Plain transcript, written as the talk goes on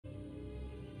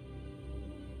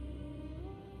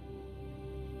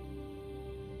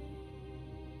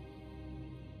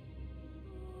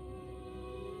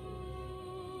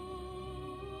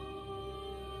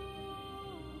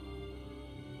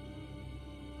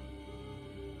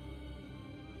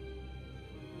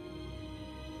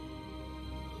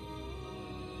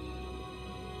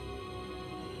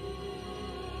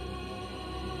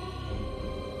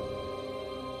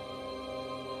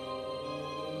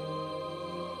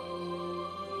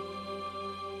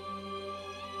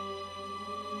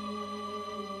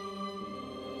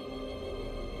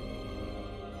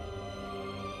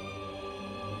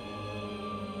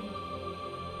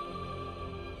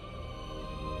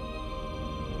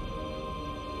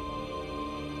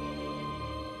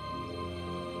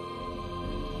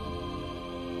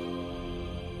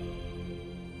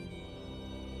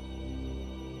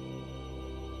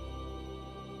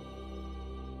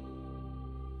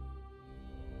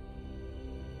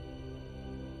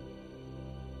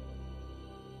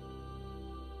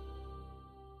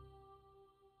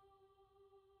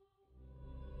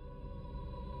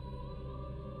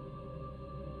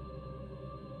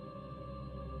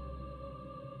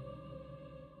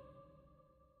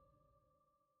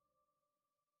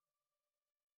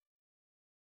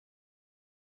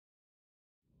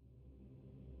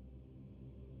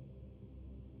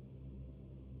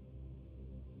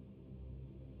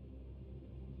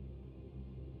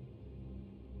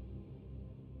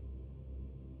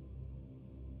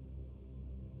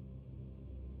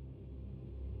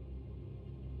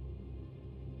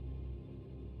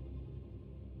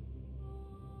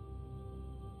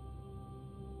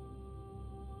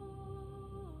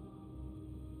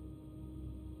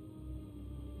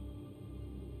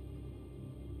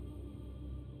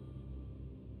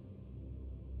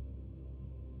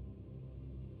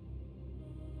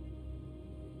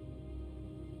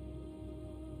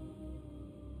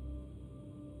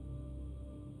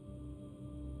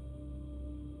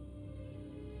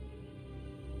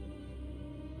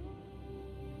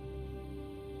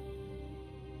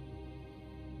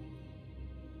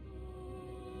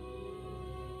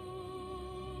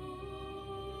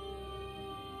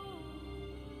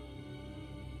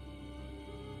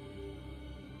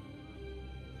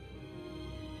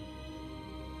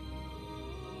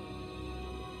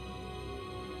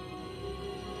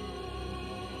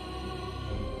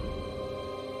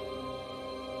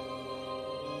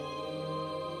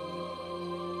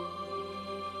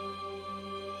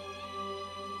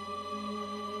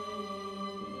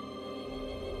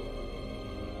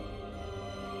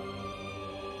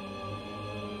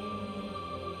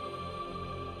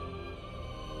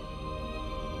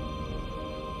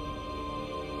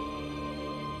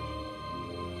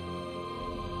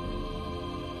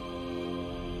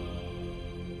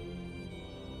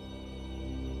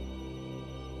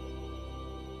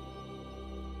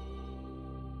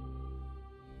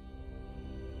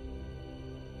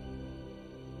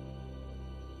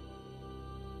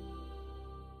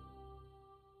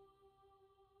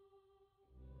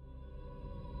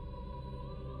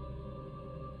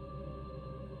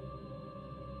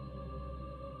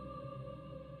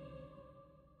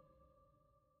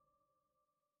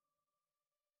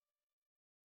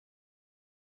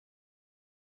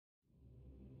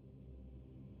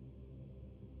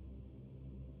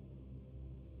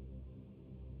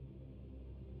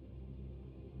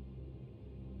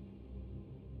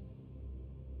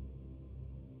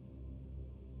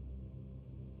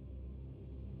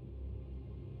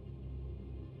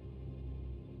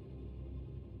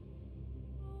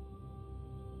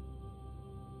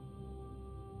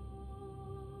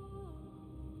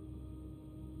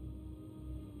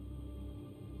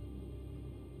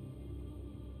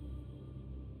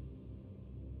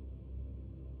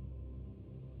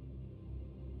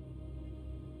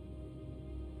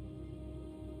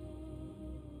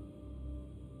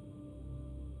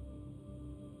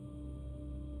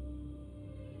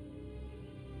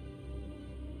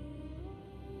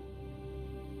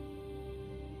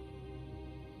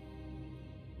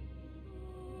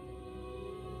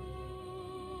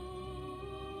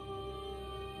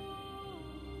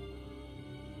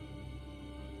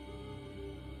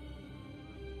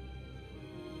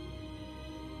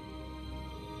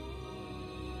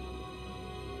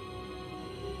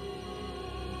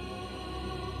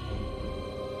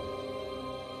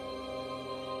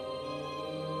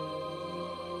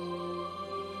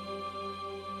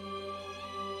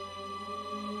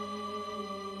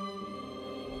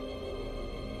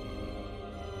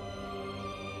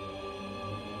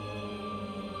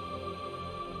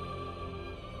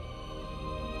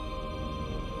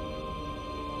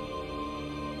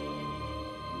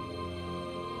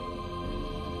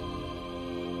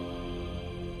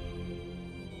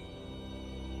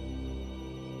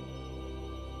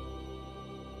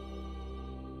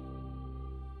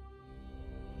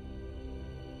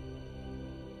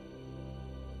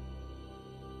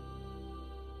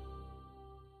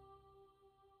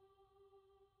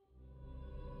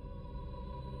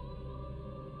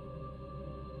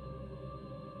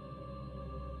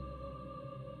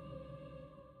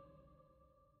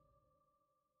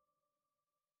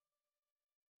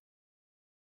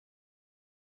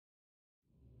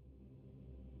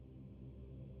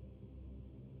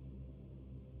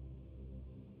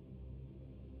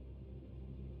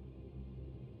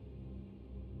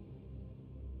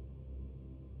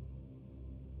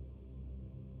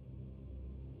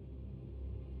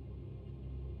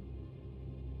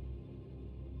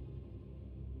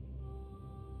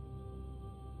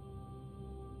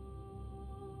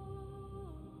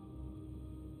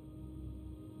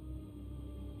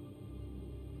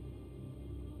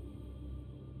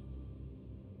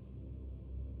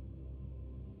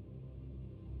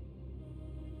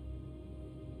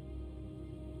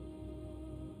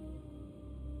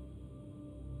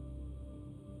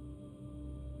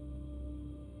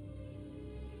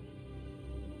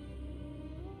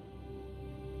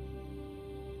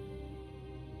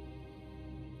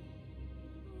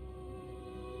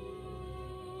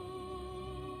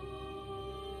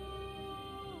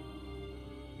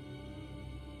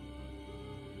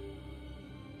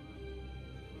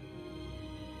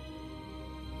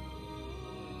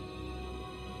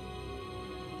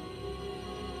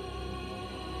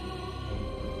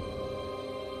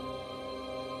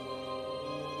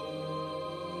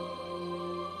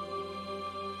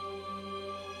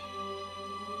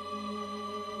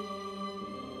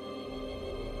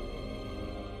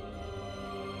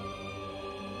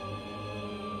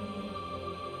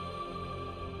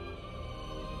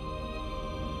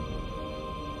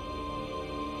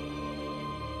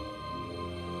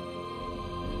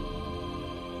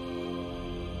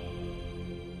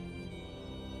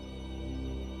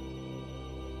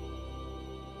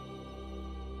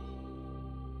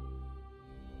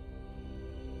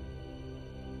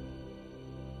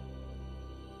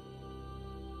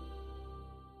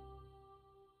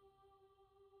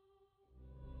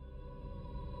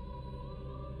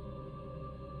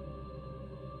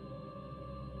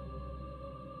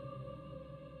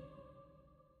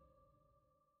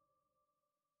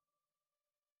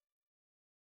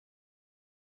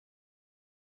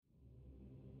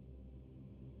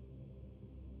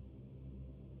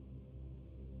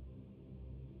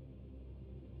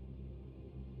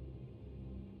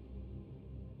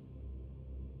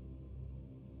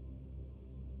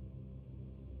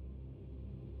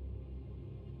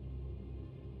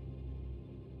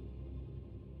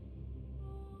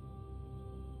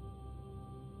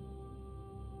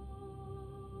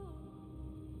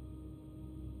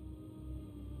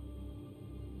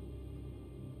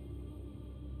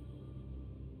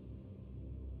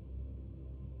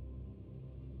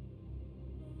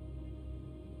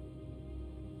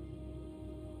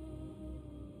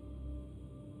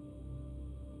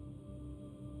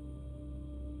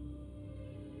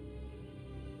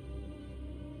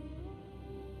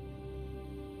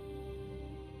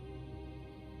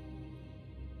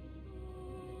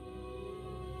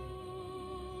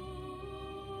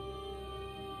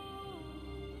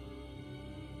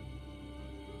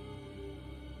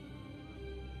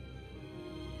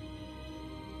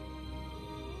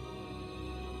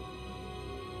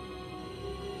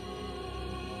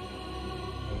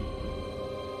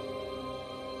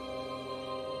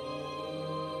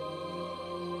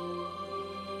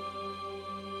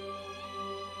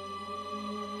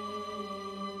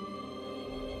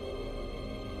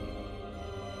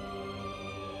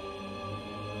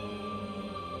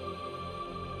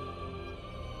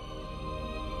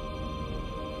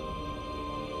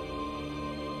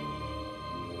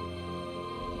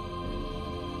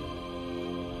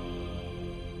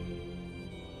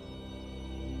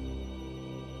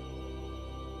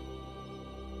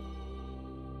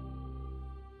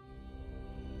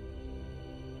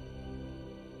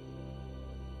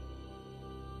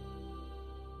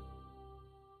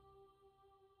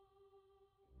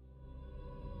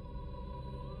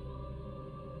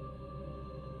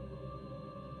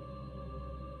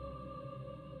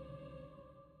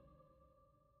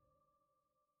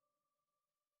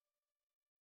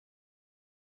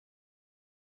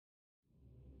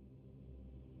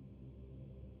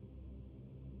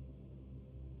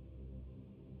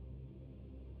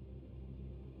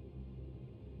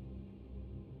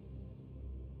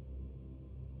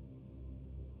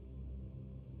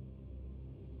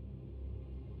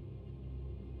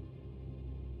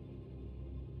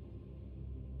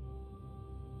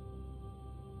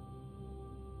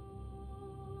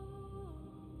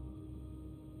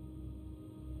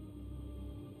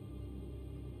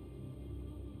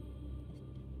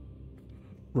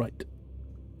Right,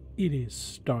 it is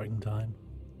starting time.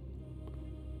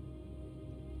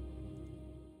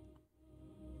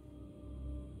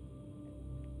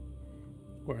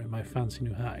 Wearing my fancy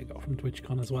new hat I got from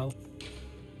TwitchCon as well.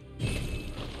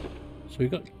 So we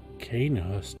got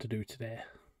Cainhurst to do today.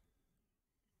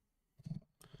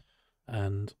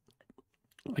 And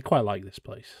I quite like this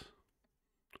place.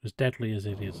 As deadly as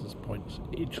it is at points,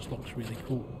 it just looks really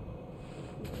cool.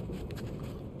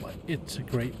 Like, it's a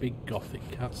great big gothic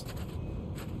castle.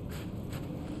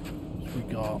 So we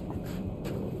got...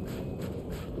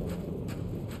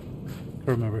 I can't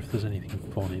remember if there's anything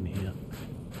fun in here.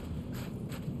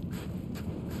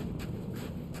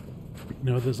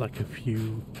 You know, there's like a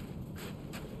few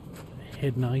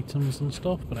hidden items and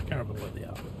stuff, but I can't remember what they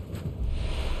are.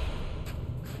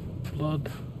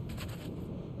 Blood.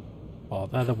 Oh,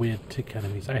 they're the weird tick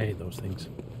enemies. I hate those things.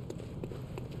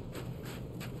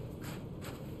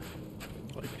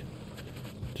 Like,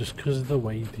 just because of the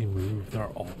way they move, they're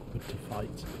awkward to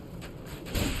fight.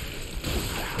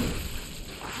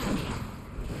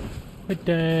 Hi,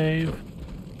 Dave.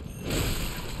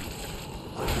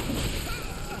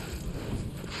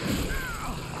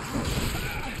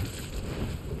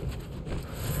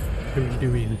 How are you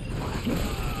doing?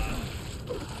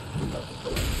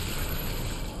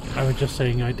 I was just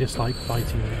saying I dislike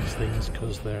fighting these things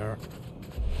because they're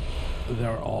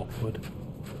awkward.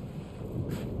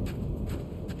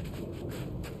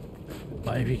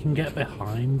 Like, if you can get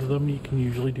behind them, you can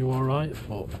usually do alright,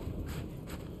 but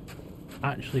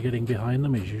actually getting behind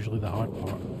them is usually the hard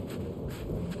part.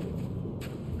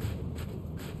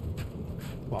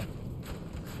 Well.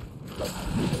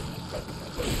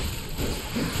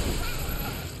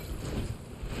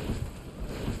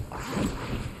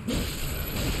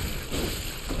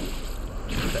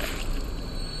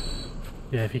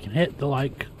 Yeah, if you can hit the,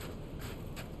 like,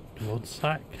 blood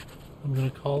sack, I'm gonna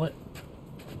call it,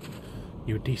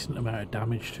 you do a decent amount of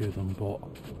damage to them, but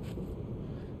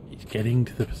it's getting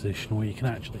to the position where you can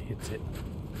actually hit it.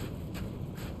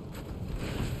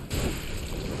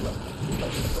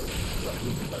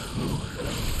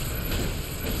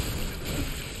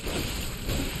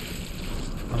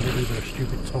 And they do their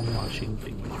stupid tongue lashing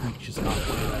thing, which reaches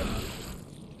halfway around.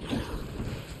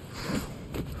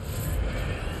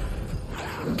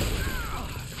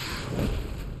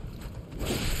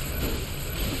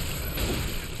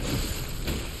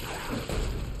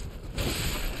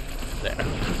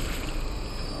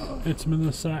 Hits him in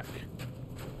the sack.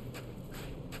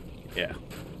 Yeah,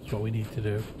 that's what we need to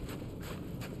do.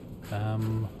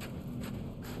 Tell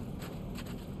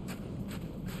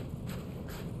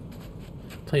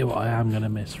you what I am going to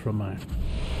miss from my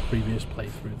previous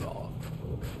playthrough though.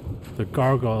 The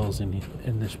gargoyles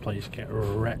in this place get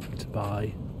wrecked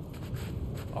by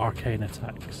arcane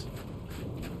attacks.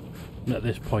 And at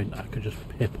this point I could just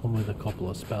pip them with a couple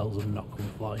of spells and knock them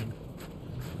flying.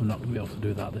 I'm not going to be able to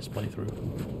do that this playthrough.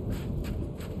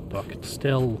 But I can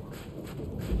still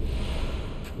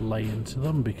lay into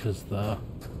them because the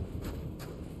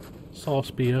saw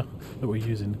spear that we're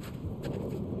using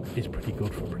is pretty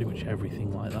good for pretty much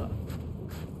everything like that.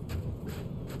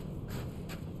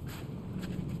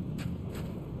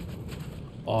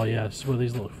 Oh yeah, this is where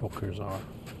these little fuckers are.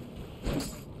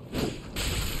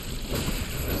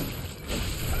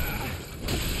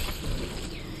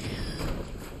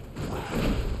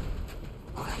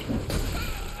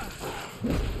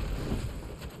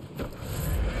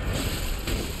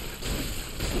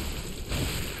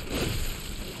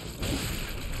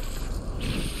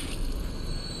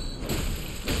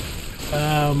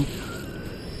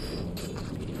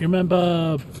 You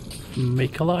remember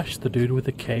Mikolash, the dude with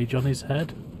the cage on his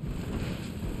head?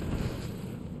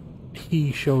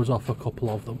 He shows off a couple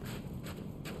of them.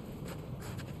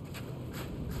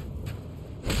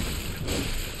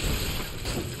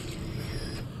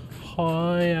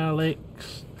 Hi,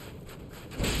 Alex.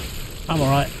 I'm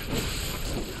alright.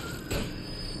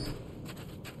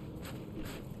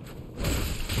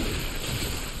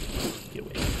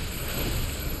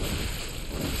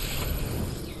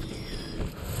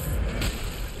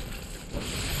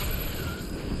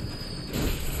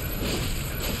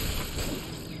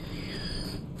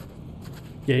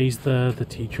 Yeah, he's the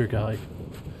teacher guy.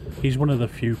 He's one of the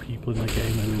few people in the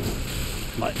game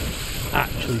who, like,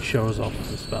 actually shows off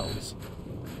the spells.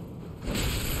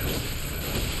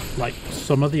 Like,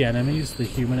 some of the enemies, the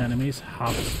human enemies,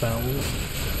 have spells,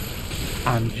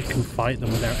 and you can fight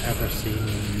them without ever seeing them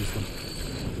use them.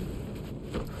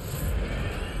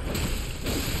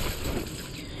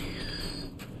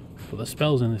 But the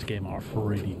spells in this game are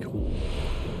pretty cool.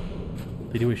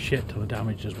 They do a shit ton of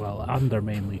damage as well, and they're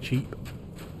mainly cheap.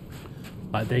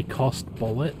 Like, they cost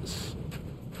bullets,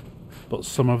 but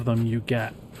some of them you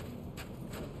get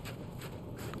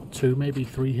 2, maybe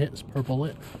 3 hits per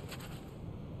bullet.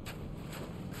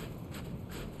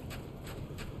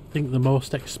 I think the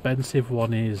most expensive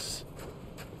one is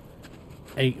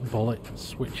 8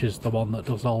 bullets, which is the one that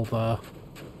does all the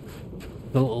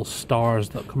little stars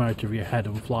that come out of your head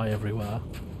and fly everywhere.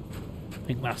 I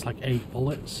think that's like 8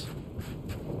 bullets.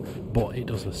 But it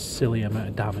does a silly amount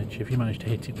of damage if you manage to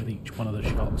hit it with each one of the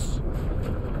shots.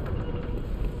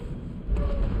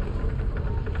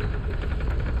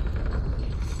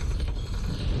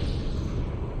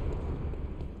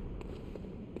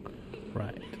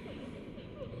 Right.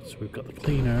 So we've got the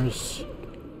cleaners.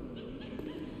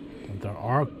 And there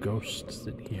are ghosts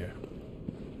in here.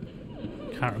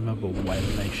 Can't remember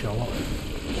when they show up.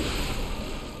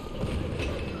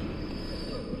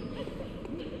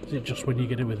 Is it just when you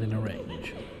get it within a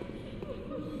range?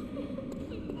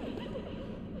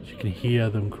 You can hear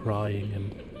them crying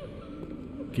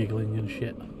and giggling and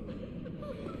shit.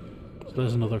 So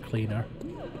there's another cleaner.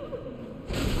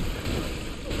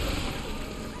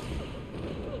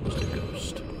 Where's the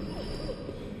ghost?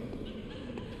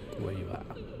 Where you at?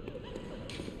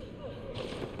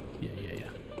 Yeah.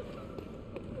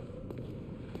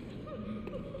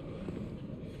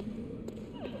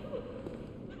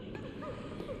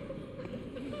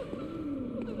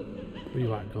 Where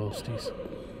you at, ghosties?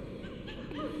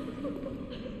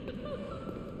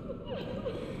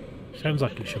 Sounds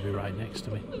like it should be right next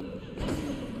to me,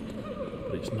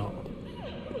 but it's not.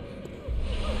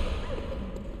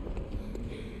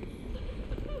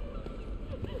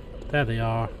 There they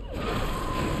are.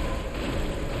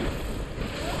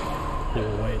 They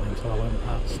were waiting until I went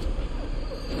past.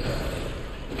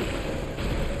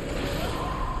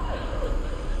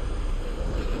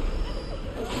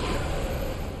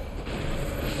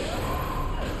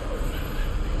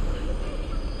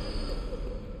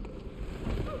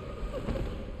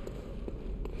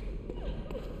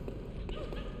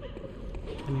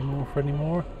 Any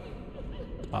more?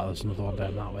 Ah, there's another one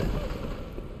down that way.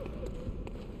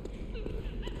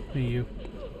 Who are you?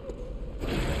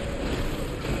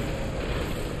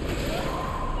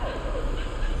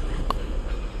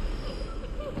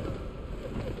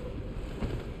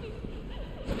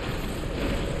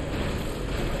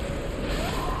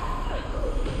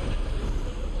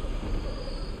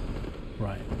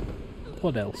 Right.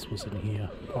 What else was in here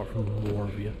apart from more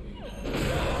of you?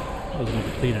 There's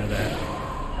another cleaner there.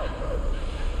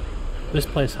 This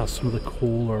place has some of the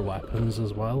cooler weapons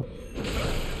as well.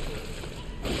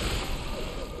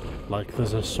 Like,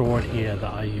 there's a sword here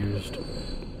that I used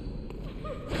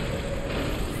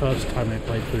first time I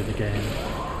played through the game.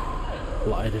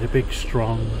 Like, I did a big,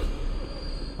 strong,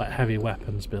 like, heavy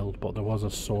weapons build, but there was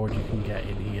a sword you can get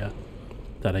in here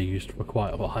that I used for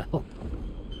quite a while.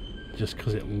 Just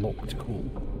because it looked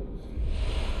cool.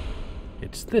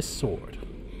 It's this sword.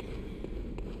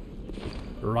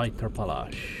 Reiter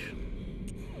Palash.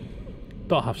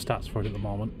 Don't have stats for it at the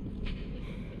moment,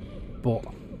 but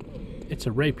it's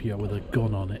a rapier with a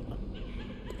gun on it.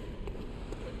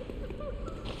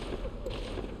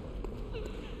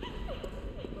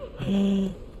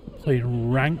 Playing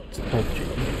ranked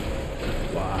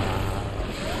PUBG. Wow.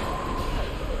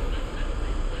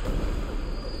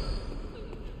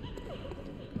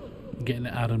 Getting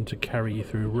Adam to carry you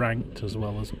through ranked as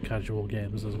well as casual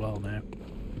games as well now.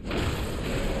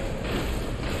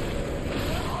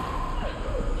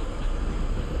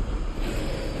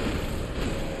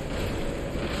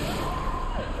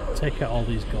 Take out all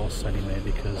these ghosts anyway,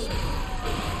 because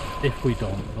if we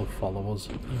don't, they'll follow us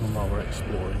even while we're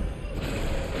exploring.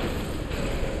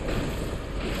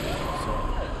 So,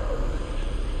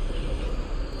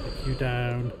 take you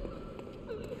down.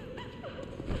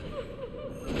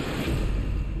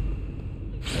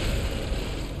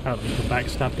 Apparently you can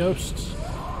backstab ghosts.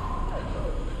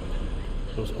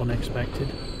 It was unexpected.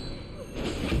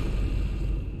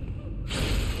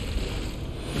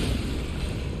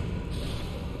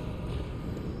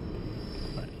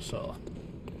 So,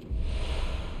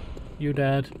 you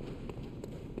dead.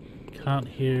 Can't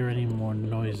hear any more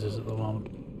noises at the moment,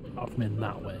 apart from in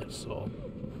that way, so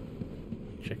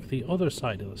check the other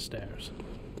side of the stairs.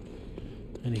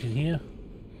 Anything here?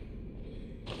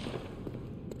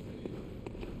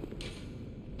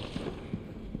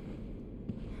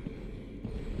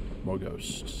 More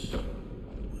ghosts.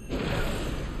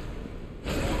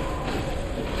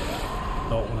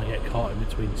 Don't want to get caught in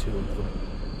between two of them.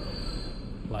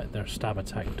 Like, their stab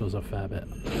attack does a fair bit.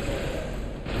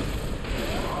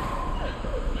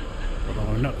 Although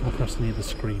I've not come across any of the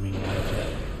screaming ones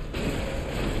yet.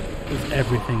 Because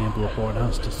everything in Bloodborne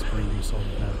has to scream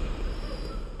something now.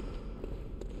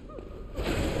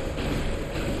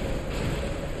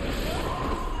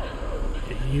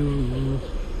 Get you.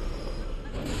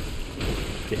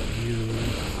 Get you.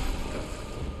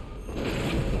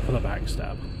 For the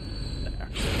backstab. There.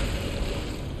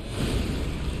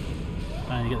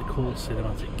 And you get the cool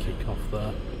cinematic kick off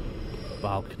the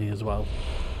balcony as well.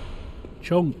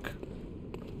 Chunk!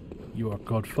 You are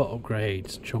good for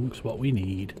upgrades. Chunk's what we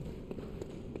need.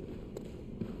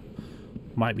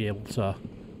 Might be able to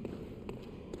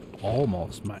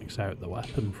almost max out the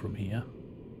weapon from here.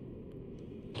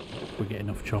 If we get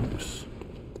enough chunks.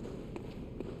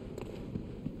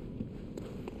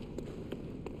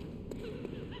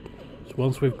 So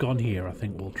once we've gone here, I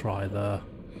think we'll try the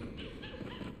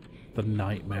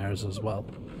nightmares as well.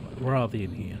 Where are they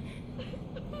in here?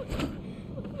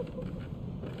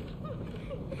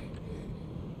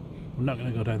 I'm not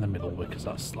going to go down the middle because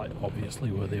that's like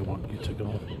obviously where they want you to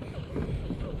go.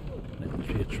 And it would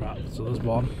be a trap. So there's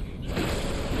one.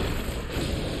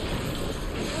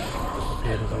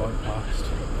 Here as I went past.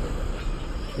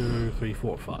 2, 3,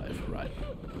 4, 5. Right.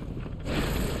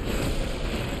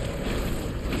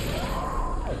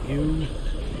 You.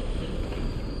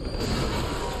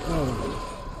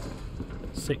 Oh.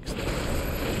 6th.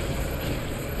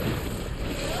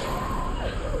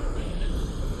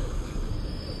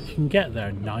 You can get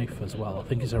their knife as well. I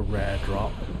think it's a rare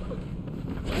drop.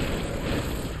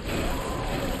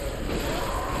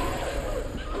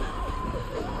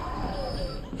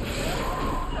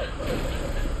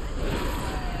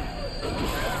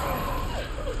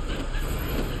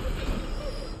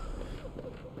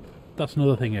 That's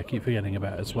another thing I keep forgetting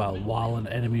about as well. While an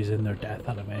enemy's in their death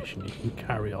animation, you can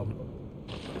carry on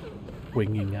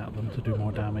winging at them to do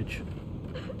more damage.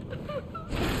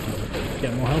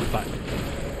 Get more health back.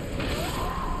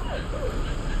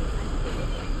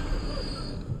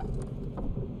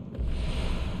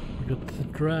 We got the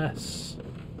dress.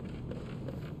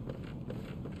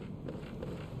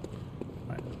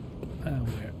 Right, and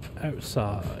we're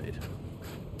outside.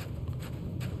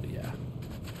 Yeah,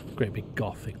 great big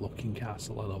gothic looking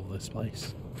castle. I love this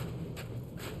place.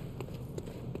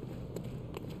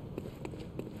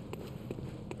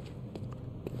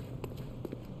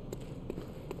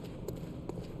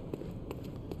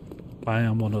 I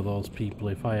am one of those people,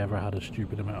 if I ever had a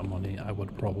stupid amount of money, I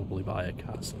would probably buy a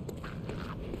castle.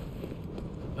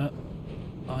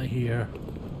 I hear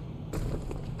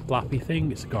flappy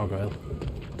thing, it's a gargoyle.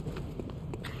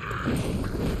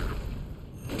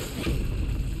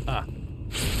 Ah.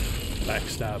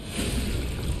 Backstab.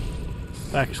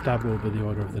 Backstab will be the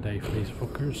order of the day for these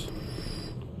fuckers.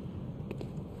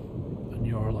 And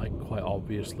you're like quite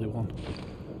obviously one.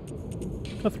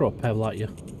 I'll throw a pebble at you.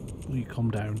 Will you come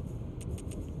down?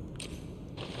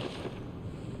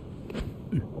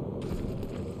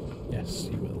 Yes,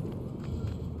 you will.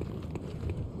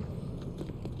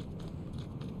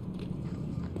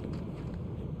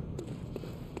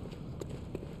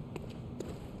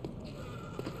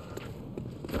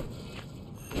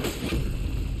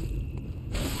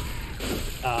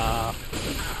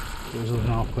 There was an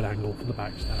awkward angle for the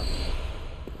backstab.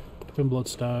 Twin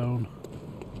Bloodstone.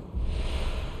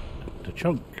 To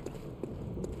chunk.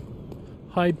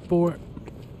 Hide port.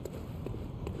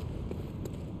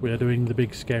 We are doing the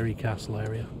big scary castle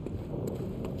area.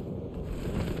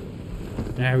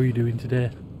 How are you doing today?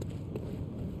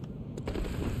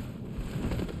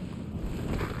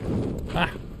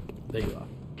 Ah! There you are.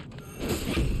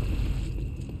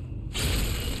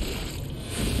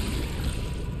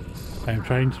 I'm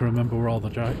trying to remember where all the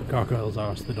gargoyles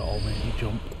are so they don't all make me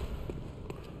jump.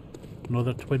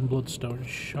 Another twin bloodstone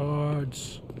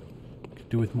shards. Could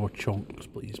do with more chunks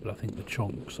please, but I think the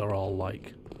chunks are all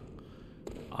like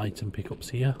item pickups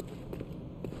here.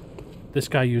 This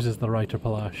guy uses the Reiter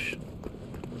Palash.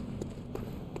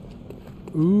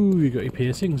 Ooh, you got your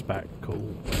piercings back.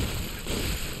 Cool.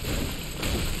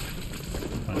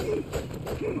 Right.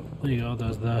 There you go,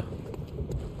 there's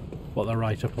what the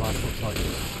Reiter Palash looks like.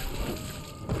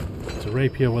 It's a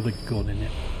rapier with a gun in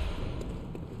it.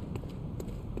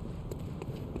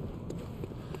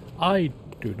 I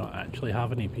do not actually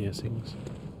have any piercings.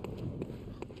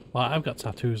 Well, I've got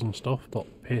tattoos and stuff, but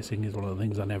piercing is one of the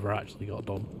things I never actually got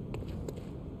done.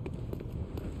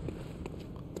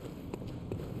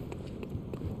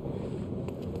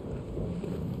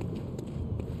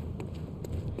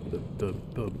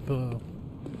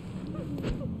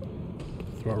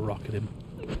 Throw a rock at him.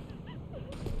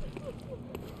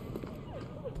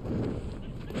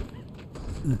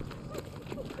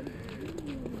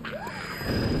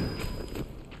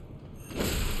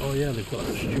 Oh yeah, they've got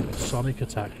that stupid sonic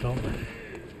attack, don't they?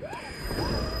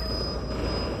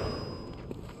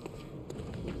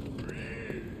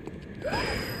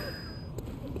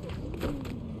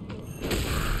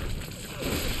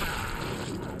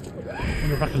 I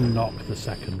wonder if I can knock the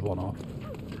second one off.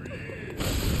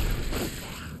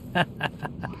 Yeah,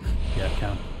 I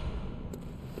can.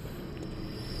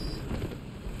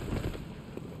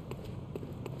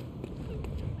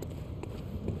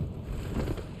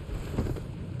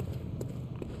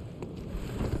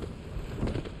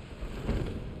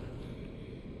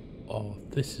 Oh,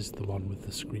 this is the one with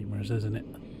the screamers, isn't it?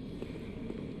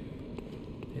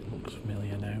 It looks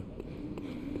familiar now.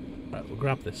 Right, we'll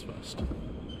grab this first.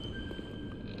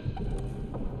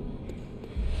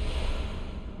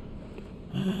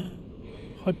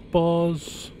 Hi,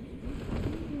 Boz.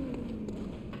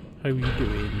 How are you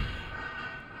doing?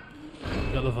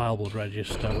 We've got the viable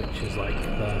register, which is like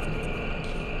the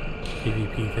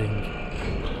PvP thing.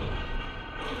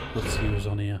 Let's see who's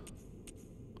on here.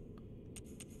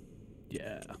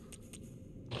 Yeah.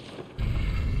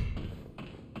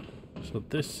 So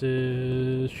this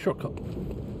is shortcut.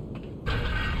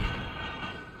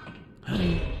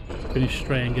 Finish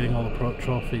straight and getting all the pro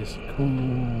trophies.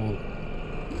 Cool.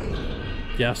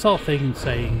 Yeah, I saw a thing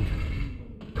saying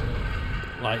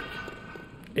like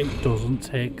it doesn't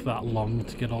take that long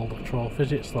to get all the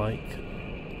trophies. It's like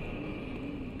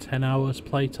 10 hours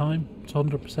playtime to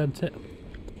 100% it.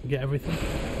 Get everything.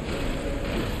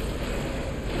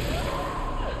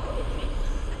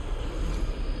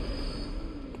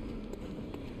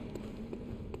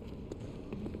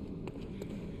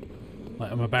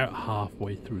 Like, I'm about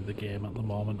halfway through the game at the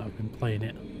moment. I've been playing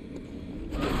it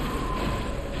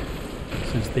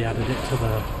since they added it to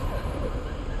the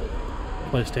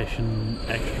PlayStation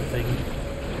Extra thing.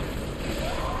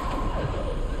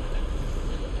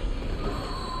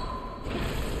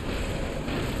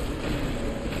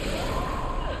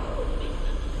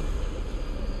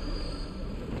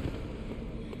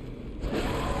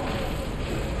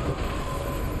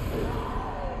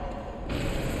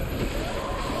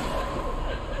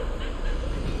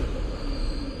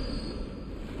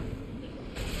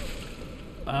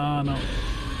 Ah, no.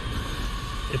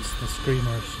 It's the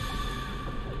screamers.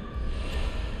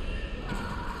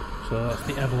 So that's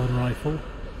the Evelyn rifle.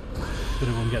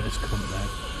 Gonna go and get this cunt now.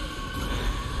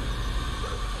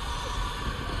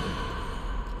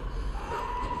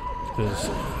 Because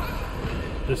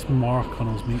this mark on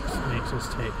us makes us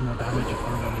take more damage if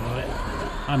I remember right.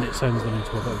 And it sends them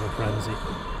into a bit of a frenzy.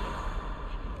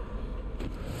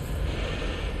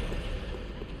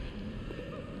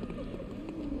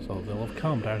 So they'll have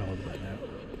calmed down a little bit now.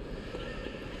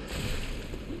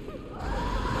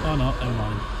 Oh no, never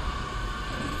mind.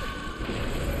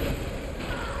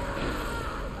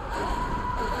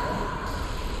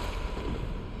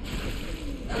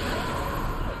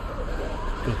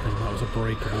 Good thing that was a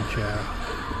breakable chair.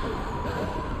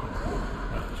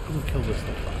 Right, let's go and kill this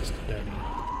little bastard down here.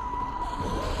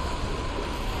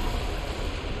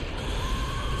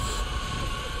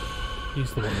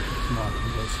 He's the one that keeps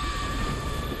marking us.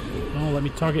 No, let me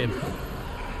target him.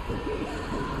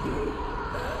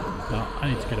 No, I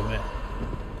need to get away.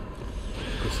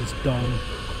 This is done.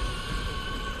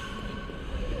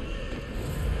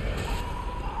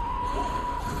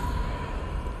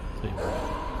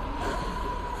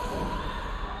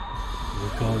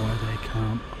 We'll go where they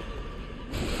can't.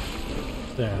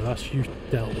 There, that's you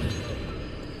dealt with.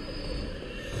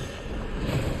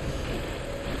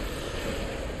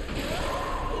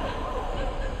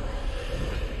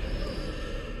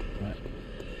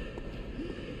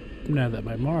 Now that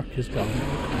my mark is gone,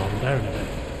 I'll calm down a bit.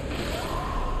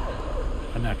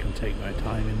 And I can take my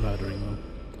time in murdering them.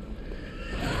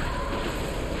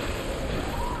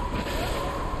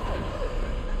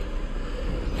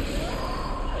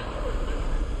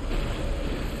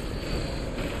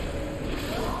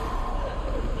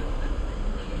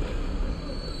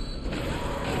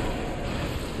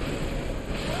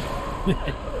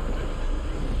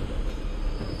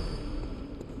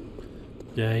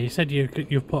 Yeah, you said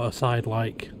you've put aside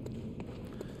like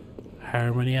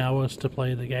how many hours to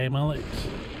play the game, Alex?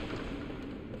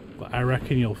 But I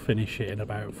reckon you'll finish it in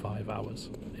about 5 hours,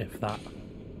 if that.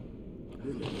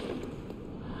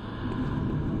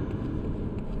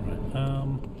 Right,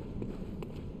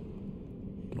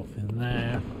 nothing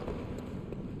there.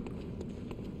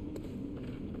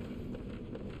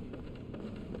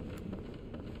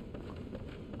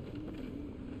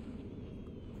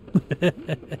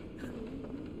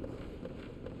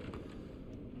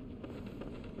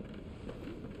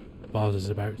 Boz is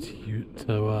about to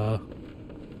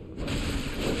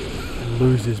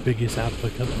lose his biggest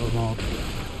advocate of the mod.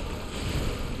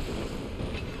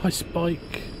 Hi,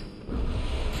 Spike.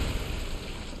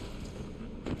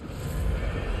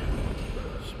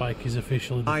 Spike is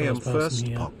officially the first person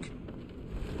here. Puck.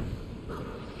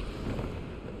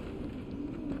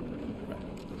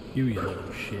 You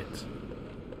little shit.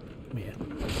 Come here.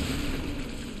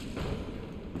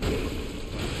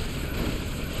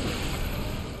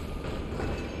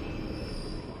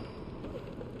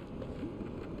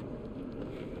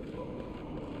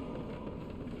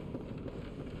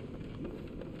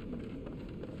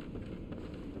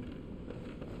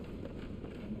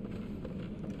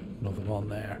 Another one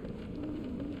there.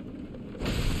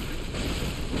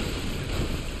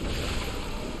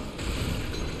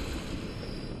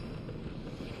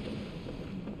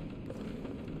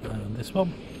 And this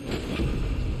one.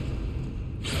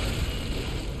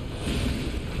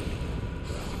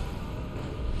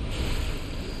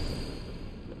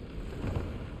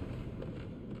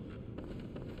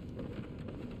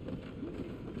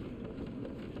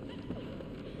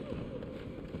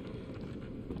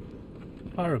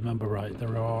 If I remember right, there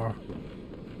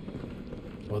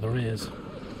is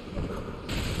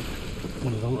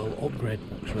one of the little upgrade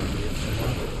books around here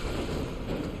somewhere.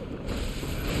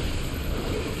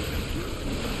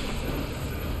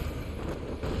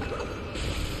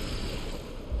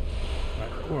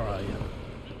 Right, where are you?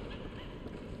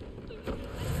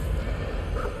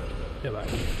 Get back.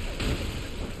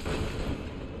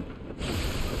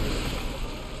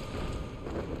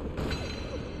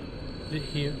 Is it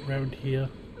here, round here?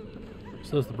 So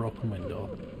there's the broken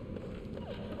window.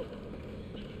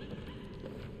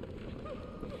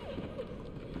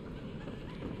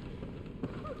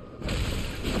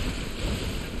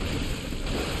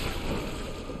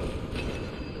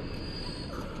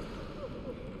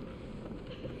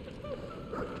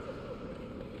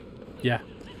 Yeah,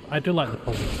 I do like the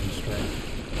puzzles in Stray.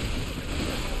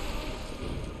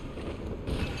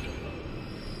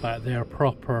 Like they're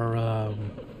proper,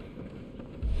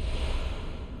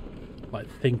 like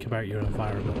think about your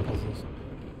environment puzzles.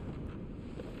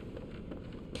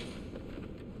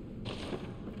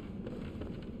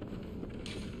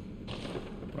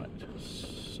 Right,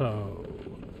 so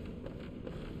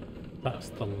that's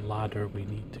the ladder we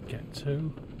need to get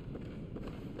to.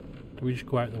 Do we just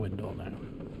go out the window now?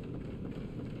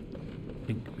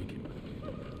 I think we can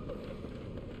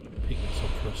pick this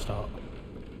up for a start.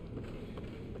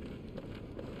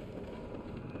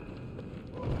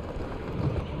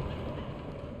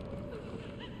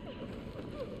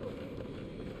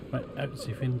 Right, out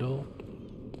the fin door.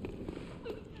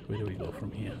 Where do we go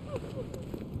from here?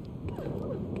 There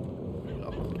we go.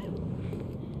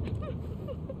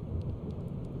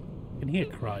 I can hear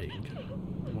crying.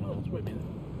 One of those women.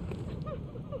 So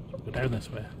we'll go down this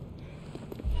way.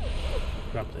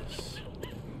 Grab this.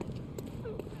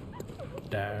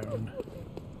 Down.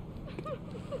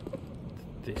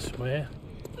 This way.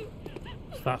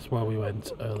 So that's where we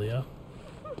went earlier.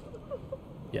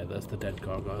 Yeah, there's the dead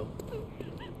gargoyle.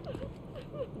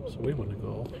 So we want to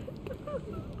go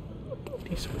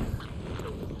this way.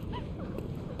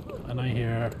 And I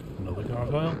hear another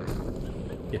gargoyle.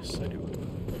 Yes, I do.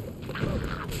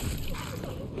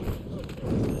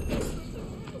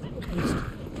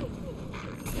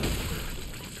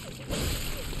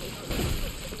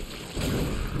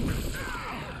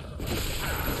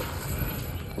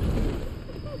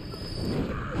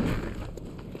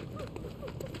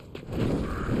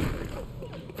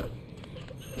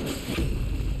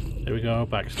 There we go,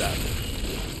 backstab.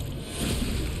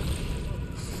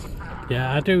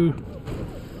 Yeah, I do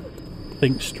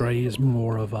think Stray is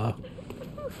more of a...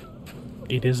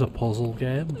 It is a puzzle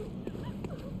game.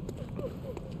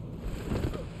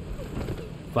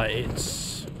 Like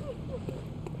it's...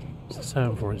 What's the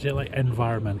sound for it? Is it like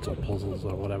environmental puzzles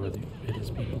or whatever it is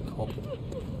people call them?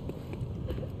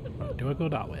 Right, do I go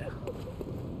that way?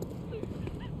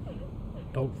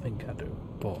 Don't think I do,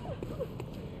 but...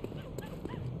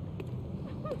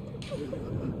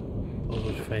 Those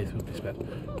with faith will be spared.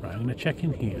 Right, I'm going to check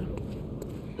in here.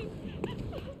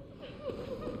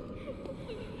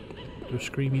 There are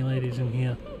screamy ladies in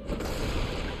here.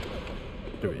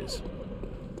 There is.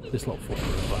 This little fucker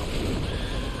as well.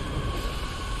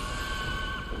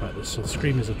 Right, so the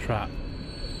scream is a trap.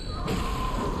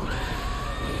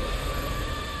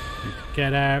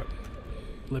 Get out.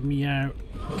 Let me out.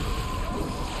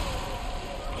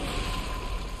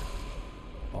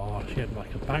 Oh, she had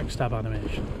like a backstab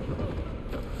animation.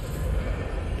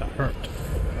 That hurt.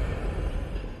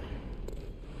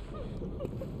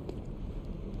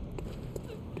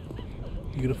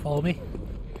 You gonna follow me?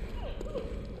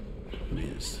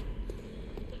 Yes.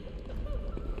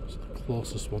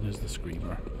 closest one is the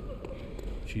Screamer.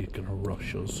 She's gonna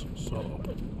rush us, so...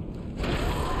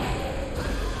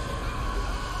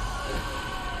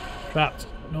 Trapped!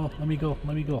 No, let me go,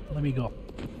 let me go, let me go.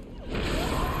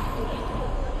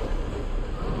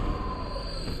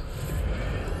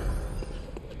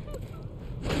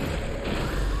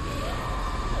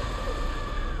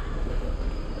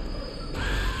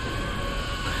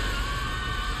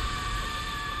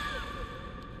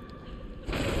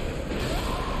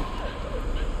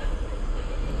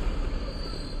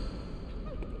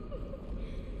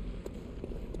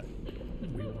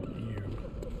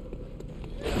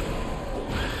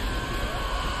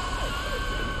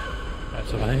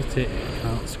 So if I hit it, it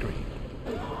can't scream.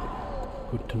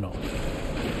 Good to know.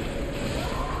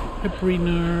 Hi,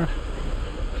 Brina.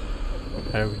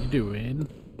 How are you doing?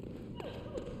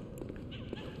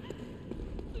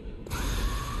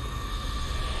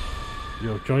 You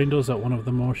have joined us at one of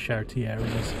the more shouty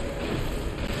areas.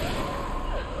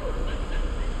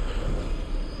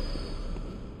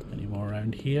 Any more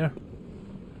around here?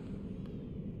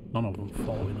 None of them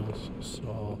following us,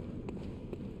 so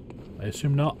I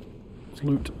assume not. It's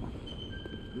loot.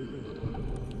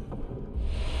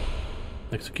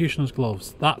 Executioner's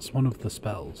Gloves. That's one of the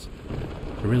spells.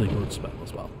 It's a really good spell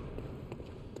as well.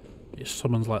 It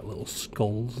summons like little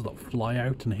skulls that fly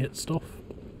out and hit stuff.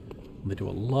 And they do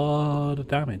a lot of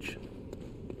damage.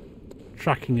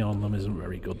 Tracking on them isn't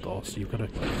very good though, so you've got to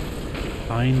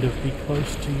kind of be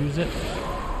close to use it.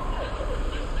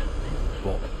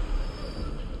 But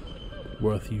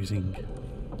worth using.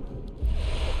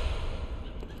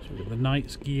 The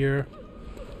Knight's gear.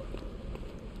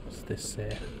 What's this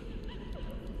say?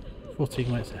 14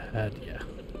 minutes ahead, yeah.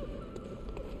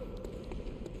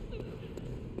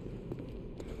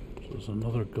 So there's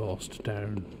another ghost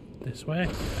down this way. I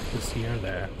can see her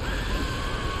there.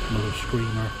 Another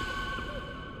Screamer.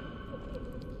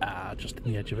 Ah, just in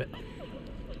the edge of it.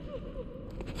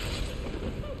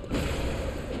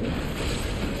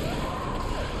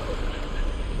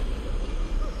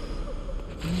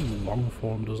 Long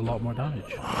form does a lot more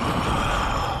damage.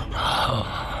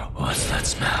 Oh, what's that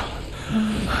smell?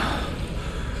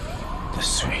 The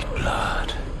sweet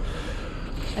blood.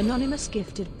 Anonymous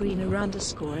gifted Brina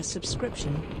 _ a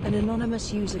subscription. An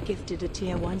anonymous user gifted a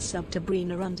tier 1 sub to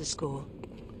Brina _.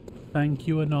 Thank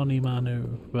you,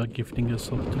 Anonymanu, for gifting a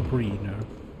sub to Brina.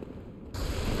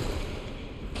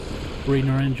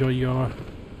 Brina, enjoy your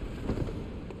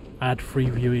ad-free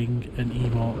viewing and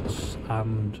emotes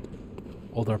and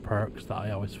other perks that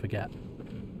I always forget.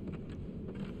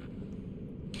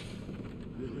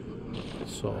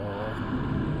 So,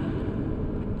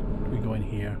 we go in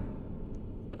here.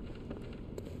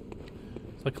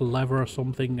 It's like a lever or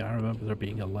something. I remember there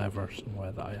being a lever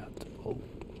somewhere that I had to pull.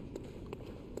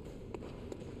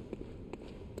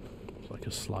 It's like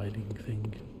a sliding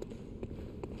thing.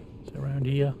 Is it around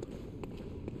here?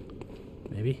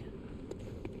 Maybe.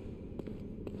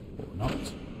 Or not.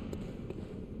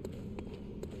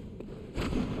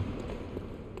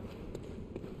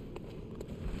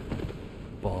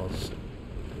 Balls.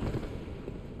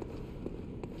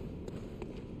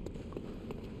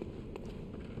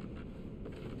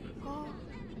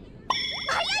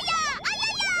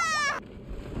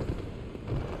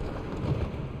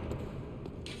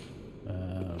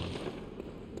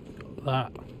 Got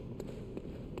that.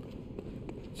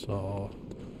 So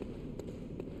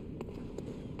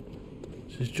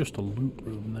this is just a loot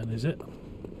room then, is it?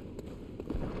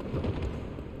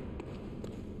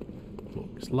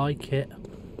 Looks like it.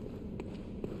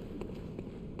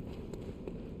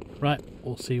 Right,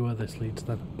 we'll see where this leads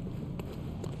then.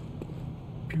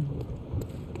 Pew.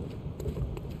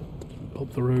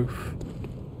 Up the roof.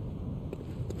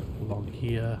 Along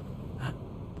here.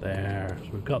 There. So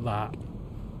we've got that.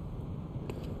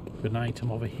 An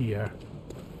item over here,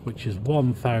 which is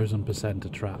 1000% a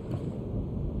trap.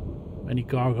 Any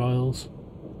gargoyles?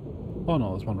 Oh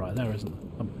no, there's one right there, isn't there?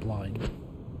 I'm blind.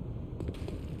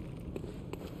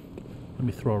 Let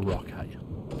me throw a rock at you.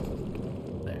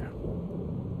 There.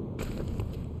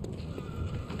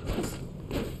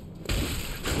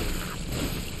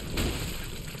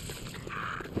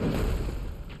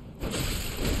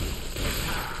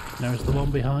 There's the one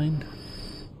behind.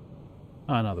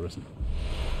 Ah, no, there isn't.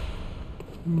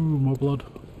 Ooh, more blood.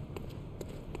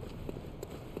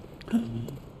 So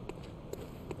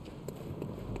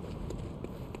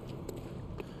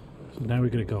now we're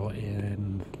going to go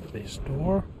in this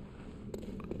door.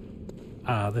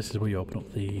 Ah, this is where you open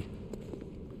up the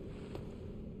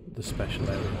special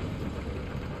area.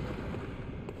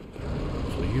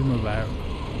 So you move out,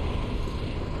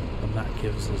 and that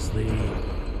gives us the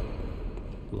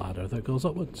ladder that goes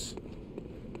upwards.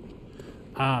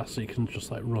 Ah, so you can just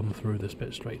like run through this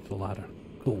bit straight to the ladder.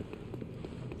 Cool.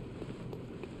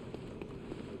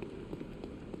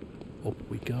 Up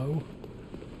we go.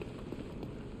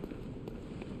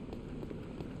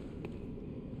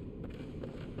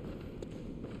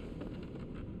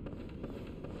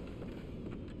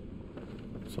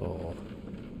 So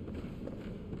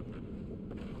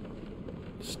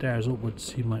stairs upwards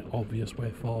seem like obvious way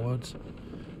forwards.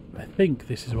 I think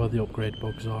this is where the upgrade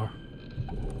bugs are.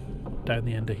 Down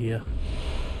the end of here.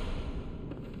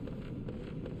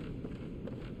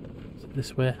 Is it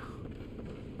this way?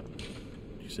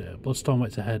 You say Bloodstone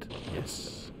waits ahead.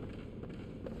 Yes.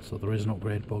 So there is an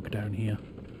upgrade bug down here.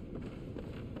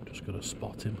 Just gotta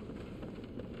spot him.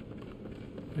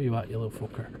 Where you at, you little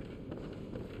fucker?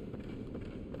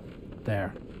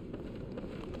 There.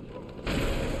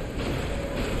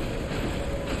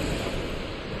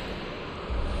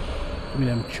 Give me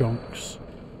them chunks.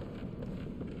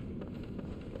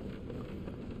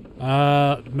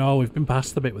 No, we've been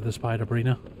past the bit with the spider,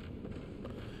 Brina.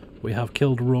 We have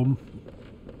killed Rum.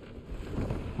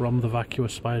 Rum the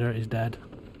vacuous spider is dead.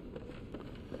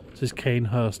 This is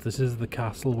Cainhurst. This is the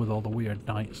castle with all the weird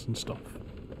knights and stuff.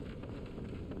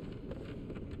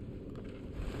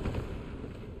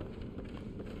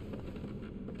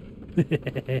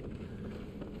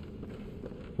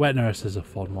 Wet Nurse is a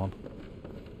fun one.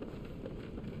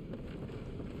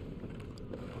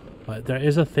 But there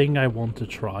is a thing I want to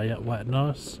try at Wet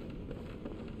Nurse.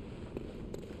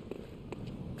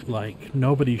 Like,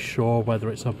 nobody's sure whether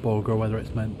it's a bug or whether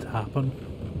it's meant to happen,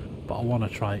 but I want to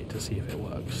try it to see if it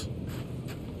works.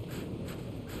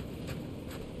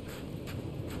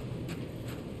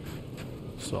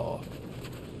 So,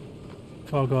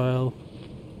 gargoyle.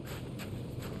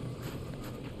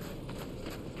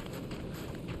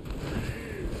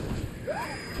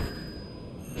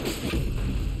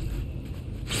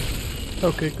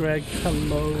 Okay, Greg,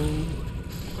 hello.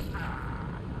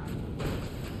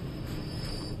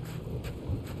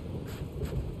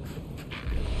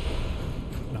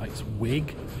 Nice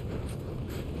wig.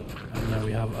 And now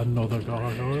we have another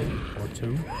gargoyle, or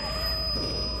two.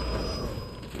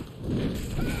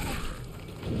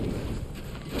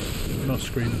 No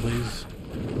scream, please.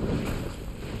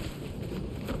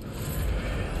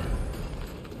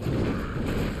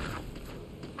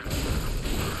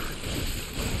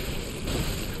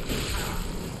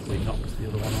 The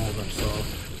other one over,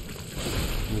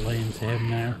 so lay into him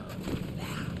there.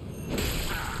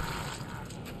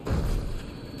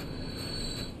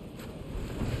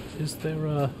 Is there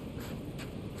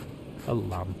a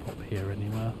lamp up here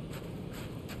anywhere?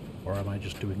 Or am I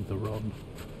just doing the run?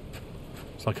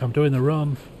 It's like I'm doing the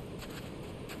run.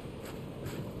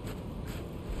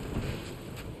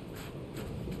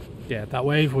 Yeah, that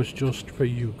wave was just for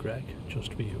you, Greg.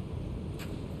 Just for you.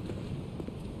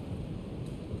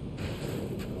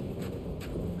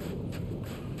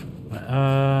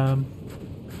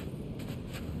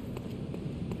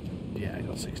 Yeah, I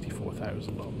got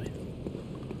 64,000 on me.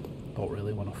 Don't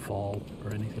really want to fall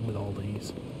or anything with all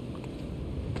these.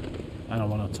 And I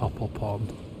want to top up on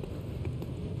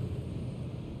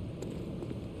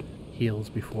heals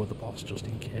before the boss just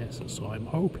in case. So I'm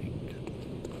hoping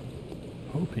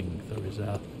there is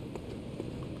a...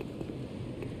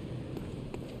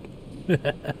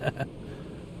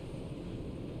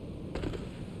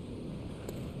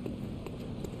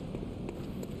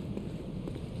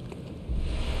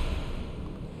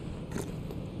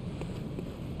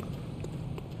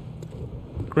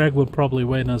 Greg will probably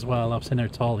win as well. I've seen how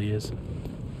tall he is.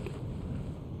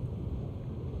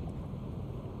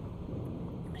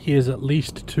 He is at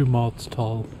least 2 mods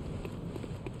tall.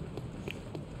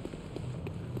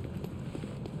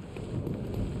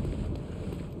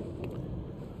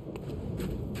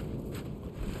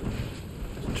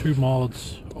 So 2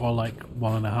 mods or like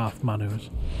 1.5 manus.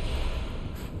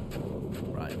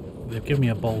 Right, they've given me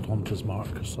a bold hunter's mark,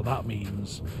 so that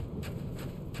means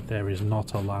there is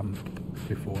not a lamp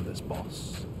before this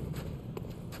boss.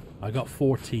 I got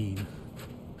 14.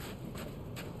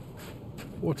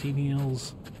 14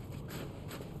 heals.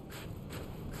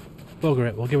 Bugger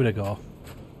it, we'll give it a go.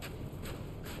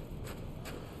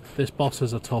 This boss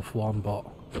is a tough one, but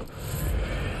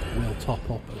we'll top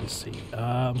up and see.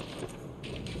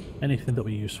 Anything that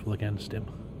will be useful against him.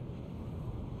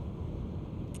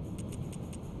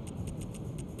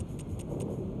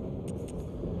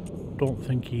 Don't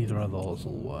think either of those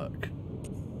will work.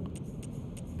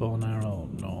 Bow and arrow,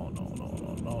 no.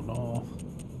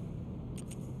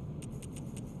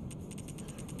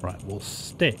 Right, we'll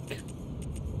stick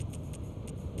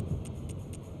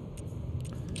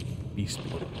Beast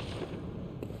Blood.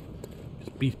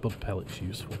 Because Beast Blood pellet's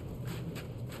useful.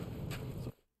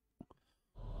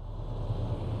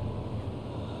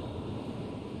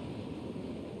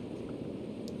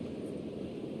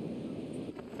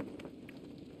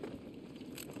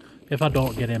 If I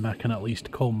don't get him, I can at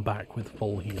least come back with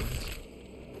full heals.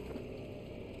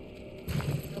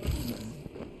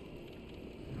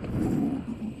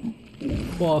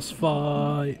 Boss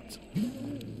fight!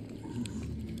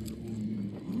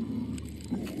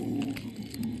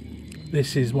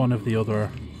 This is one of the other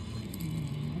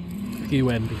few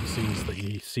NPCs that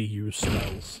you see use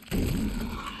spells. And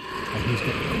he's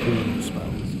got cool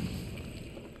spells.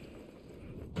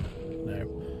 Now,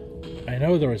 I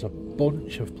know there is a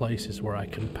bunch of places where I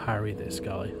can parry this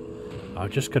guy. I've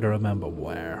just got to remember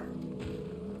where.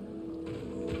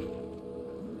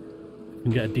 I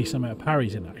can get a decent amount of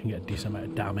parries in, I can get a decent amount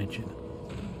of damage in.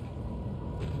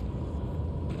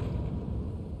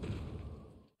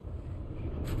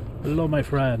 Hello, my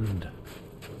friend.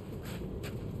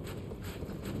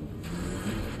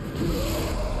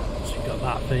 So you got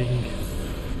that thing.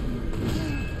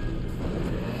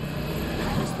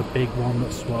 It's the big one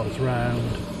that swirls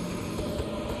round.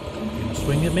 You gonna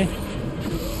swing at me?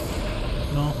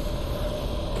 No?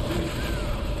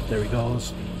 There he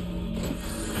goes.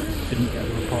 Didn't get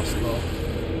the riposte though.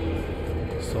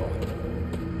 So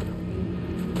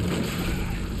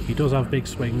he does have big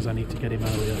swings, I need to get him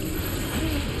earlier.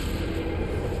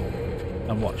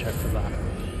 And watch out for that.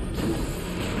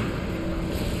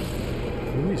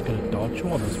 Ooh, he's got a dodge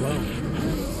one as well.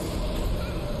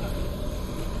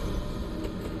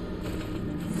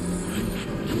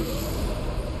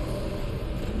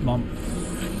 Come on.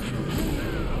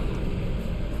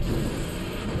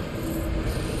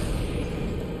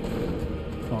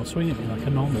 Oh, swing at me like a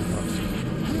normal person.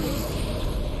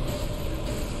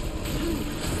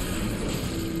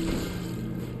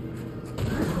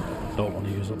 Don't want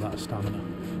to use up that stamina.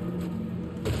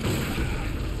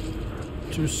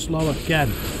 Too slow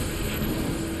again.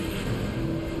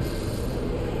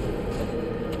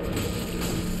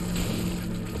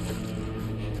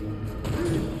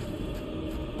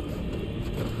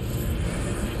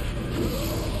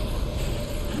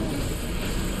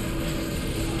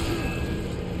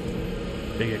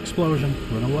 Big explosion,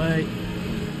 run away.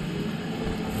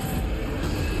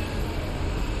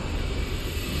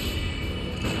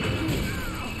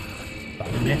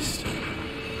 That missed.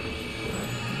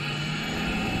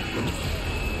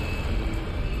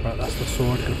 Right, that's the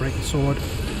sword, gonna break the sword.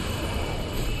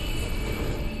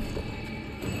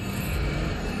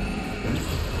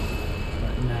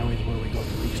 Right, now is where we got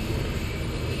the beast wood.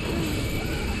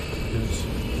 Because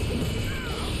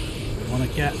we want to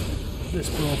get this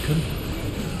broken.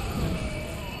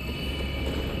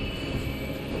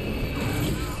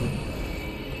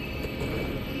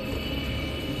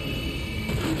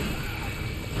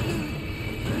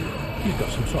 He's got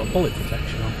some sort of bullet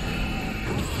protection on.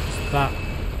 It's that.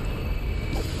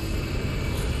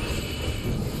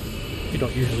 You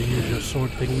don't usually use your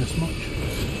sword thing this much.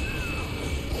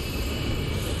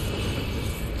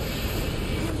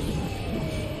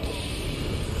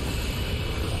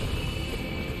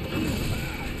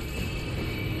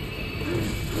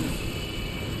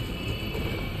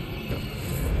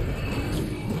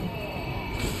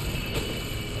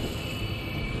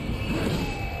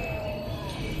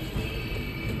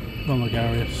 Come on,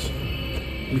 Logarius.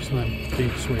 Use them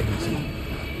big swings.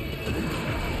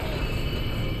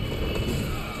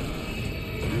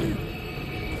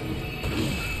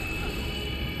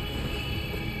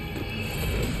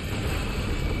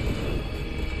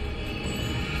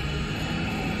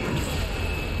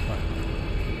 Right.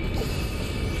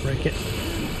 Break it.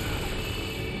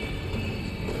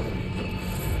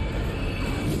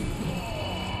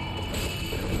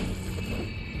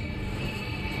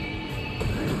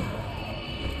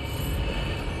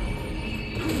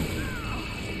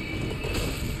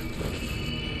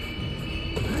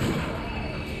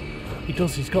 He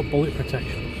does, he's got bullet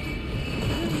protection.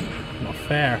 Not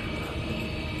fair.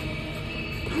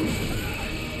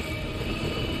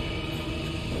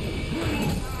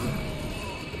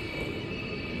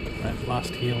 Right,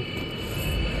 last heal.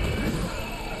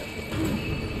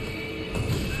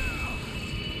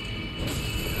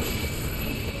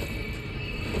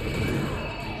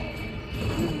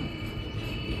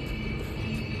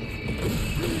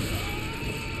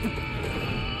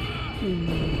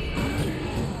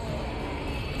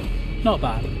 Not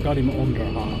bad, got him under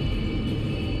half.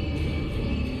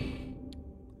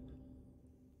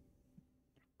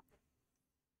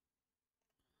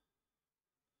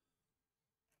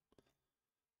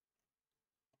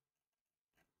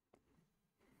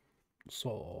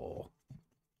 So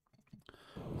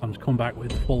I'm just come back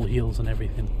with full heals and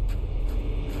everything.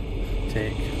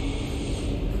 Take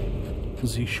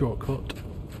the shortcut.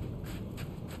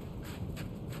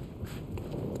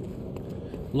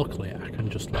 Luckily I can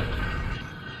just like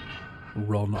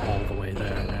run all the way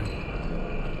there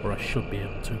now. Or I should be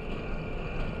able to.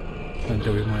 And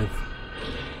do him with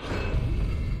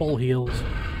full heals.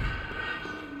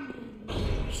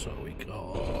 So we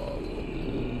go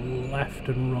left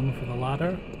and run for the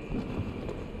ladder.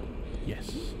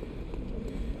 Yes.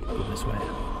 Go this way.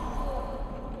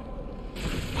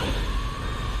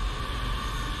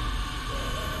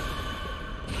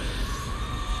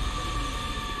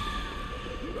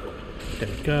 There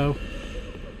we go.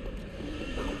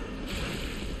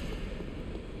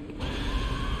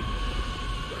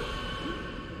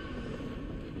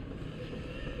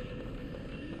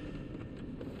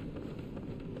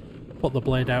 Put the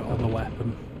blade out on the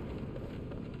weapon.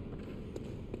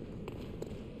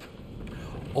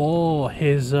 Oh,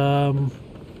 his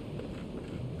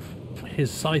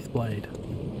scythe blade.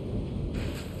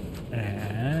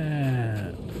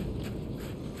 Ah.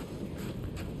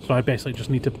 So I basically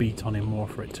just need to beat on him more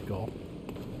for it to go.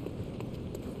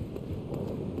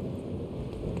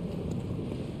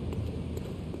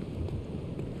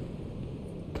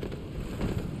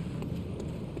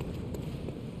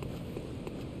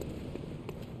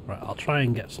 Right, I'll try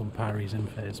and get some parries in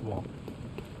phase 1.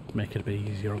 Make it a bit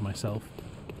easier on myself.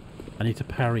 I need to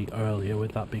parry earlier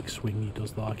with that big swing he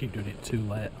does though. I keep doing it too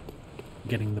late.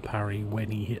 Getting the parry when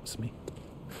he hits me.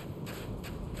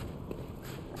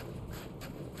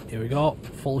 Here we go.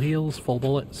 Full heals, full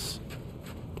bullets.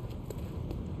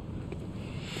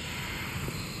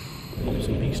 Pop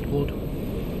some beast blood.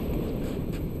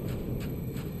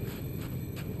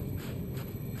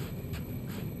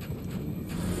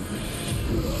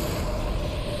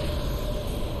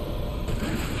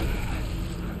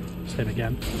 Same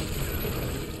again.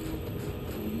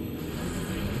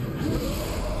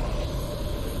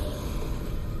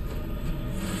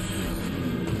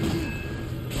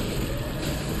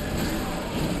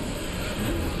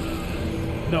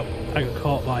 No, I got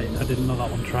caught by it. I didn't know that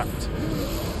one tracked.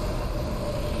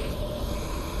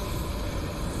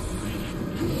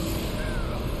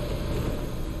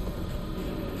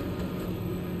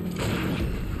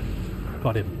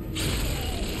 Got him.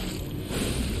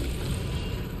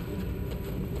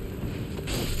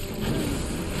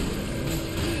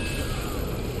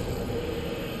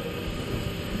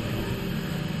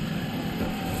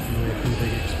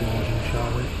 Big explosion,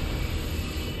 shall we?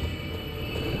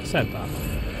 I said that.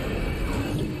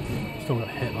 Still got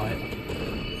hit by it.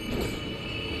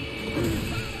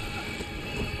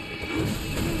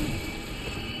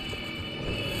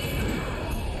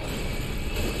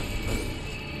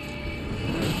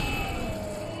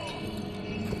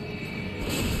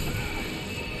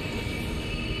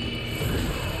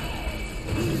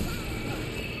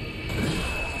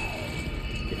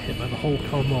 Get hit by the whole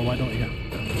combo, why don't you?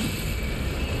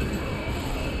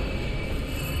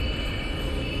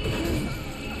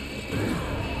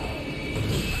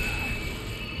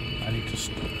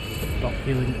 Stop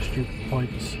healing at stupid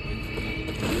points.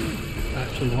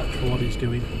 Actually watch for what he's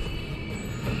doing.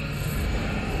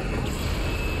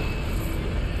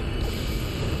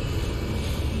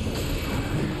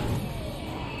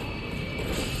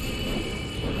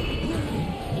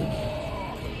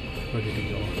 Where did he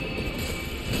go?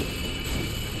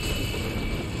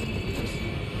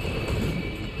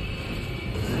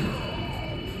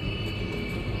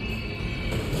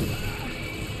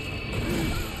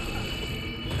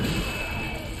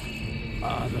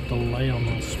 The delay on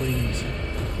those swings.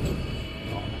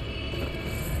 Oh.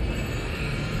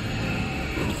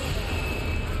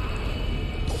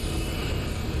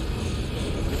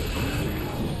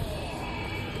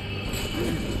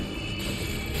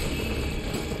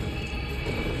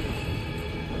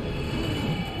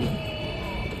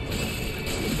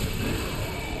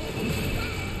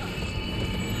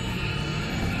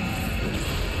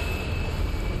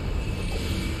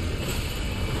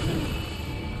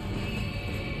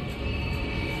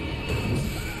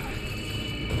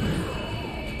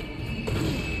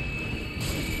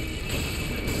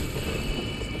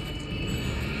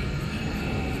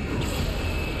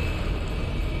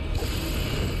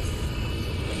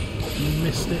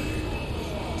 Missed it.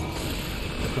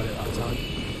 Got it that time.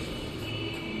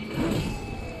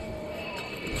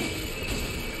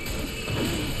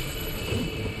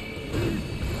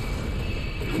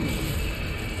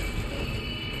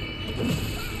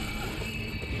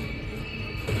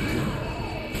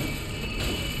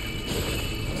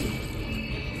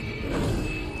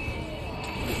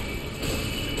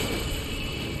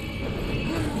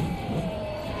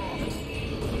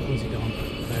 Where's he gone?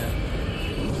 There.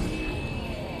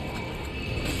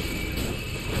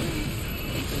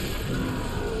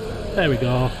 There we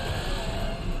go.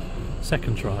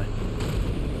 Second try.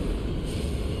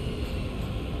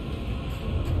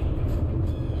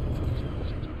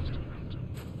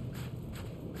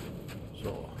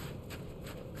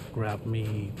 grab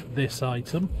me this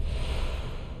item,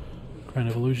 Crown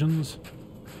of Illusions,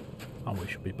 and we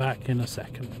should be back in a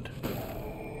second.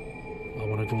 I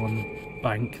want to go and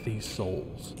bank these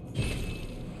souls.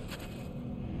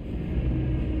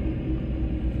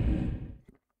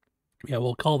 Yeah,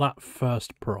 we'll call that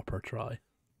first proper try.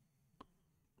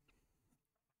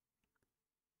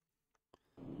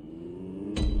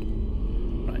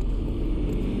 Right.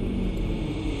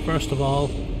 First of all,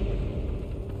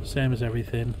 same as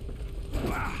everything.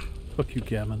 Fuck you,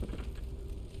 German.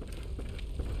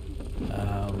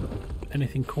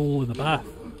 Anything cool in the bath?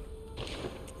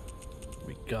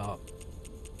 We got...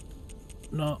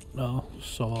 No.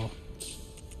 So,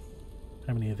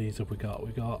 how many of these have we got?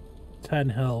 We got 10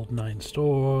 held, 9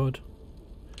 stored.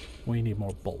 We need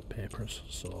more bolt papers,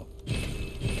 so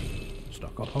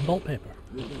stock up on bolt paper.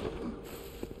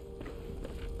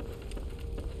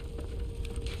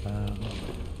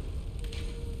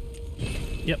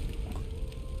 Yep.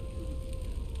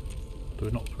 Do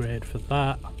an upgrade for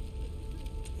that.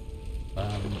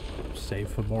 Save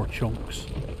for more chunks.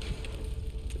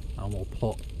 And we'll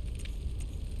put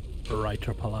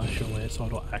Writer Palacio away so I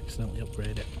don't accidentally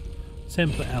upgrade it. Same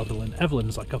for Evelyn.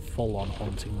 Evelyn's like a full-on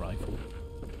hunting rifle.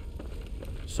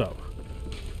 So.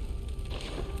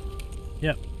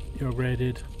 Yep, you're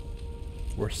upgraded.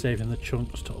 We're saving the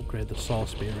chunks to upgrade the saw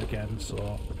spear again,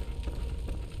 so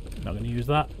not going to use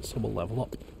that, so we'll level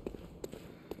up.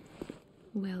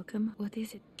 Welcome. What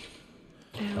is it?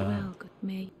 Farewell, good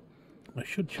mate. I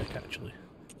should check actually.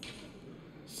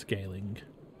 Scaling.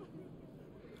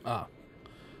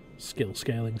 Skill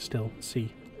scaling still.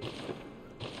 C.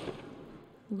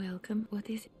 Welcome. What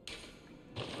is it?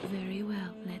 Very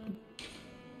well. Let me.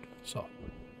 So.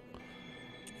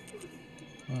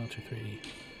 1, 2, 3.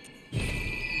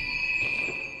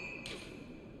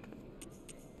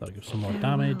 That'll give some more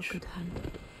damage. Good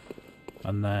hunt.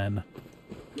 And then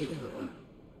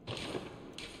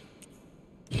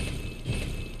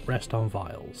rest on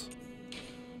vials.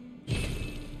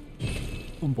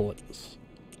 And bullets.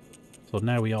 So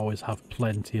now we always have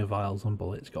plenty of vials and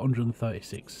bullets. Got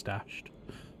 136 stashed.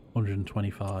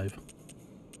 125.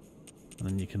 And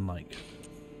then you can like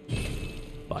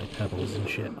buy pebbles and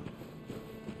shit.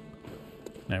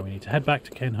 Now we need to head back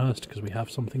to Cainhurst because we have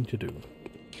something to do.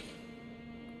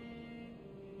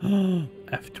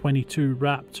 F-22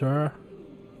 Raptor.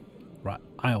 Right,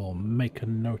 I will make a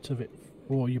note of it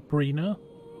for you, Brina.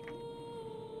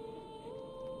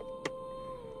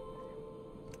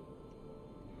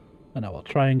 And I will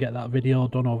try and get that video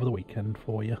done over the weekend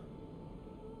for you.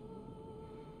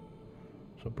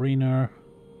 So Brina.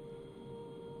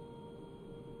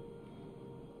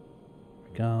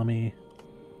 Origami.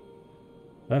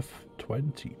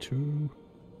 F-22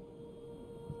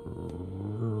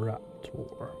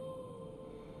 Raptor.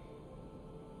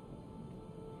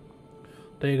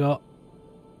 There you go.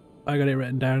 I got it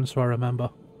written down so I remember.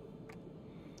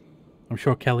 I'm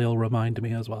sure Kelly will remind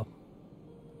me as well.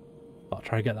 But I'll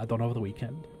try to get that done over the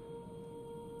weekend.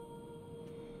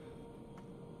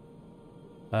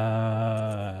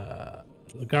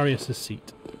 Logarius'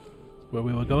 seat. Where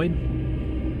we were going?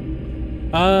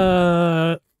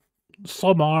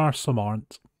 Some are, some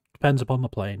aren't. Depends upon the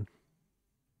plane.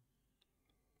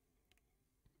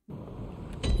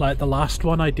 Like the last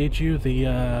one I did you, the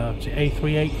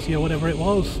A380 or whatever it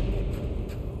was.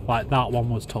 Like that one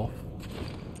was tough.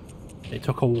 It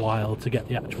took a while to get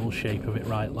the actual shape of it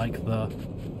right, like the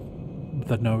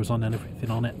nose on and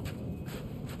everything on it.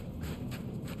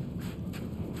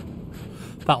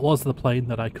 That was the plane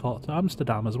that I caught to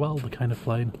Amsterdam as well, the kind of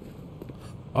plane.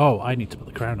 Oh, I need to put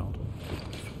the crown on.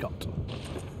 Forgot.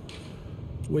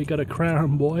 We got a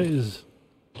crown, boys.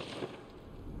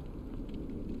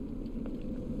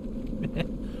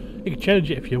 You can change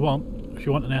it if you want. If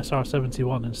you want an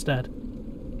SR-71 instead.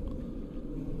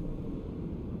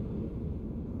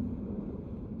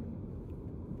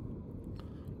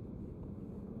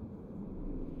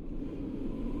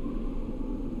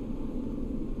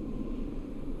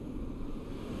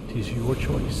 It is your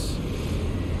choice.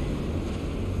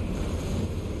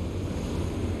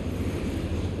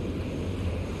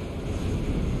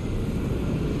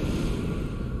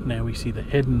 Now we see the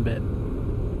hidden bit.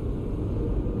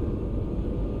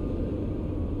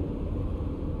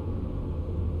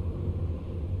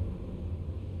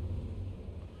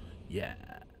 Yeah.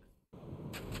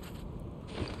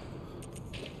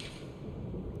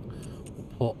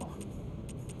 We'll put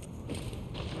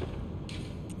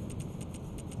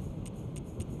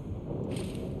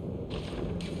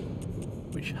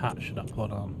which hat should I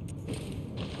put on?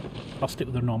 I'll stick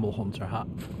with the normal hunter hat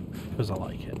because I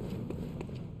like it.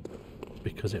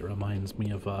 Because it reminds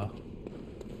me of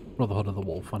Brotherhood of the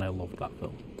Wolf, and I loved that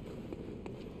film.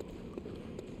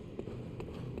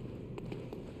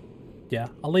 Yeah,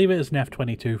 I'll leave it as an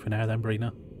F-22 for now then,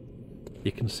 Brina.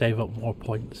 You can save up more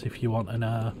points if you want an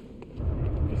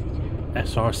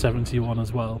SR-71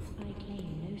 as well. I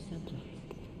claim no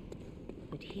subjects,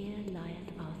 but here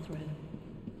lieth our throne.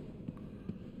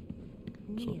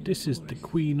 So this is the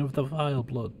Queen of the Vile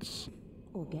Bloods.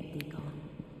 Or get thee gone.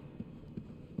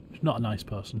 She's not a nice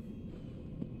person.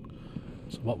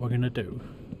 So what we're going to do,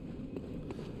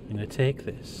 I'm going to take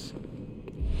this,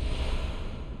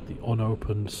 the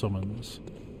unopened summons,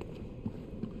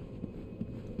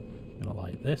 I'm going to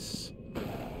light this,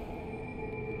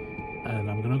 and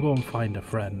I'm going to go and find a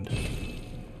friend.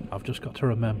 I've just got to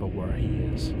remember where he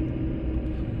is.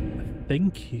 I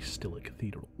think he's still at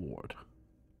Cathedral Ward.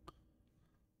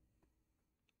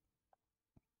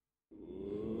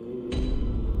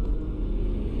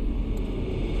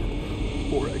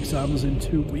 Four exams in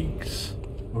 2 weeks.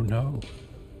 Oh no.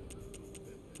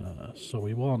 So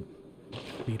we want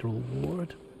Cathedral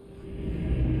Ward.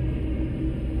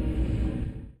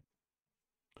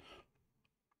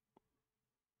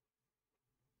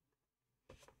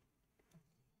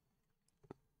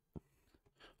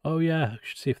 Oh yeah, I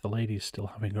should see if the lady's still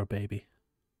having her baby.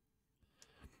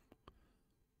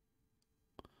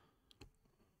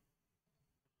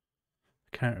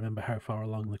 I can't remember how far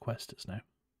along the quest is now.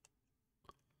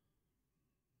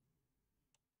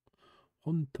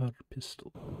 Hunter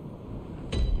pistol.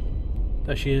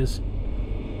 There she is.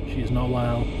 She's not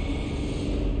well.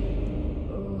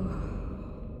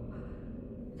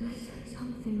 There's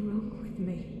something wrong with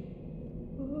me.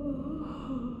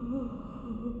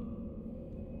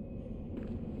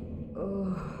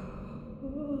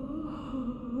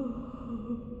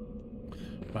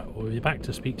 Right, we'll be back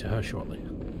to speak to her shortly.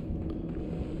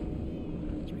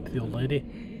 Speak to the old lady.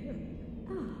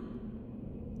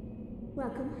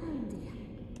 Welcome home, dear.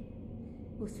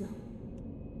 What's wrong?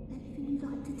 Anything you'd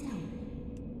like to tell me?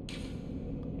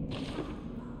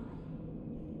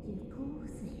 You poor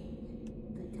thing,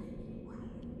 but don't you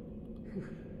worry.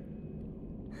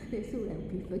 This will help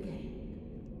you forget.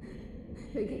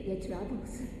 Forget your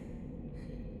troubles.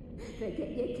 Forget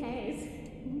your cares.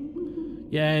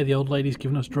 Yeah, the old lady's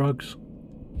giving us drugs.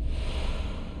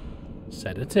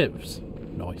 Sedatives.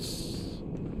 Nice.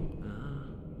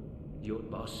 Your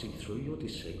boss see through your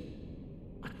deceit.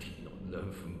 I did not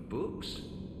learn from books.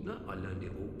 No, I learned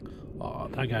it all. Oh,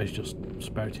 that guy's just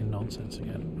spouting nonsense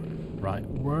again. Right,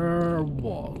 where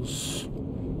was...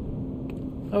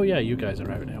 Oh yeah, you guys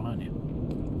are out now, aren't you?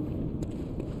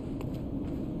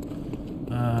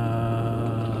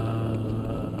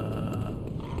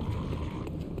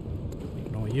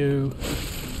 Ignore you.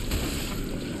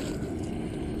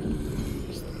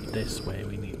 It's this way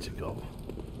we need to go.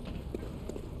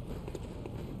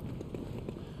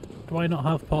 Do I not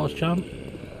have pause jump?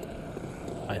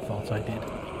 I thought I did.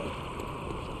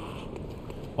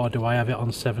 Or do I have it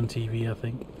on 7 TV, I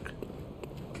think?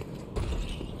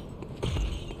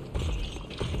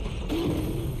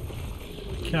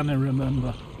 Can I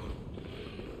remember?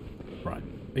 Right,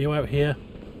 are you out here?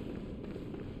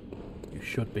 You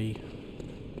should be.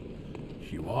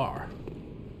 You are.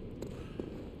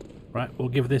 Right, we'll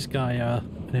give this guy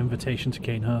an invitation to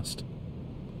Cainhurst.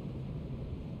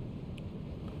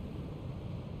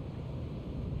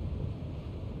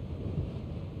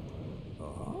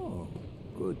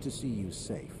 Good to see you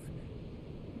safe.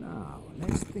 Now,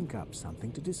 let's think up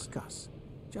something to discuss.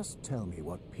 Just tell me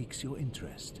what piques your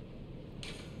interest.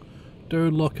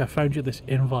 Dude, look, I found you this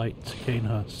invite to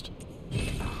Cainhurst.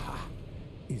 Aha!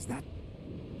 Is that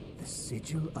the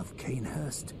sigil of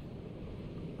Cainhurst?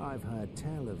 I've heard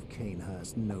tell of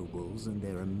Cainhurst nobles and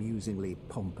their amusingly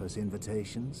pompous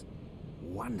invitations.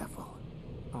 Wonderful.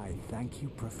 I thank you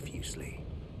profusely.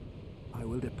 I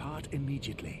will depart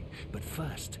immediately, but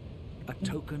first, a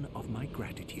token of my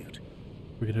gratitude.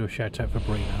 We're going to do a shout out for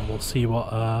Brina. We'll see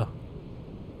what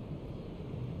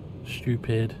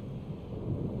stupid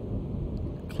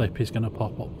clip is going to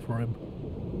pop up for him.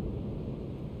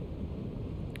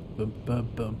 Bum, bum,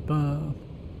 bum, bum.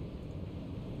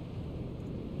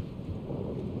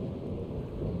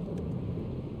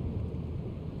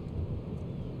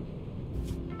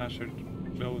 Asher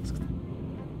clothes.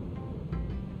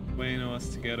 Wayne wants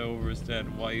to get over his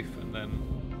dead wife and then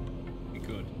be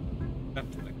good.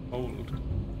 That's like old.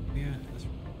 Yeah, that's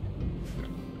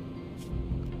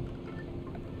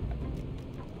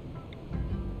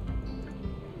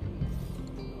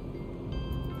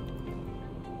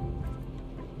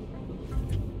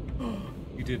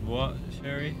You did what,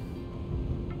 Sherry?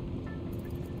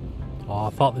 Oh, I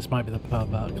thought this might be the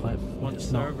pervert clip. What It's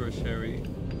server, Sherry?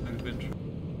 I've been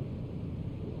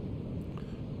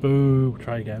Boo,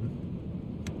 try again.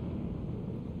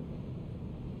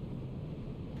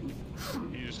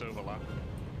 You just overlap.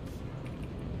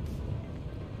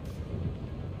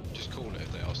 Just call it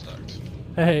if they are stacked.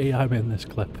 Hey, I'm in this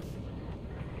clip.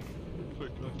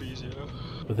 Quick enough, easier.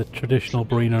 With a traditional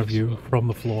Breener view from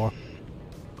the floor.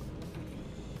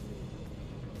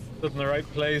 Stood in the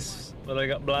right place, but I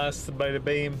got blasted by the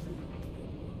beam.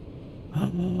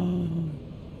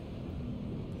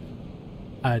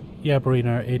 Yeah,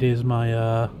 Breener, it is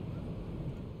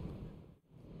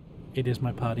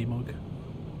my party mug.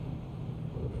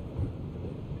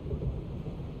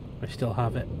 I still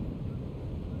have it.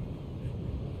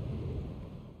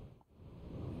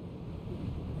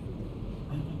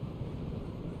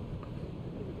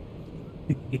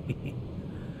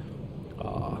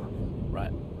 Ah,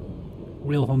 right.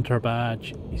 Real hunter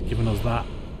badge. He's given us that.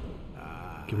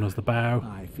 Giving us the bow.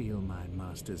 I feel my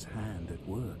master's hand at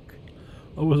work.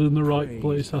 I was in the right Praise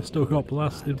place. I the still got good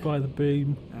blasted blood. by the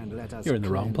beam. And let us You're in the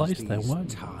wrong cleanse place then, these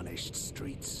weren't you? tarnished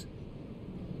streets.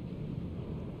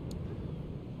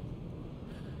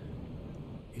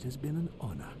 It has been an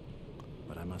honor,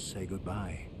 but I must say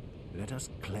goodbye. Let us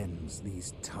cleanse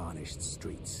these tarnished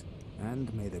streets,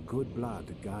 and may the good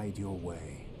blood guide your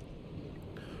way.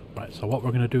 Right, so what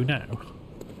we're going to do now...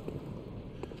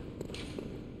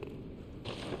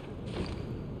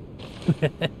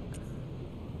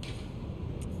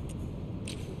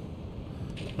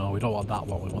 No, we don't want that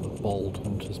one. We want the bold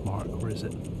hunter's mark. Where is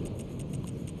it?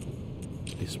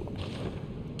 This one.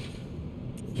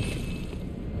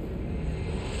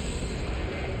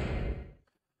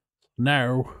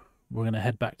 Now, we're going to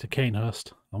head back to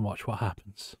Cainhurst and watch what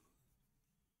happens.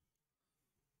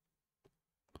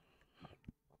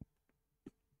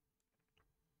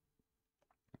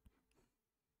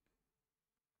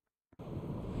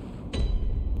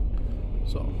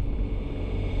 So,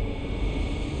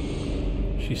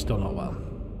 she's still not well.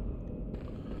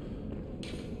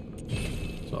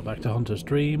 So back to Hunter's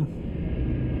Dream,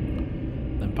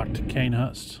 then back to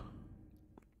Cainhurst.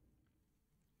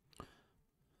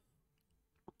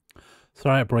 It's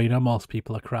alright, Brina, most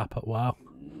people are crap at WoW.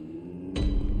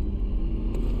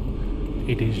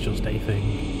 It is just a thing.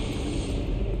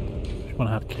 Which one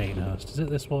had Cainhurst? Is it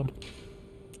this one?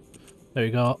 There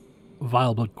you go.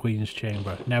 Vile Blood Queen's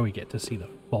Chamber. Now we get to see the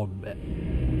fun bit.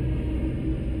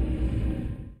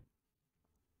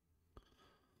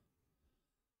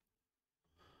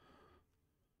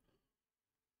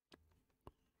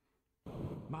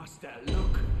 Master,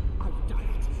 look! I've done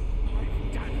it!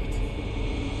 I've done it!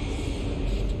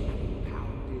 Smashed and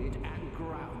pounded and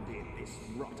grounded this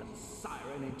rotten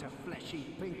siren into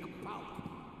fleshy pink pulp.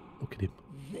 Look at him.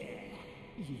 There,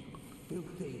 you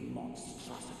filthy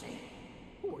monstrosity.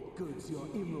 What good's your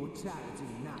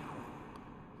immortality now?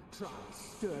 Try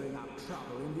stirring up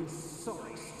trouble in this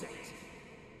sorry state.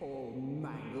 All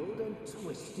mangled and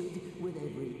twisted, with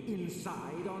every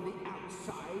inside on the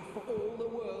outside for all the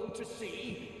world to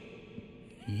see.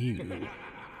 You.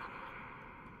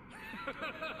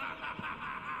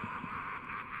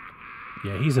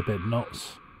 Yeah, he's a bit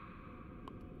nuts.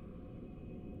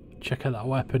 Check out that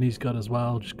weapon he's got as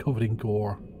well, just covered in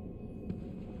gore.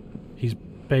 He's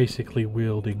basically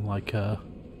wielding like the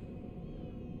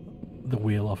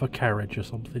wheel of a carriage or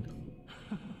something.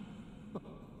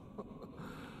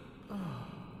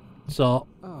 So,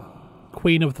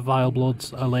 Queen of the Vile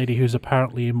Bloods, a lady who's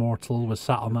apparently immortal, was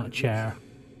sat on that chair.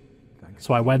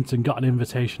 So I went and got an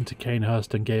invitation to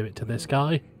Cainhurst and gave it to this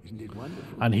guy.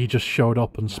 And he just showed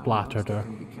up and splattered her.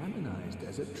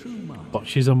 But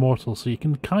she's immortal, so you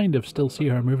can kind of still see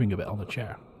her moving a bit on the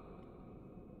chair.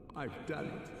 I've done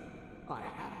it. I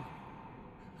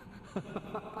have.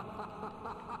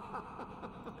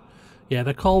 Yeah,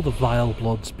 they're called the Vile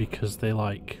Bloods because they,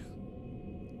 like,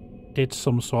 did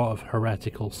some sort of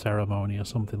heretical ceremony or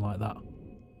something like that.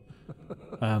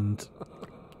 And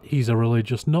he's a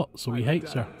religious nut, so he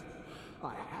hates her.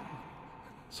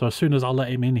 So as soon as I let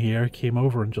him in here, he came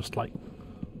over and just, like,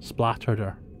 splattered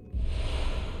her.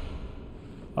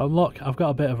 Oh look, I've got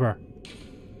a bit of her.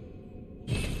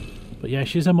 But yeah,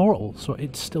 she's immortal, so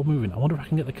it's still moving. I wonder if I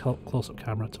can get the close-up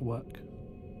camera to work.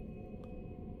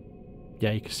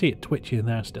 Yeah, you can see it twitching in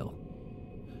there still.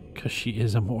 Because she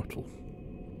is immortal.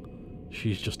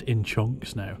 She's just in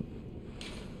chunks now.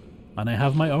 And I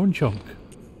have my own chunk.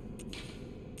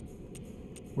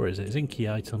 Where is it? It's in key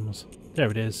items.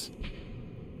 There it is.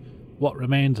 What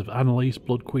remains of Annalise,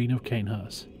 Blood Queen of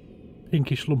Cainhurst?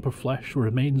 Pinkish lump of flesh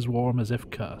remains warm as if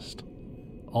cursed.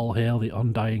 All hail the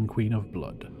undying Queen of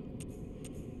Blood.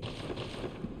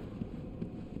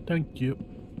 Thank you.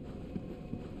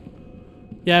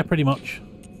 Yeah, pretty much.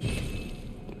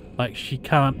 Like, she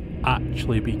can't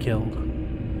actually be killed.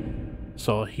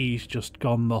 So he's just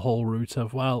gone the whole route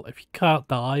of, well, if you can't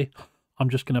die,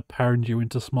 I'm just going to pound you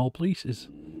into small pieces.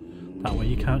 That way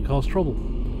you can't cause trouble.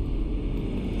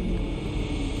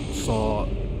 So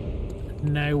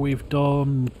now we've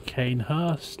done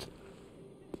Cainhurst.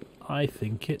 I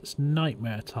think it's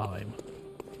nightmare time.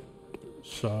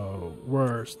 So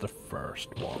where's the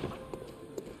first one?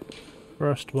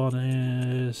 First one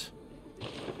is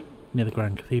near the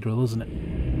Grand Cathedral, isn't it?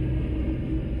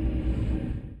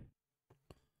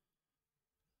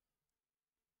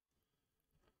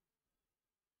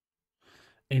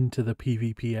 Into the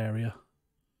PvP area,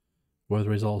 where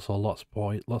there is also lots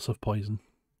of poison.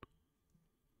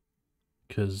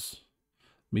 Because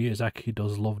Miyazaki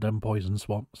does love them poison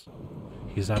swamps.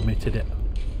 He's admitted it.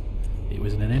 It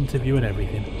was in an interview and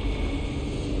everything.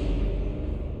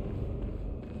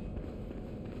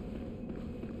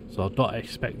 So don't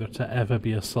expect there to ever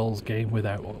be a Souls game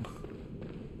without one.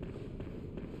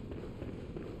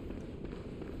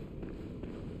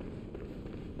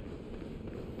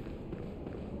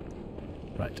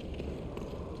 Right.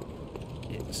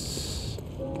 It's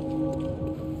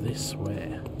this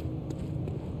way.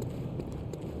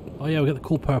 Oh yeah, we got the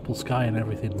cool purple sky and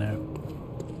everything now.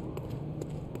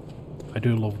 I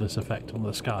do love this effect on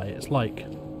the sky. It's like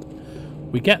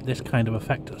we get this kind of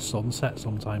effect at sunset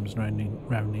sometimes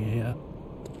around here.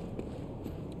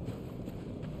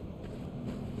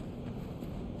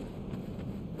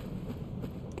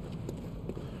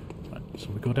 Right, so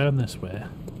we go down this way.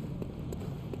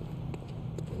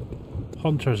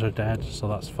 Hunters are dead, so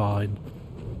that's fine.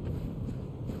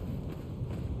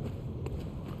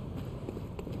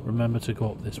 Remember to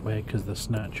go up this way because the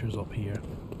Snatcher's up here.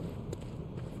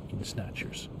 Fucking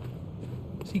Snatchers.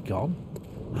 Is he gone?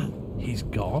 He's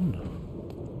gone.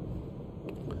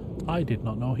 I did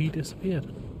not know he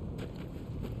disappeared.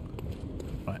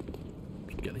 Right,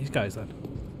 get these guys then.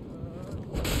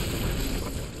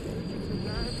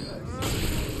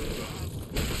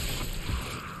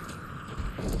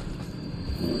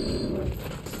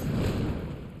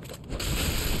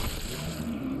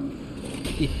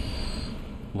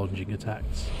 Lunging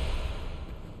attacks.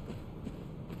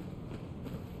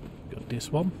 Got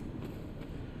this one.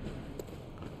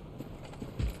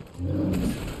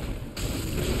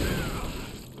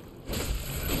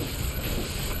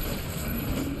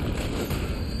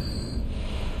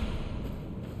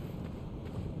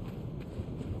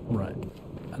 Right,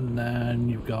 and then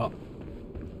you've got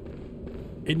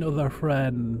another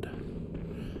friend.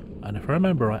 And if I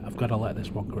remember right, I've got to let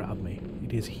this one grab me.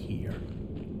 It is here.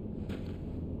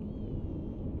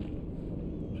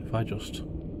 If I just...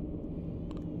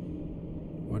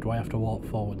 Or do I have to walk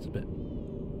forwards a bit?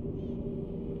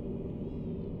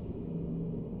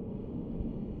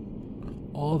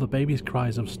 Oh, the baby's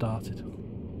cries have started.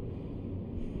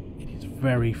 It is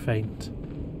very faint.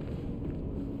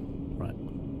 Right.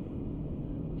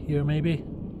 Here maybe?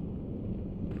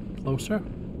 Closer?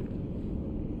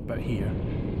 About here.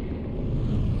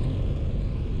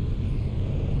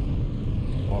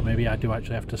 Or maybe I do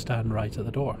actually have to stand right at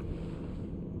the door.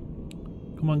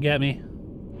 Come on, get me.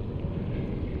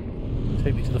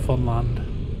 Take me to the fun land.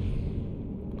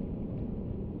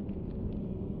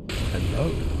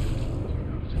 Hello.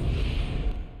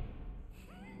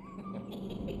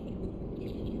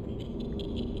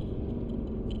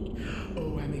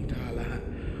 Oh, Amygdala.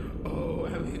 Oh,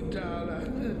 Amygdala.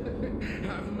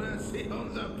 Have mercy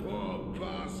on the poor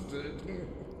bastard.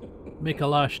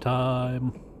 Mikalash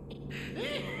time.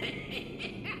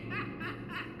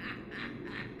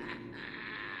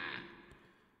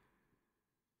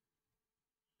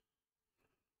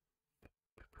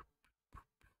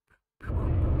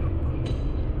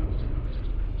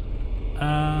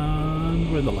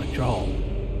 And we're in the lecture hall.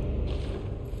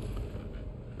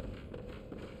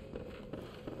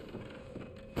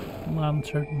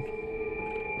 Lantern.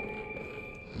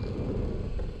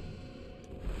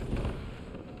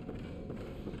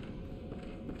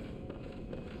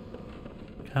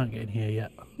 Can't get in here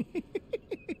yet.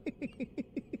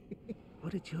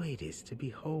 What a joy it is to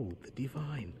behold the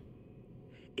divine.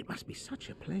 It must be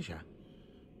such a pleasure.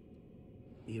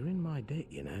 You're in my debt,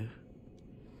 you know.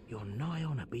 You're nigh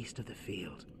on a beast of the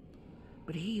field.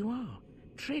 But here you are,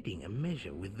 treading a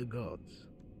measure with the gods.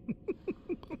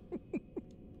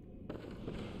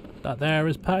 That there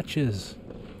is Patches.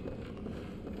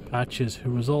 Patches,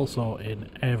 who was also in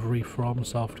every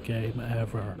FromSoft game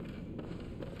ever.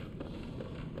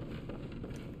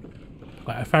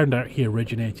 I found out he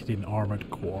originated in Armored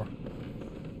Core.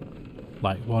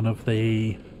 Like one of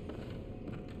the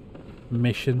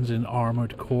missions in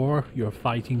Armored Core, you're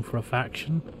fighting for a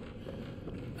faction,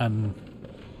 And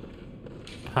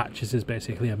Patches is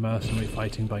basically a mercenary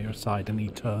fighting by your side, and he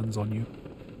turns on you.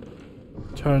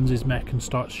 Turns his mech and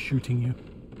starts shooting you.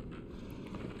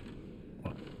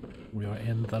 Well, we are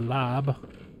in the lab.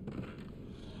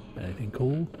 Anything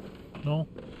cool? No?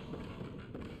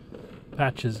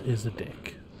 Patches is a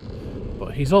dick.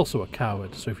 But he's also a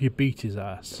coward, so if you beat his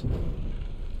ass...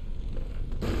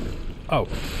 Oh.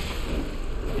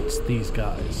 It's these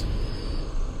guys.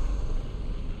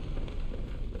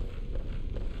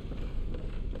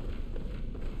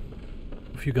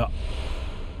 If you got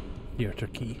theater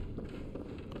key.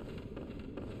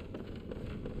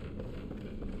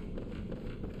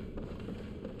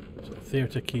 So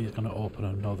theater key is going to open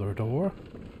another door.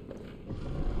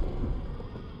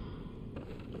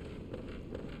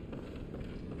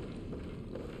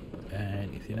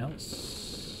 Anything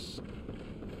else?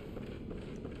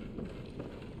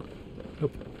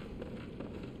 Nope.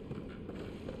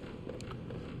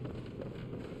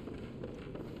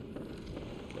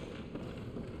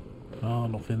 Oh,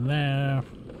 nothing there.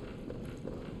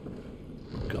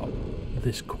 Got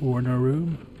this corner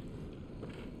room.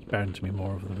 There's bound to be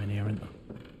more of them in here, isn't there?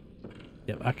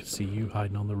 Yep, I can see you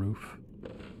hiding on the roof.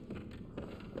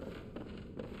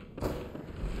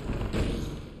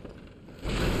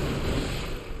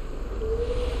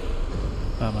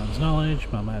 My man's knowledge,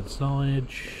 my man's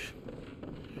knowledge.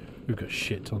 We've got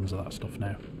shit tons of that stuff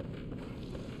now.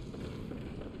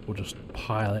 We'll just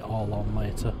pile it all on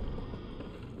later.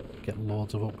 Get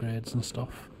loads of upgrades and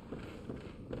stuff.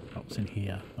 What's in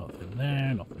here? Nothing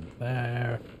there, nothing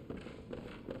there.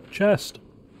 Chest!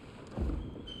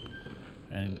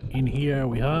 And in here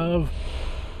we have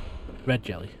red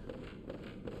jelly.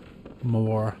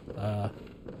 More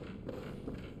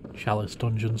Chalice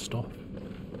dungeon stuff.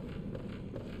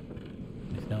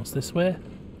 Anything else this way?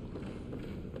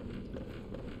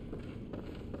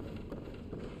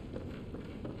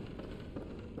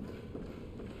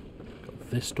 Got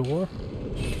this door.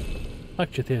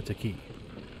 Lecture theatre key.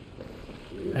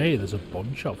 Hey, there's a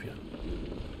bunch of you.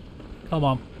 Come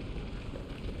on.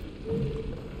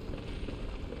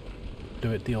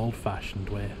 Do it the old-fashioned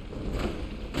way.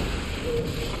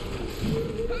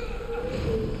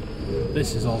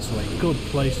 This is also a good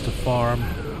place to farm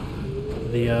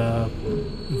the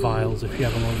vials if you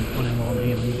have one in one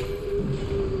hand.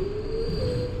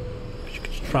 You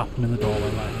can just trap them in the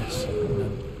doorway like this and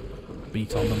then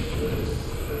beat on them.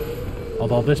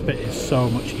 Although this bit is so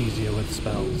much easier with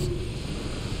spells.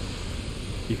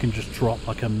 You can just drop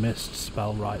like a mist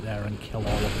spell right there and kill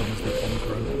all of them as they come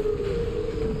through.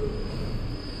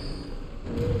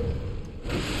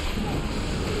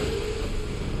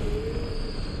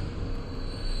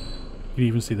 You can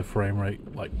even see the frame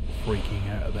rate like freaking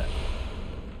out a bit.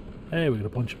 Hey, we got a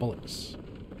bunch of bullets.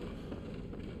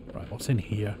 Right, what's in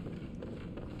here?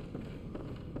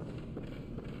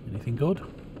 Anything good?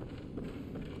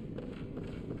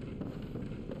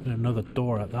 There's another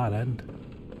door at that end.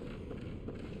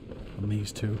 And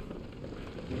these two.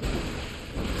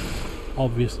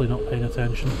 Obviously not paying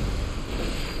attention.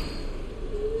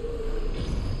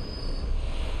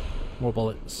 More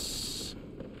bullets.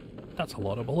 That's a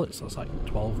lot of bullets. That's like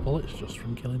 12 bullets just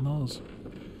from killing those.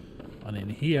 And in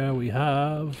here we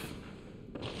have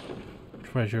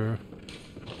treasure.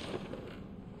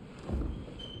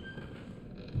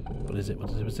 What is it?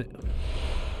 What is it?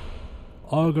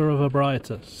 Augur of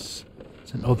Abritus.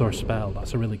 It's another spell.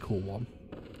 That's a really cool one.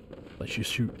 Lets you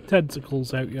shoot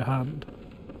tentacles out your hand.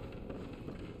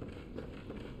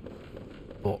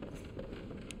 But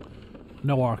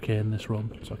no arcane in this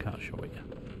run, so I can't show it you.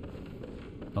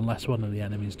 Unless one of the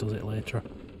enemies does it later.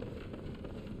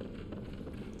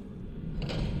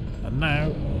 And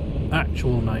now,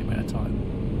 actual nightmare time.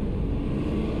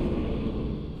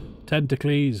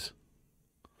 Tentacles.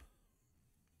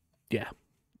 Yeah.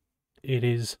 It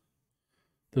is.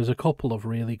 There's a couple of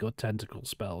really good tentacle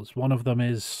spells. One of them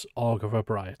is Augur of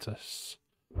Abritus.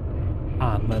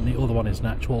 And then the other one is an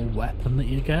actual weapon that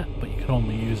you get, but you can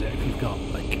only use it if you've got,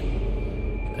 like,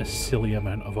 a silly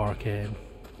amount of arcane.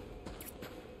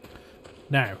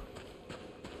 Now,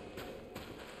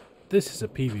 this is a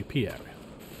PvP area.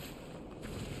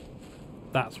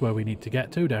 That's where we need to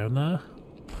get to down there.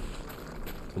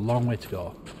 It's a long way to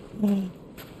go.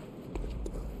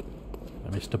 I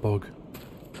missed a bug.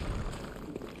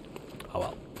 Oh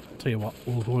well, tell you what,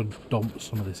 we'll go and dump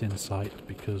some of this insight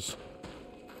because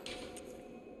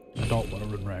I don't want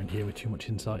to run around here with too much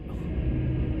insight.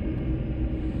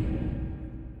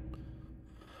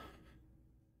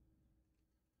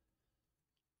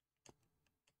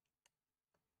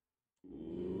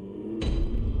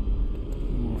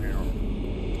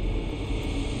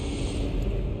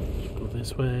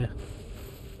 this way.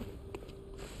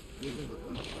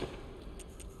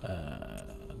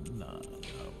 No.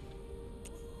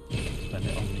 Spend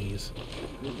it on these.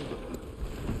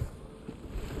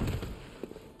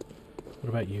 What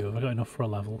about you? Have I got enough for a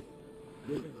level?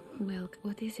 Well,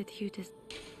 what is it you just...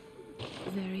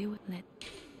 Very well.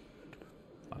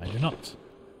 I do not.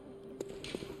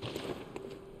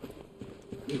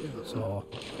 So...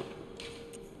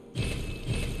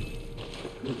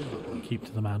 keep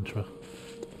to the mantra.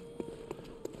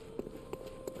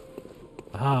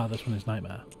 Aha, this one is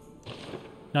Nightmare.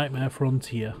 Nightmare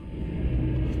Frontier.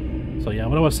 So yeah,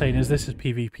 what I was saying is this is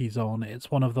PvP Zone.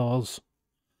 It's one of those...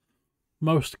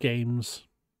 Most games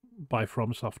by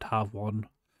FromSoft have one.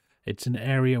 It's an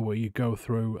area where you go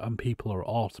through and people are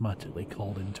automatically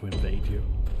called in to invade you.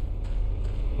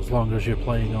 As long as you're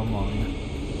playing online.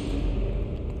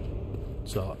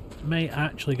 So, may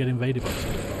actually get invaded by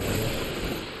something.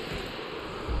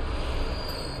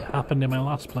 It happened in my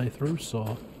last playthrough,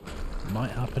 so it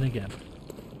might happen again.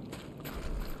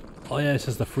 Oh yeah, it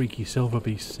says the freaky silver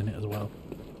beasts in it as well.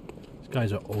 These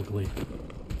guys are ugly.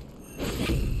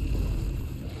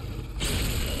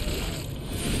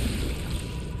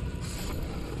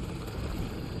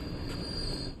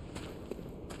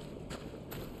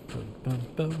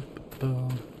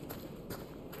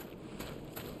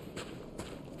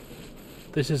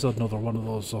 This is another one of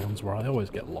those zones where I always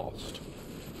get lost.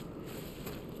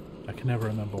 I can never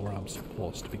remember where I'm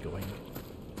supposed to be going.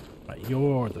 Right,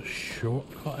 you're the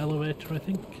shortcut elevator, I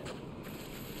think.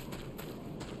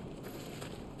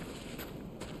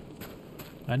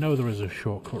 I know there is a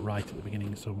shortcut right at the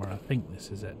beginning somewhere. I think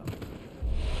this is it.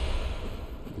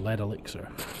 Lead elixir.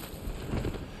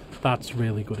 That's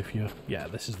really good if you... Yeah,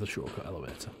 this is the shortcut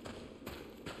elevator.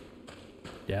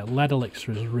 Yeah, lead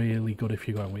elixir is really good if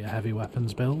you're going with a heavy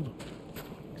weapons build.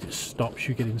 It stops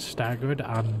you getting staggered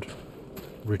and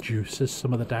reduces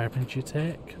some of the damage you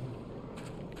take.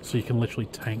 So you can literally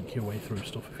tank your way through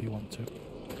stuff if you want to.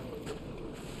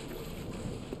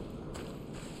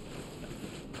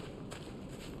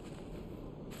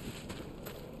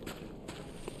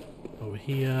 Over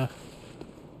here.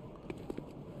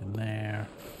 In there.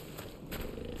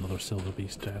 Another silver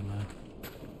beast down there.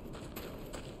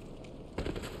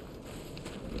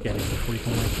 Get in before you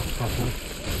can wake up properly.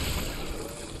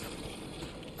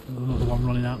 Another one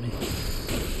running at me.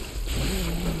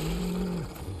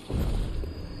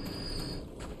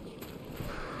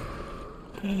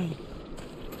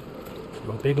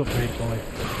 You're a big upgrade, boy.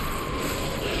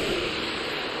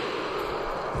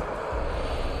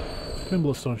 Twin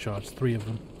bloodstone shards, 3 of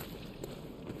them.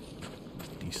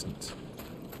 Decent.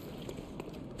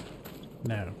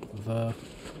 Now, the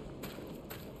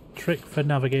trick for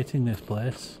navigating this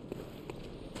place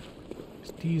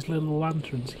is these little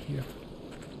lanterns here.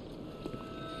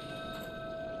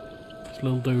 This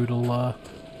little dude will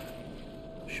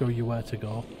show you where to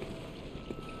go.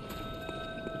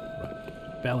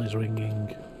 Right, bell is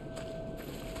ringing,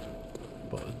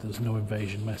 but there's no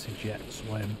invasion message yet,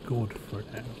 so I am good for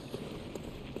now.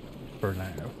 For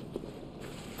now.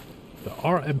 There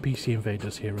are NPC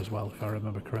invaders here as well, if I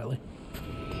remember correctly.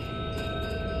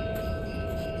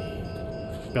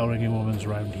 Bell ringing woman's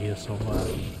around here somewhere.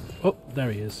 Oh,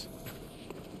 there he is.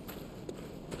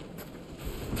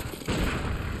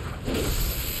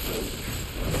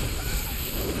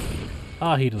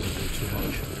 Ah, he doesn't do too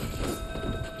much.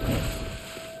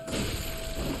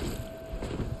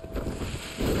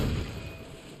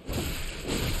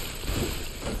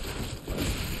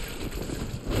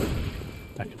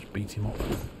 I can just beat him up.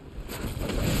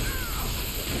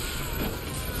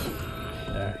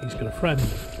 There, he's got a friend.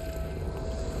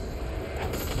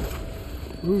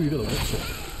 Ooh, you got the whistle.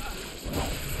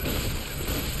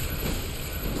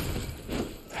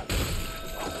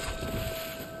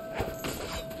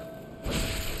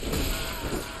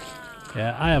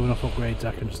 Yeah, I have enough upgrades,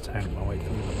 I can just tank my way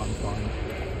through them, I'm fine.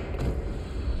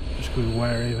 Just be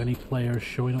wary of any players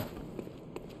showing up.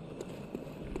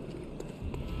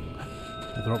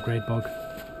 Another upgrade bug.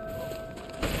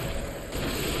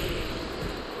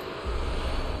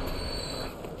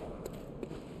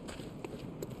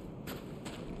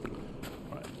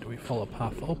 Follow a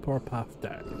path up or a path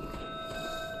down.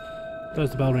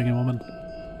 There's the bell ringing woman.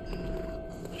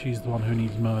 She's the one who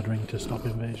needs murdering to stop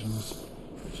invasions.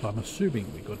 So I'm assuming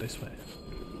we go this way.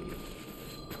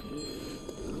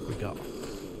 We got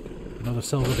another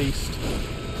silver beast.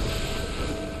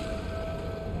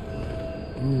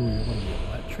 Ooh, you're one of the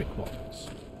electric ones.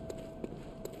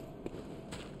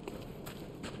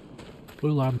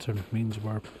 Blue lantern means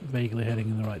we're vaguely heading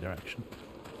in the right direction.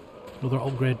 Another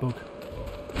upgrade bug.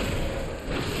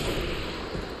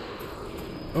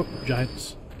 Oh,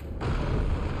 giants.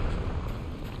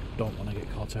 Don't want to get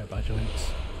caught out by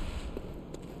giants.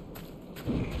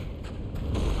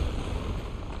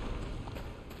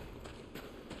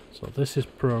 So this is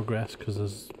progress because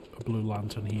there's a blue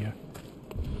lantern here.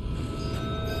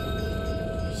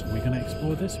 So we're going to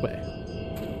explore this way.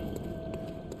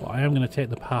 Well, I am going to take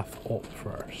the path up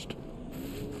first.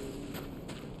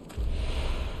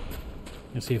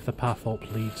 And see if the path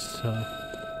up leads to...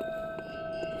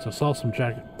 So I saw some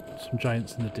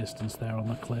giants in the distance there on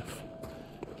the cliff.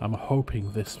 I'm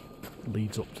hoping this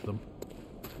leads up to them.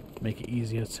 Make it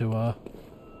easier to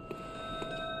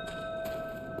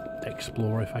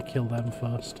explore if I kill them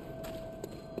first.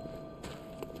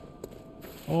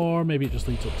 Or maybe it just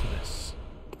leads up to this.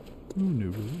 Ooh,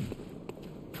 no.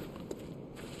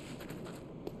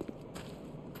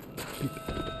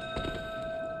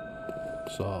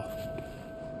 So,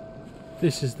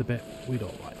 this is the bit we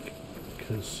don't like,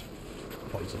 because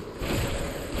poison.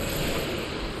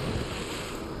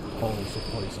 Holes of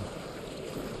poison.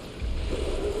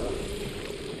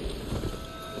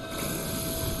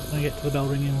 Can I get to the bell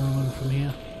ringing room from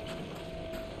here?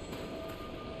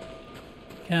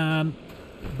 Can.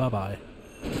 Bye-bye.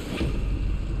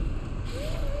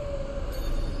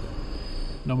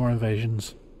 No more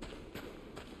invasions.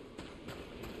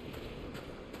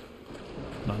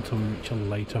 Not until we reach a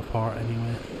later part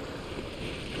anyway.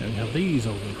 Then we have these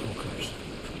ugly fuckers.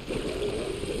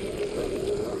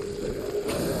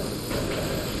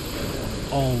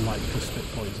 All like to spit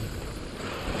poison.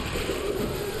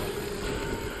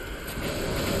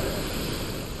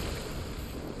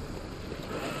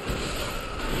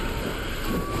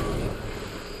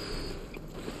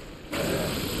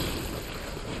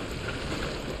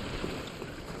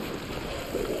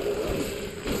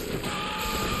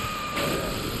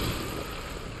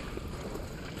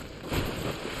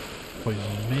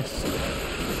 Poison mist.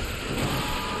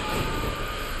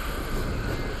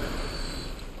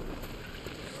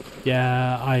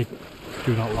 Yeah, I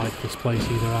do not like this place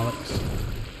either, Alex.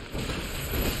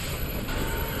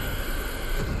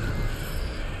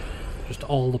 Just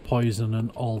all the poison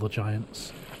and all the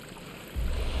giants.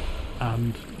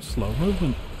 And slow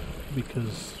movement,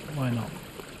 because why not?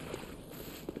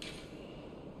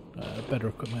 Better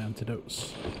equip my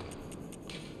antidotes.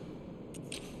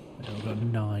 I've got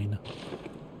 9.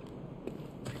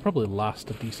 Probably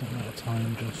last a decent amount of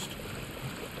time, just...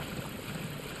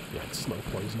 Yeah, it's slow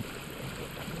poison.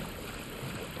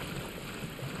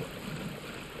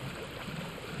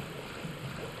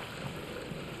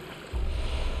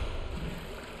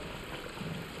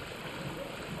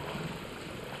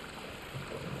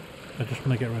 I just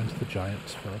want to get around to the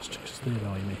giants first, because they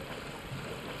annoy me.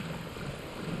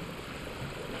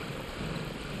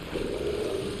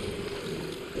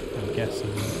 I'm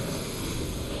guessing...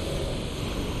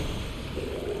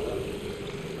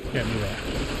 Get me there.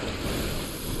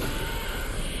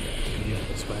 Yeah,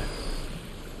 this way.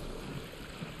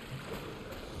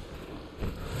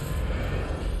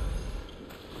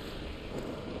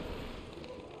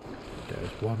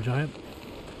 There's one giant.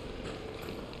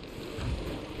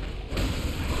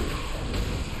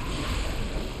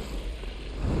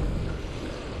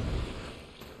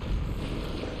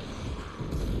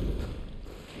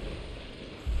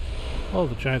 Oh,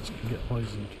 the giants can get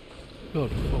poisoned.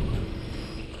 Good fuck.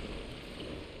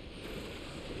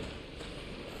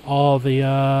 Or the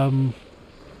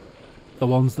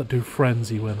ones that do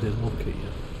frenzy when they look at you.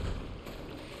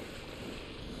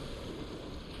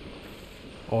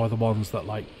 Or the ones that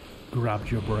like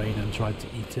grabbed your brain and tried to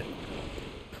eat it.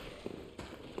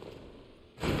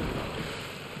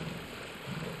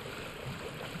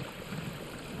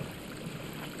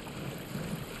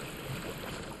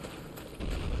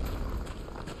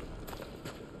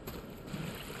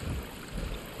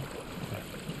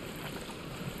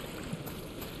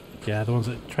 Yeah, the ones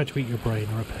that try to eat your brain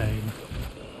are a pain.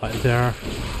 Like, they're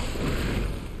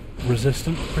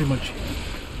resistant to pretty much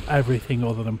everything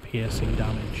other than piercing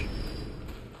damage.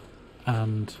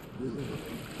 And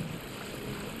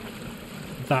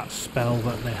that spell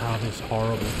that they have is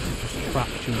horrible. It just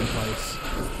traps you in place.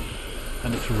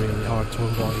 And it's really hard to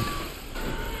avoid.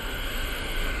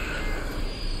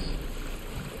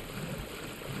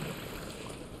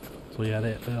 So yeah,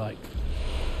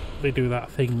 they do that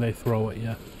thing they throw at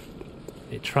you.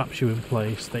 It traps you in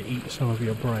place, they eat some of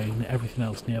your brain, everything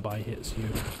else nearby hits you,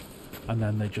 and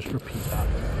then they just repeat that.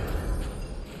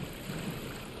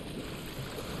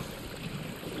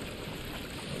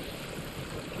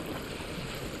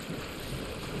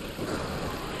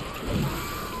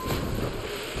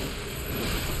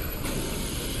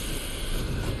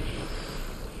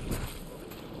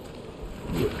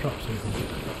 Ooh, it drops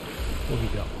something. What have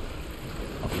you got?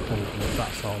 I've cold blood,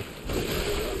 that's all.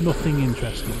 Nothing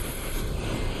interesting.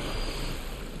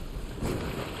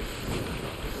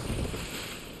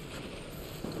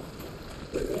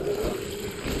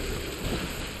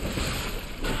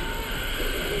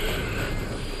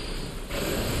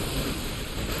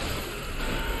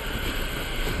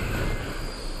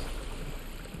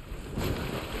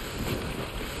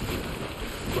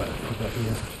 What have we got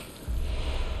here?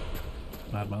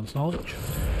 Madman's knowledge.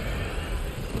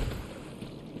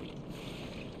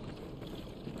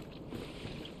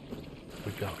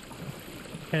 We got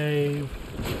cave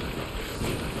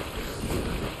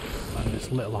and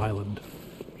this little island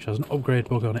which has an upgrade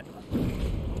bug on it.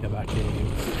 Get back here,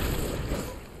 you.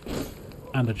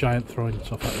 And a giant throwing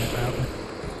stuff at me apparently.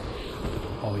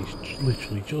 Oh, he's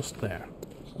literally just there.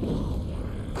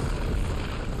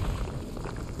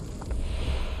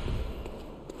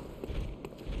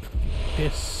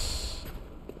 Piss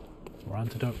or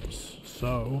antidotes.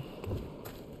 So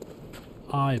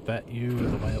I bet you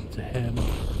the way up to him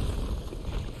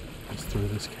is through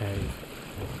this cave.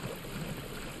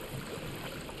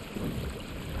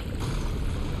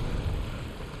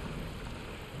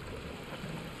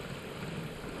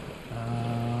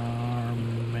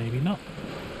 Maybe not.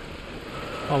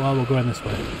 Oh well, we'll go in this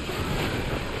way.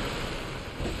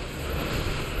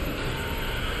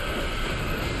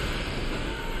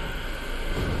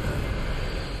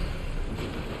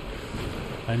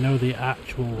 I know the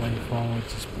actual way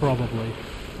forwards is probably...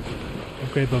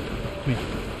 Upgrade bug, come here.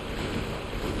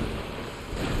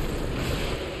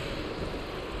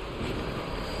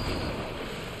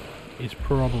 Is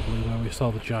probably where we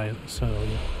saw the giants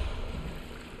earlier.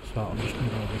 So I'm just going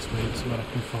to go this way and see what I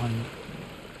can find.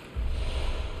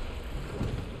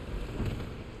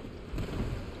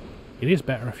 It is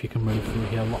better if you can move through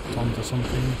here locked onto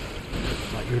something.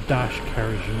 Like your dash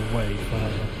carries you way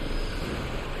further.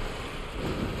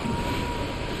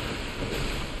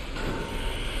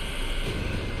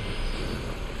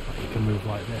 You can move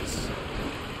like this.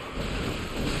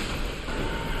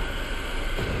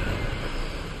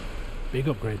 Big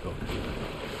upgrade book.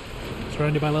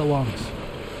 Surrounded by little ones.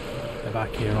 They're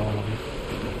back here, all of you.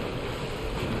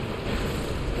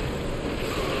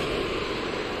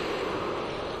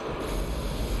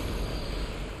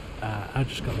 I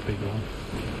just got the big one.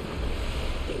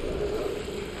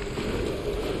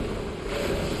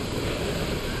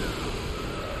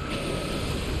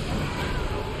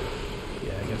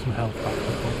 Yeah, get some health back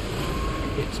before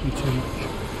it hits me too much.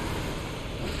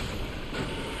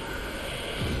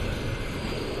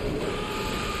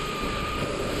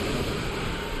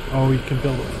 Oh, you can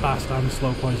build up fast and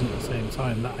slow poison at the same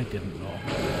time. That I didn't know.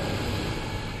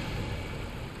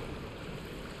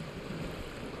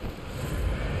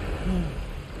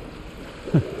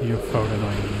 Your phone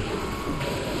annoying me.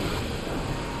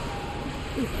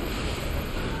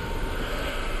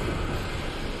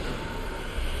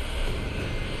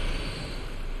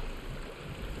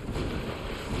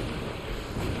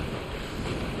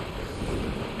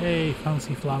 Hey,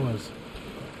 fancy flowers.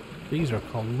 These are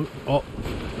called... Oh,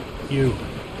 you.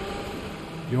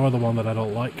 You're the one that I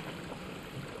don't like.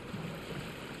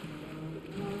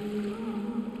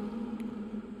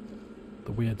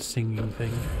 The weird singing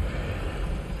thing.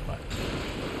 Right.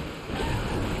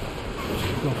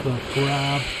 She's got the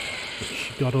grab that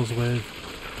she got us with.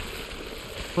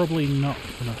 Probably not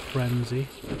in a frenzy.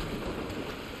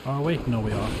 Are we? No,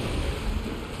 we are.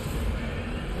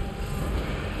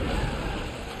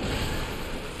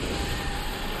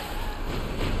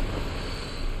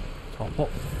 Top up.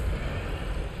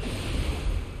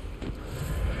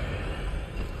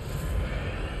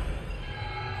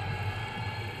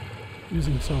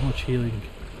 Using so much healing.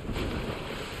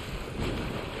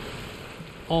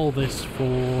 All this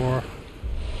for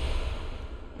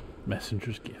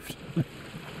Messenger's gift.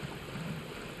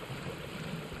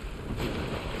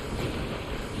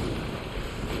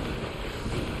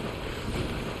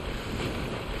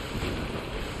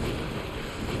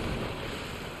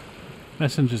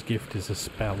 Messenger's gift is a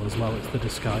spell as well, it's the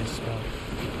disguise spell.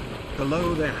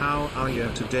 Hello there, how are you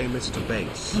today, Mr.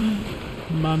 Bates?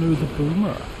 Manu the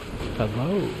Boomer.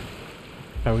 Hello.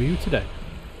 How are you today?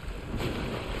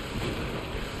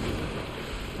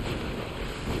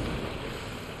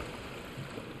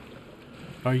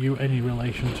 Are you any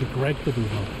relation to Greg the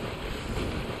Boomer?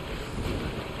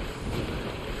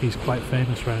 He's quite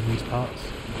famous around these parts.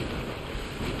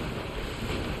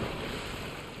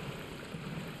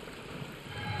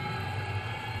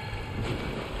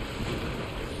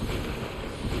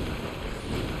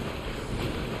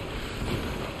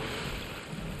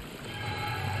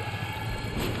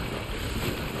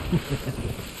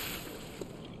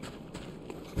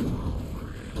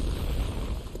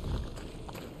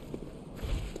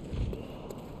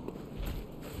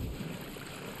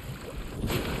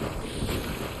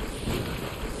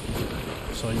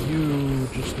 So you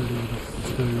just lead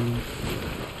up to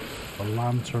the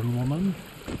Lantern Woman.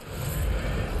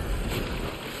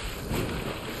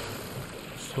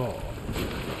 So,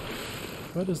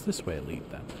 where does this way lead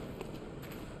then?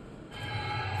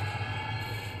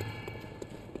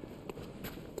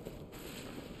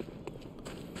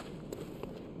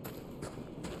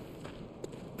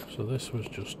 So this was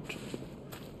just,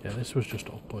 yeah, this was just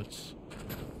upwards.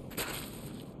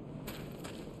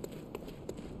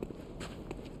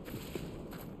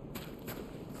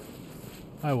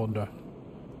 I wonder,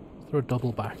 is there a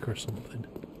double back or something?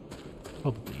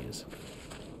 Probably is.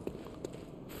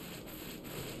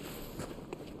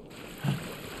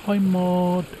 Hi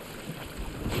Maud!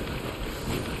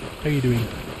 How you doing?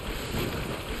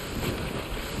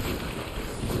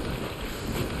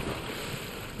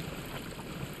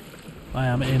 I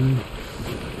am in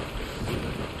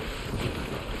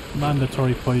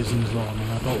mandatory poison zone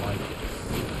and I don't like it.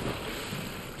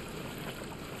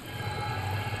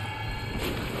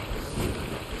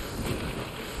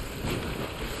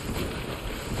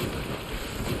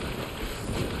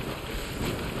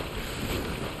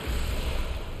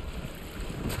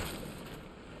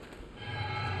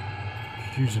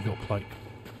 Using up like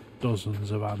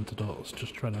dozens of antidotes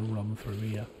just trying to run through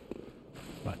here.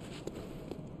 Right.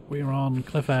 We're on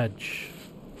cliff edge.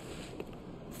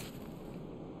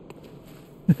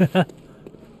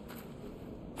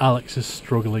 Alex is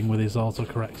struggling with his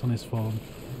autocorrect on his phone.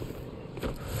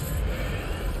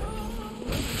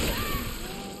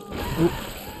 Oop.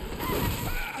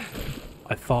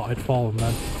 I thought I'd fallen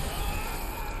then.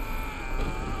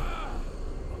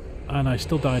 And I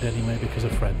still died anyway because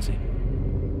of frenzy.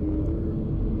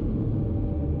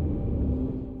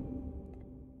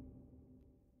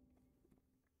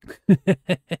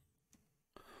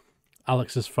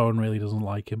 Alex's phone really doesn't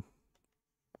like him.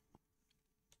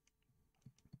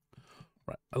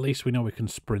 Right, at least we know we can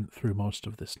sprint through most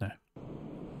of this now.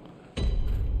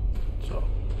 So,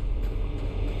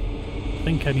 I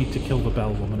think I need to kill the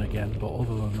bell woman again, but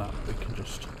other than that, we can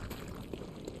just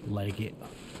leg it.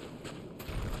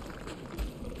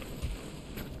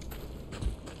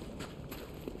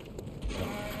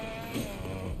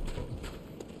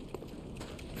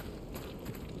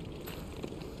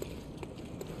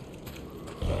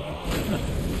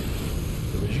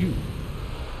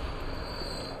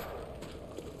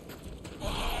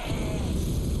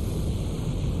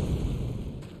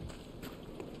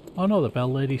 Oh no, the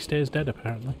bell lady stays dead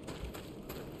apparently.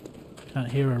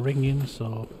 Can't hear her ringing,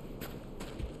 so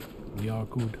we are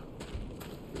good.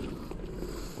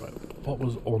 Right, what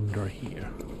was under here?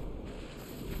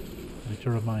 I need to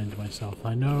remind myself.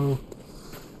 I know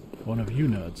one of you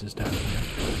nerds is down here.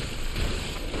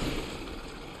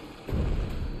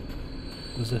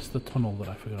 Was this the tunnel that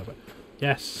I forgot about?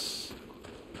 Yes!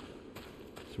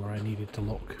 That's where I needed to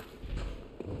look.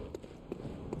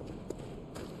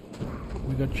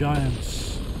 We got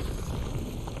giants.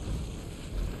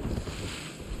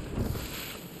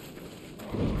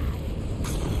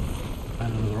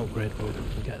 And another upgrade, but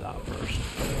we'll get that first.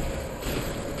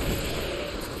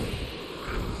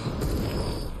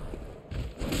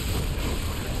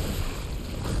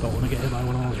 Don't want to get hit by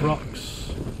one of those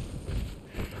rocks.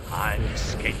 I'm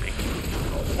escaping to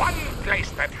one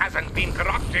place that hasn't been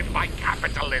corrupted by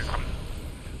capitalism.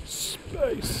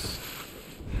 Space.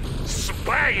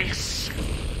 Space!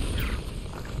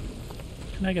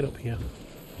 Can I get up here?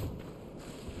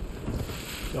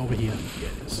 Over here.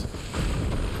 Yes.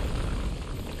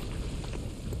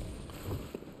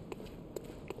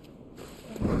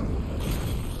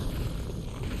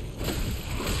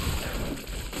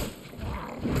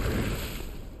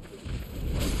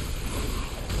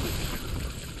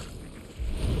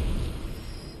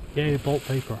 Yay, bolt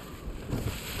paper.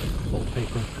 Bolt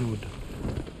paper, good.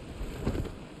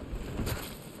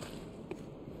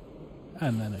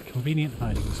 And then a convenient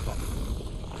hiding spot.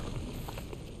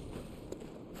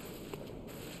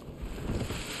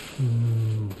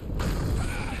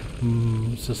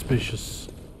 Suspicious.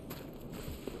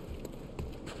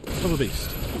 Of a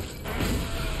beast.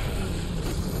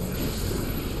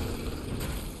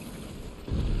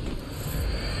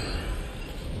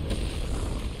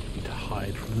 Need to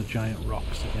hide from the giant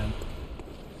rocks again.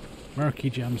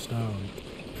 Murky gemstone.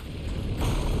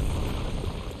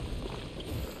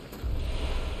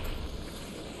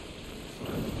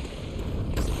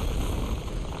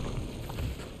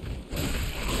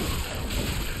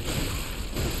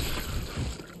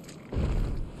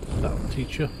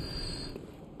 Teacher.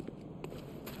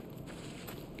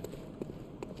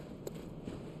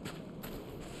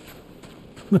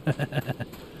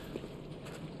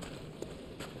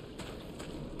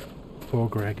 Poor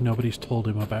Greg, nobody's told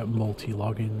him about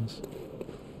multi-logins.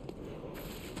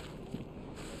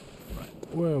 Right,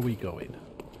 where are we going?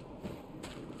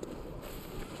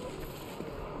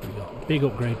 We got a big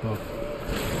upgrade book.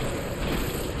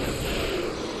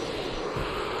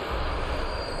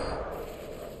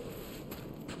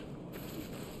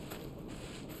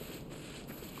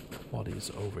 What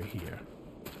is over here?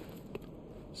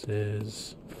 This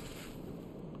is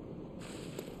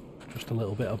just a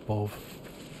little bit above.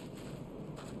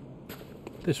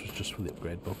 This was just for the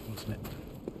upgrade book, wasn't it?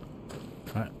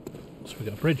 Right, so we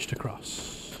got a bridge to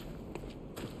cross.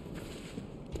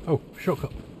 Oh,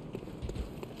 shortcut.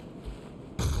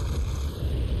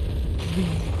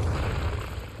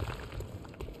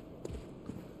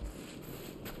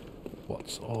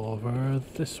 What's over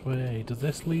this way? Does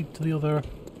this lead to the other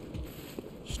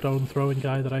stone throwing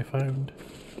guy that I found?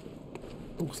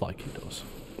 Looks like it does.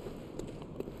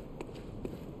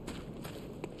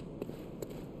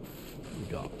 We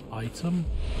got item.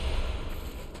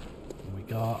 And we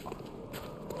got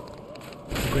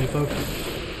great book.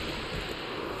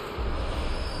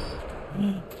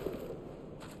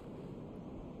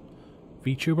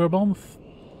 VTuber month?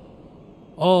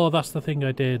 Oh, that's the thing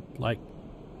I did like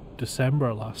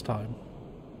December last time.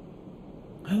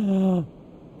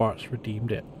 Bart's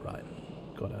redeemed it. Right,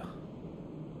 gotta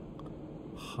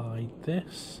hide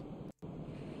this.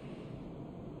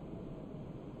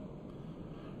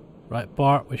 Right,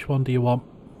 Bart, which one do you want?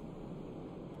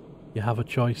 You have a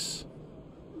choice.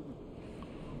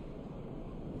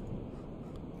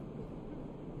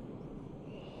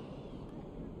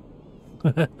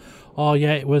 Oh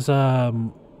yeah, it was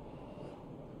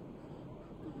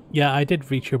yeah, I did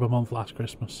VTuber month last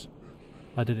Christmas.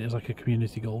 I did it as like a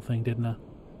community goal thing, didn't I?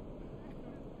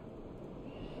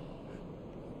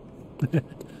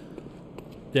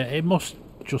 Yeah, it must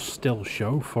just still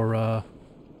show for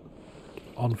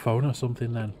on phone or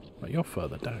something then. But you're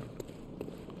further down.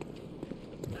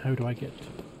 And how do I get to...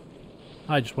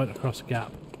 I just went across a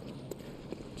gap.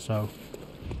 So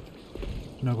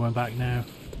no going back now.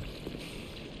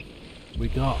 We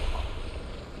got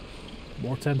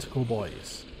more tentacle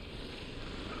boys.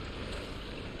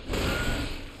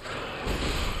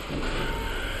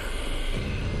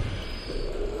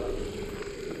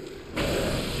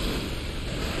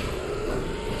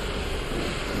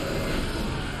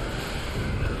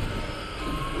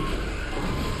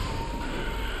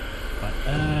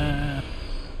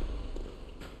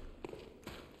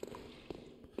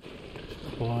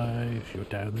 Boys, you're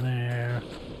down there.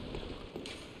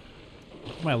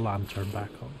 My lantern back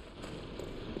on.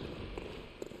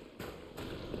 You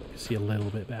can see a little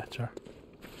bit better.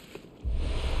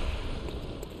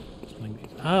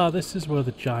 Ah, this is where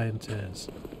the giant is.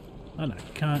 And I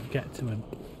can't get to him.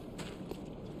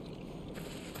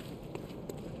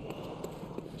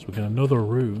 So we got another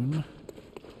rune.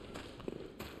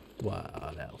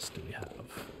 What else do we have?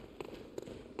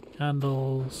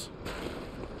 Candles.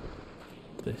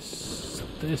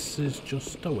 This is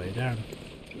just a way down.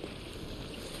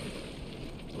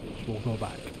 So we'll go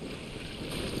back.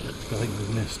 I think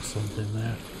we've missed something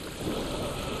there.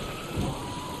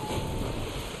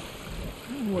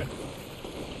 Wait.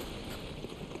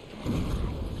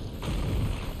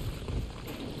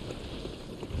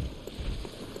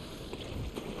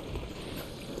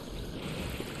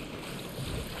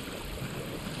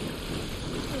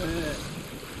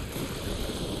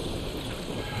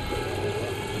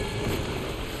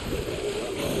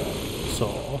 So,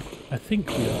 I think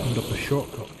we opened up a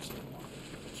shortcut.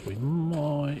 So we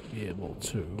might be able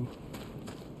to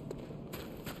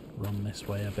run this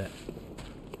way a bit.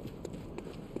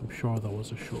 I'm sure there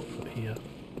was a shortcut here.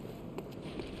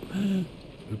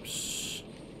 Oops.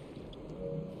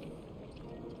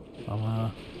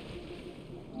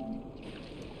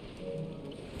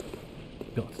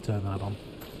 Got to turn that on.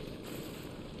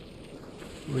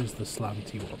 Where's the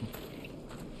slanty one?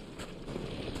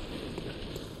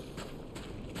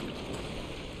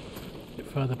 A bit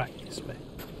further back this way.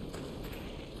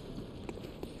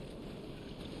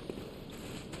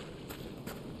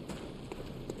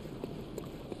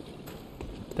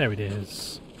 There it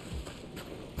is.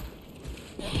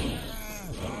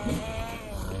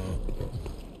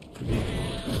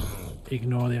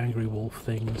 Ignore the angry wolf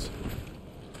things.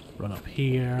 Run up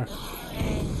here.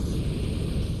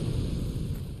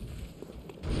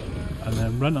 And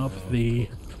then run up the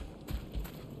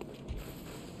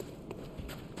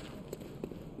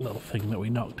little thing that we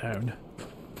knocked down.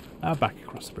 Back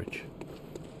across the bridge.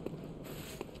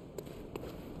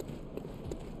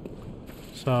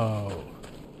 So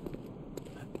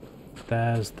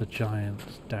there's the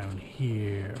giant down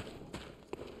here.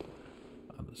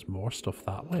 And there's more stuff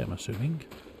that way, I'm assuming.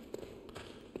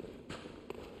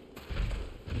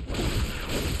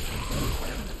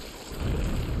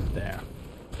 There.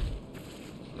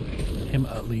 Him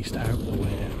at least out the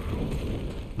way.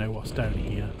 Now what's down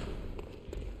here?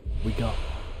 We got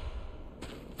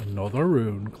another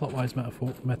rune. Clockwise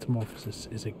metamorphosis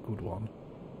is a good one.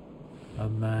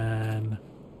 And then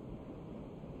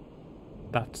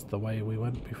that's the way we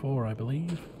went before, I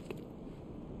believe.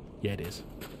 Yeah, it is.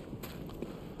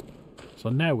 So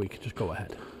now we can just go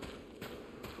ahead.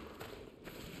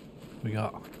 We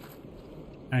got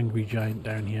Angry Giant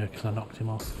down here because I knocked him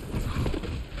off.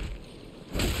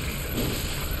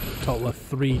 Total of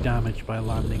 3 damage by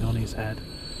landing on his head.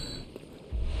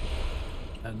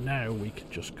 And now we can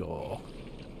just go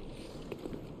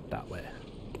that way.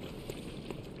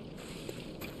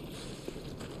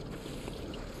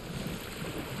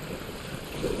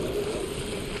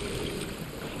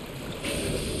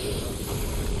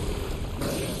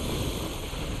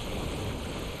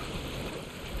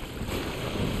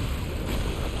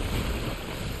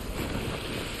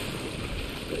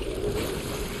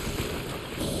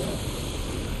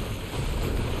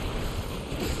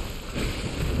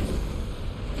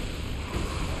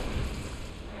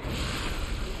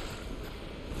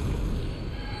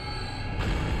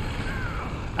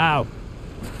 Ow!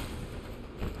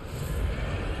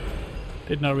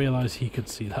 Did not realise he could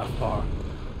see that far.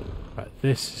 Right,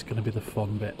 this is going to be the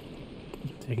fun bit.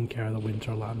 Taking care of the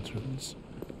winter lanterns.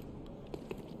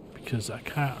 Because I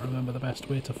can't remember the best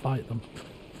way to fight them.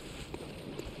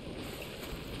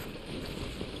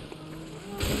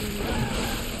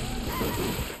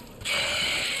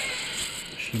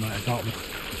 She might have got me.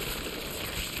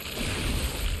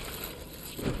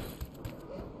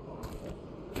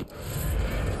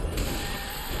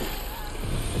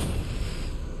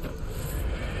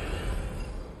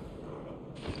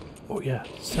 Oh yeah,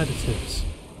 sedatives.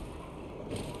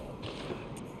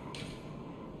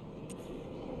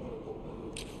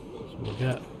 So we'll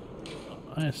get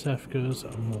ISF goes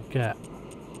and we'll get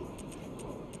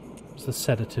the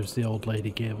sedatives the old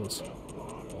lady gave us.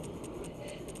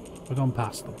 We're gone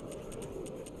past them.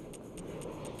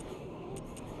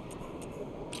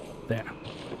 There.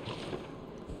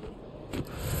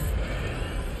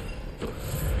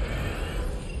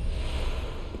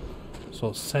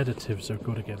 So sedatives are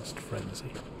good against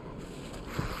frenzy.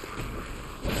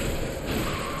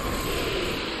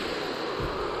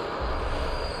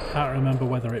 Can't remember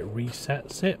whether it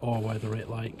resets it or whether it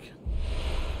like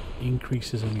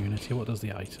increases immunity. What does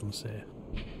the item say?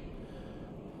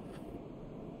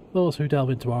 Those who delve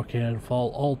into arcane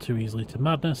fall all too easily to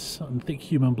madness, and thick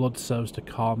human blood serves to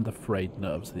calm the frayed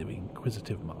nerves of the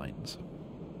inquisitive minds.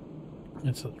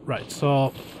 Right,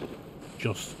 so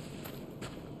just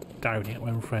down it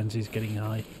when frenzy's getting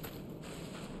high.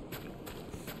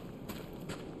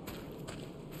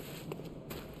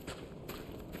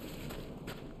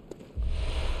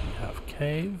 We have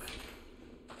cave.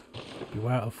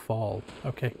 Beware of fall.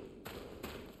 Okay.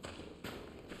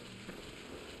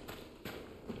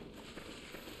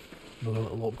 Another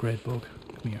little upgrade bug.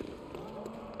 Come here.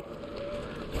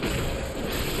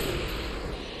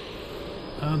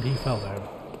 And he fell down.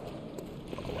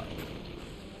 Oh well.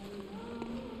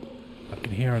 I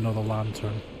can hear another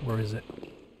lantern. Where is it?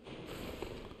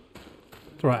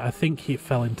 It's alright, I think he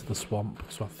fell into the swamp,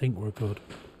 so I think we're good.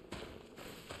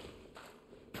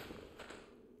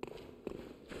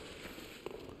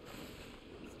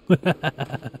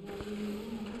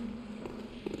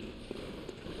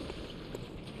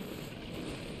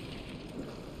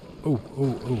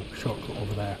 Oh, shortcut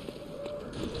over there.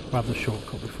 Grab the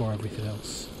shortcut before everything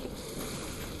else.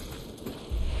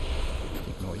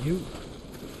 Ignore you.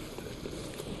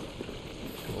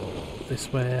 Go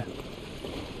this way.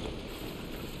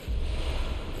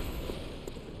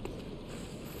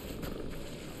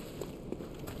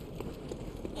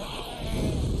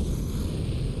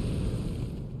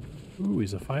 Ooh,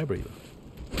 he's a fire breather.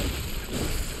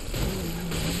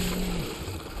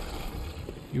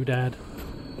 You dead.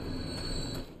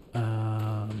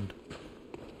 And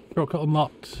shortcut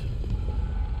unlocked.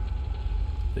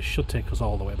 This should take us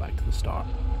all the way back to the start.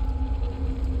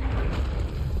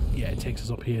 Yeah, it takes us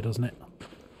up here, doesn't it?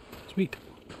 Sweet.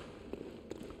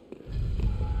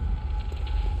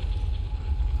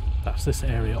 That's this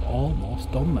area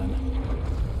almost done then.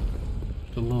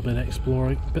 Just a little bit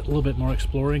exploring, a little bit more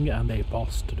exploring, and a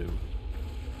boss to do.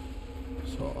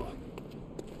 So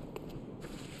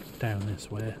it's down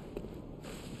this way.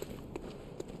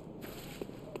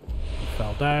 You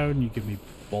fell down. You give me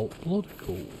bolt blood.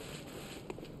 Cool.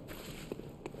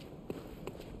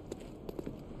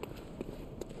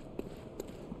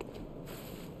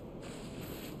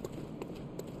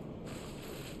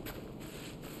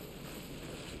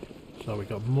 So we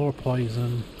got more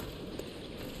poison,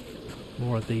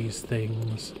 more of these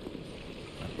things.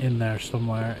 In there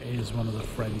somewhere is one of the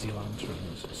frenzy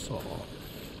lanterns, so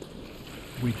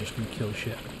we just can kill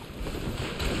shit.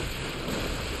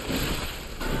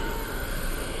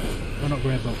 We're not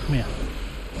great, but come here.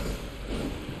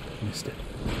 Missed it.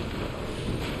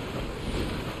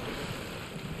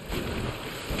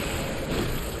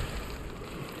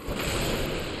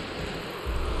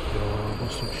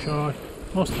 Sure.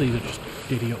 Most of these are just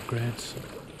diddy upgrades.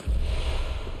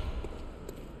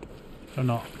 They're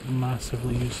not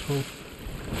massively useful.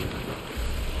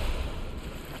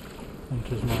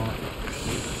 Hunter's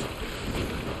marks.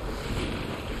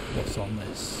 What's on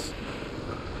this?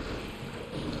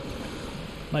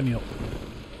 Let me up.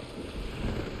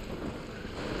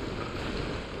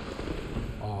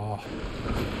 Oh,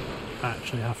 I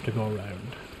actually have to go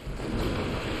around.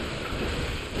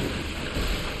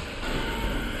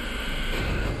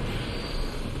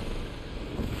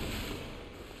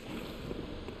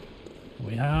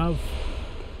 We have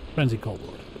Frenzy Cold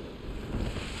Blood.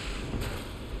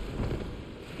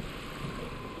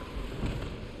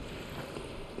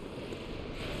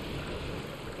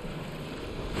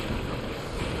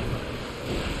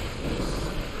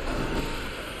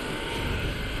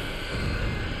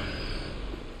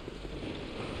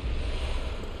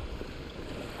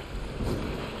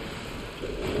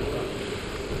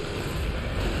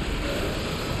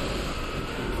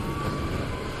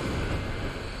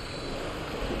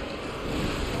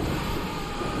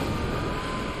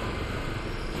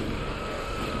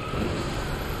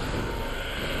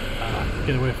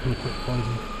 Get away from the quick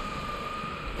poison.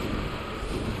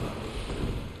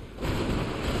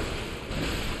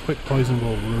 Quick poison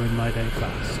will ruin my day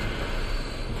fast.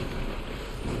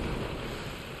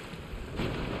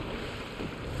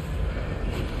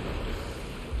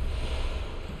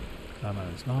 That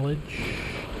man's knowledge.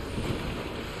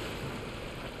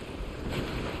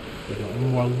 We got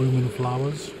more lumen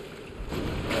flowers.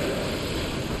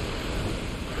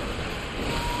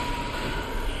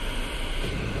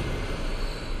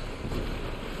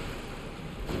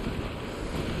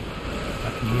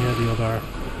 The other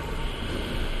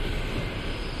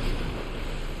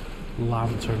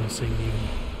lantern singing.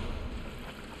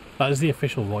 That is the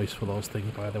official voice for those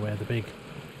things, by the way. The big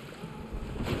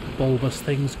bulbous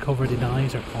things covered in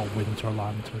eyes are called winter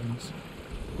lanterns.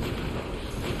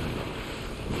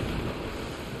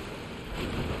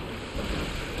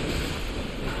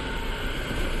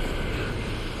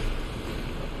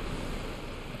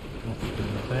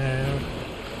 Nothing there.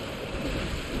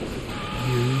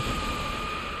 You.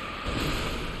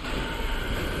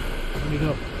 We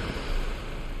go.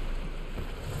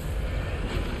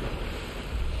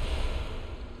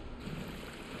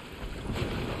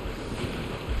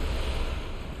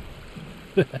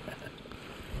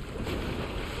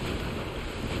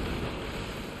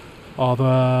 Oh,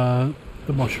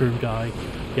 the mushroom guy.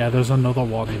 Yeah, there's another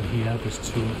one in here. There's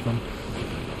two of them.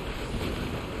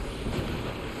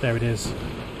 There it is.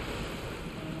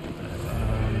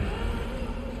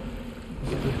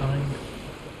 Get behind.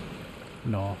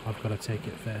 No, I've got to take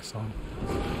it face on.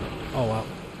 Oh well.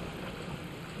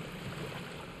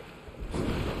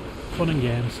 Fun and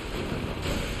games.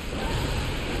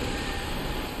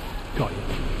 Got you.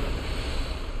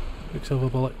 Quicksilver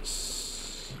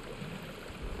bullets.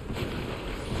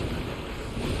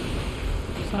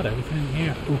 Is that everything in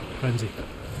here? Ooh, frenzy.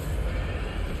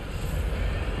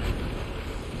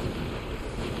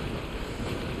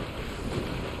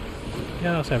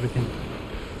 Yeah, that's everything.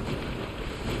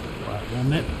 Right, we'll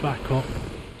nip back up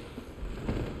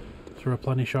to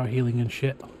replenish our healing and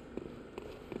shit.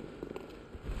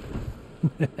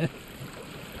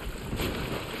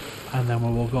 And then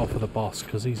we'll go for the boss,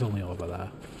 because he's only over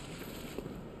there.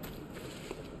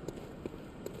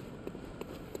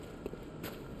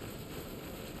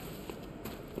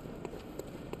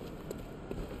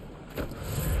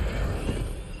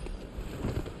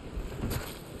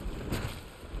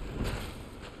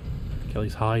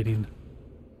 Kelly's hiding.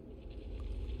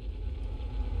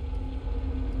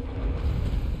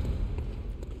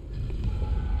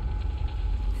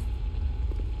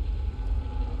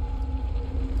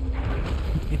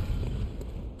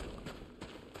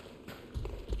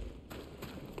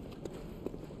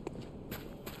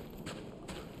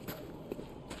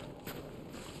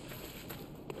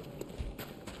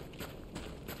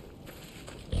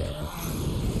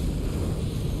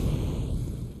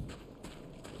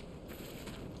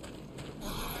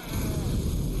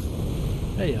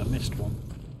 Hey, I missed one.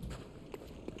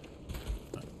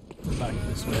 Back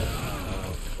this way.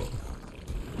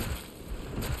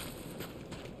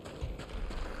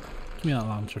 Give me that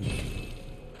lantern.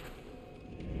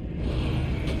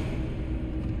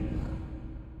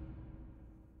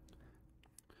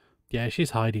 Yeah,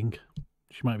 she's hiding.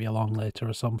 She might be along later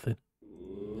or something.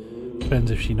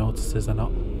 Depends if she notices or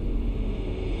not.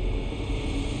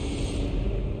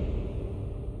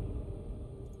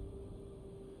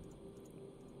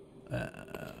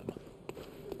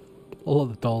 All of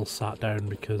the dolls sat down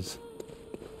because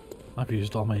I've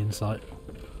used all my insight.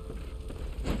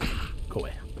 Go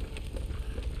away.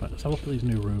 Right, let's have a look at these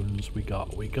new runes we've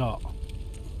got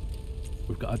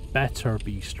a better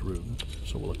beast rune,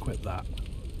 so we'll equip that.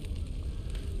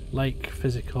 Like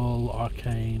physical,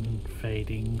 arcane,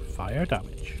 fading, fire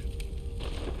damage.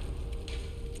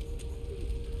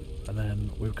 And then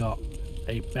we've got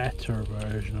a better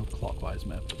version of clockwise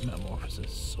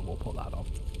metamorphosis, so we'll put that on.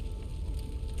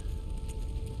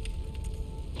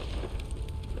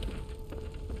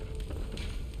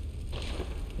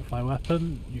 Fire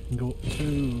weapon, you can go up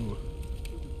to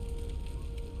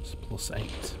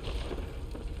 +8.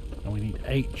 And we need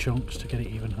 8 chunks to get it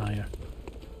even higher.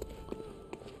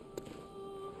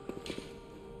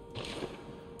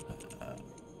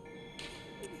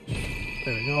 There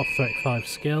we go, 35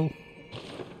 skill.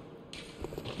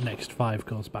 Next 5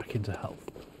 goes back into health.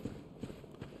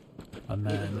 And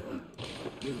then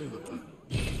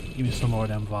give me some more of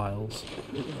them vials.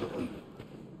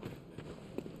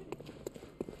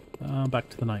 Back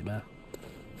to the nightmare.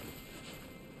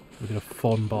 We've got a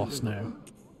fun boss now.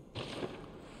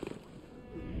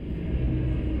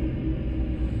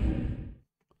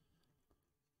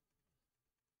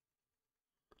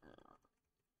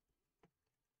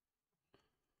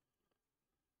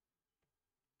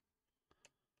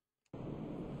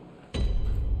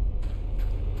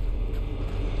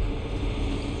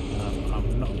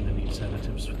 I'm not going to need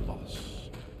sedatives for the boss.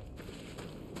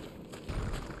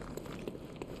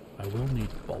 I will need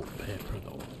bolt paper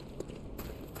though.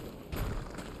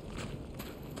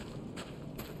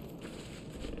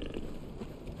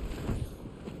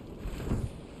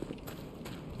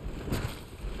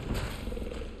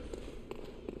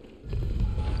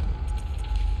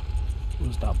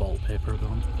 Where's that bolt paper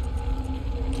gone?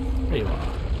 There you are.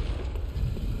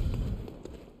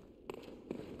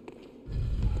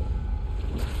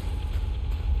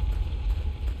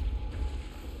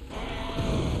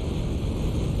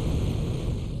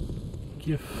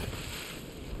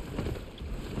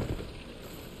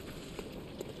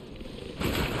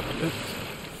 Oops,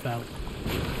 fell.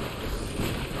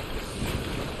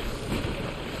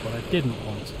 What I didn't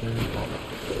want to do, but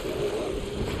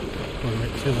we're a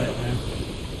bit too late now.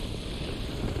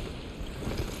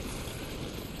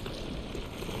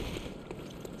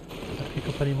 Did I pick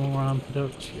up any more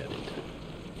antidotes? Yeah, I did.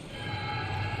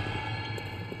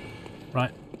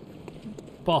 Right.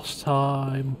 Boss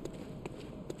time.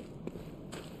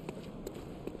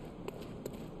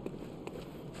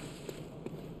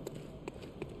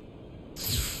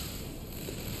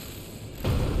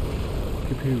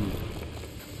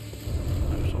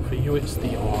 So for you it's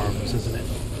the arms, isn't it?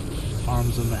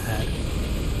 Arms and the head.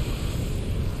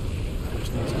 I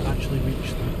just need to actually reach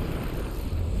them.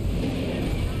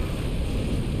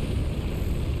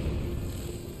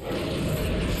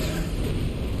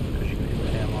 Because you got your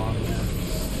pale arm there.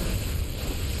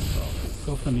 So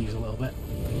go for the knees a little bit.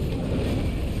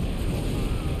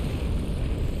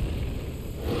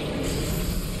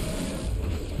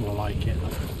 More like it.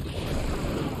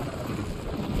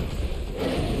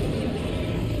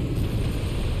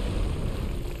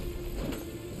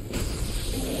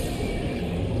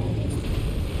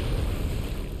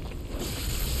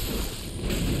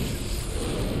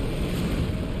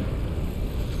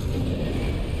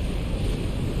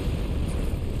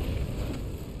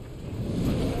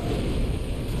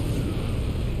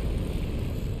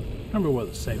 Remember where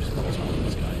the safe spots are on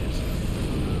this guy is.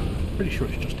 Pretty sure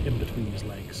it's just in between his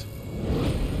legs.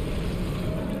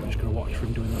 I'm just gonna watch for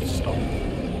him doing that stomp.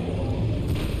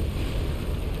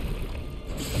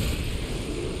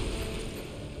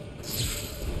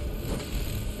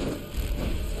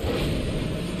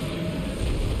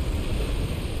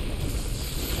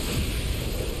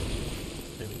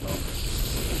 There we go.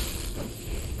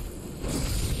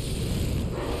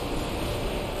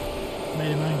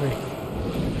 Made him angry.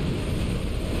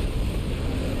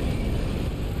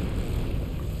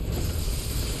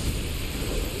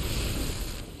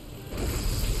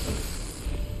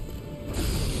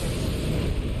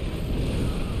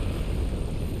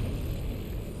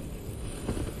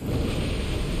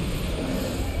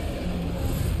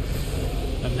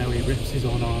 And now he rips his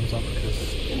own arms off because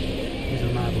he's a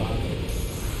mad lad.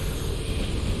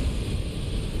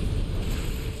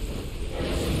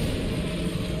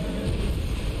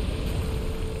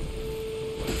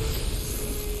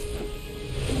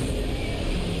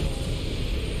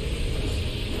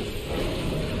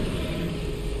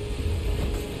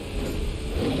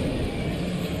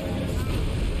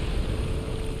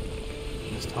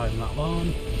 time that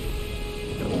long.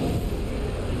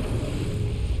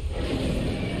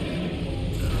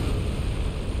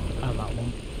 And that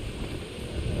one.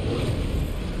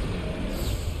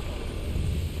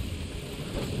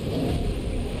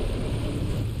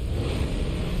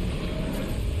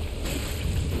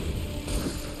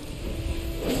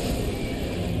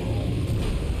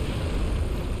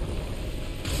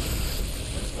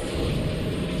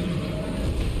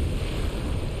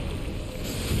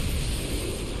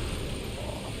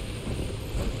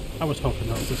 I was hoping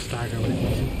that was a stagger, but it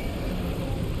wasn't.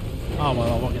 Oh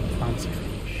well, I won't get the fancy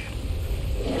finish.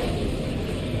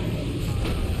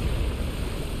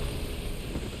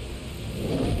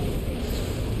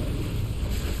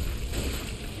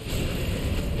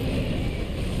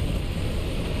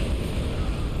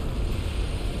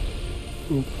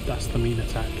 Ooh, that's the mean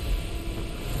attack.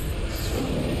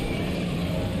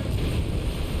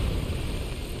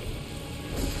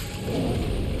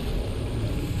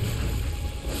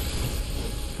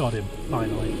 Got him,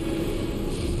 finally.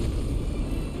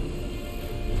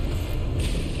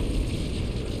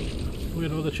 We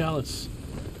got another chalice.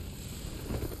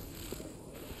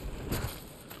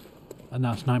 And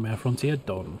that's Nightmare Frontier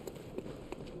done.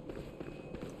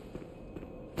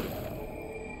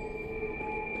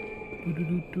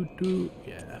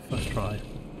 Yeah, first try.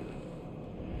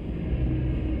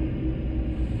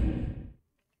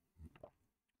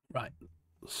 Right,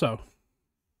 so.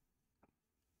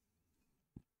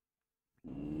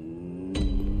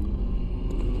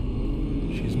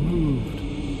 She's moved.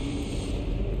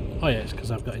 Oh yeah, it's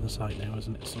because I've got insight now,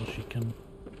 isn't it? So she can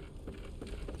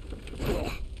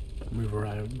move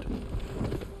around.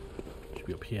 Should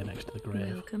be up here next to the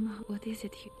grave. Welcome. What is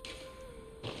it?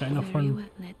 Got enough for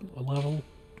a level?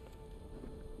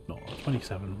 No,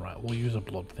 27. Right, we'll use a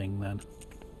blood thing then.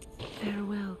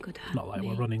 Farewell, good heart. Not like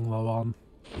we're running low on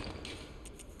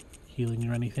healing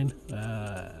or anything.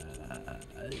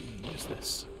 Use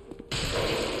this.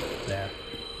 There.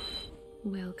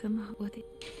 Welcome. What?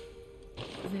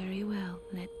 Very well.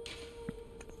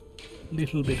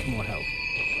 Little bit more health.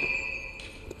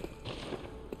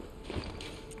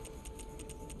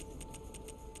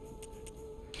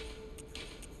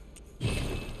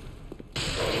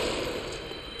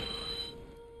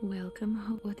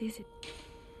 Welcome. What is it?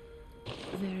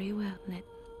 Very well.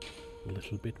 A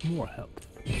little bit more health.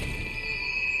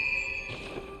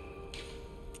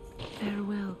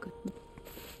 Farewell, good.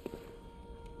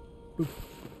 Boop.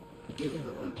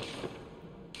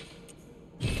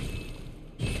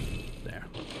 There.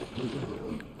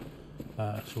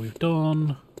 So we've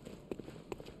done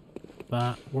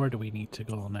that. Where do we need to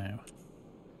go now?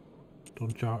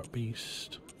 Done Jar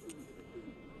Beast.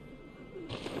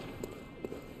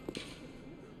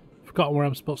 Forgotten where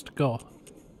I'm supposed to go.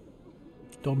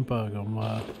 Dunburg on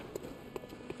where?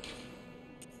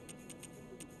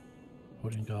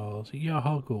 Wooden Galls.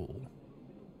 Yahagul.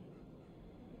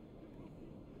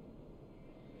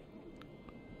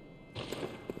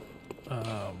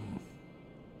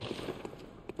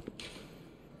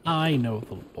 I know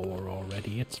the lore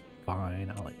already. It's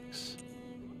fine, Alex.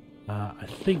 I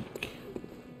think.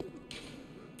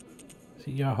 Is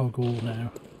it Yahagul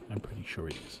now? I'm pretty sure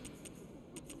it is.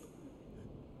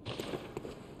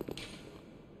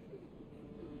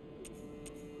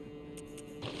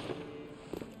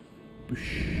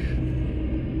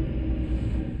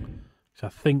 So I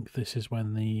think this is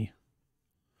when the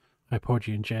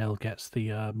Hypogean jail gets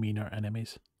the meaner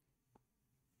enemies.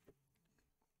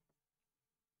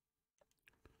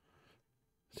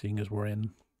 Seeing as we're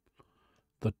in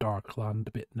the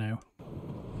Darkland bit now.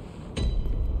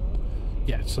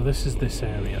 Yeah, so this is this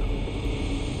area.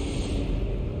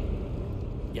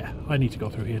 Yeah, I need to go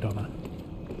through here, don't I?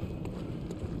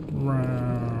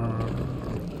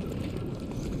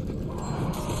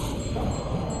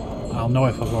 I'll know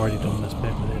if I've already done this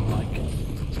bit within like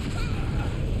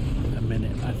a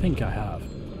minute. I think I have.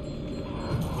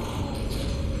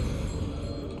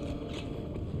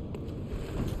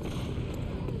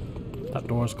 That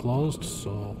door's closed,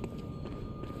 so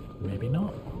maybe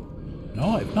not.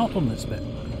 No, I've not done this bit.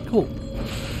 Cool.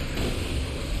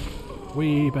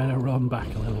 We better run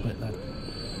back a little bit then.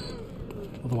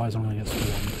 Otherwise I'm going to get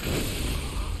swarmed.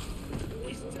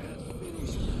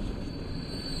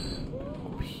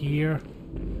 Up here.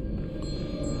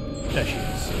 There she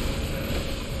is.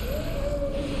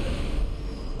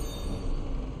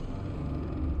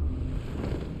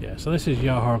 Yeah, so this is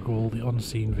Yahar'gul, the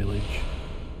unseen village.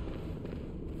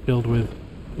 Filled with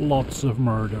lots of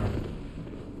murder.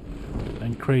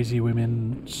 And crazy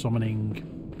women summoning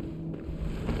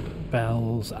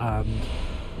bells and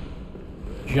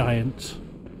giant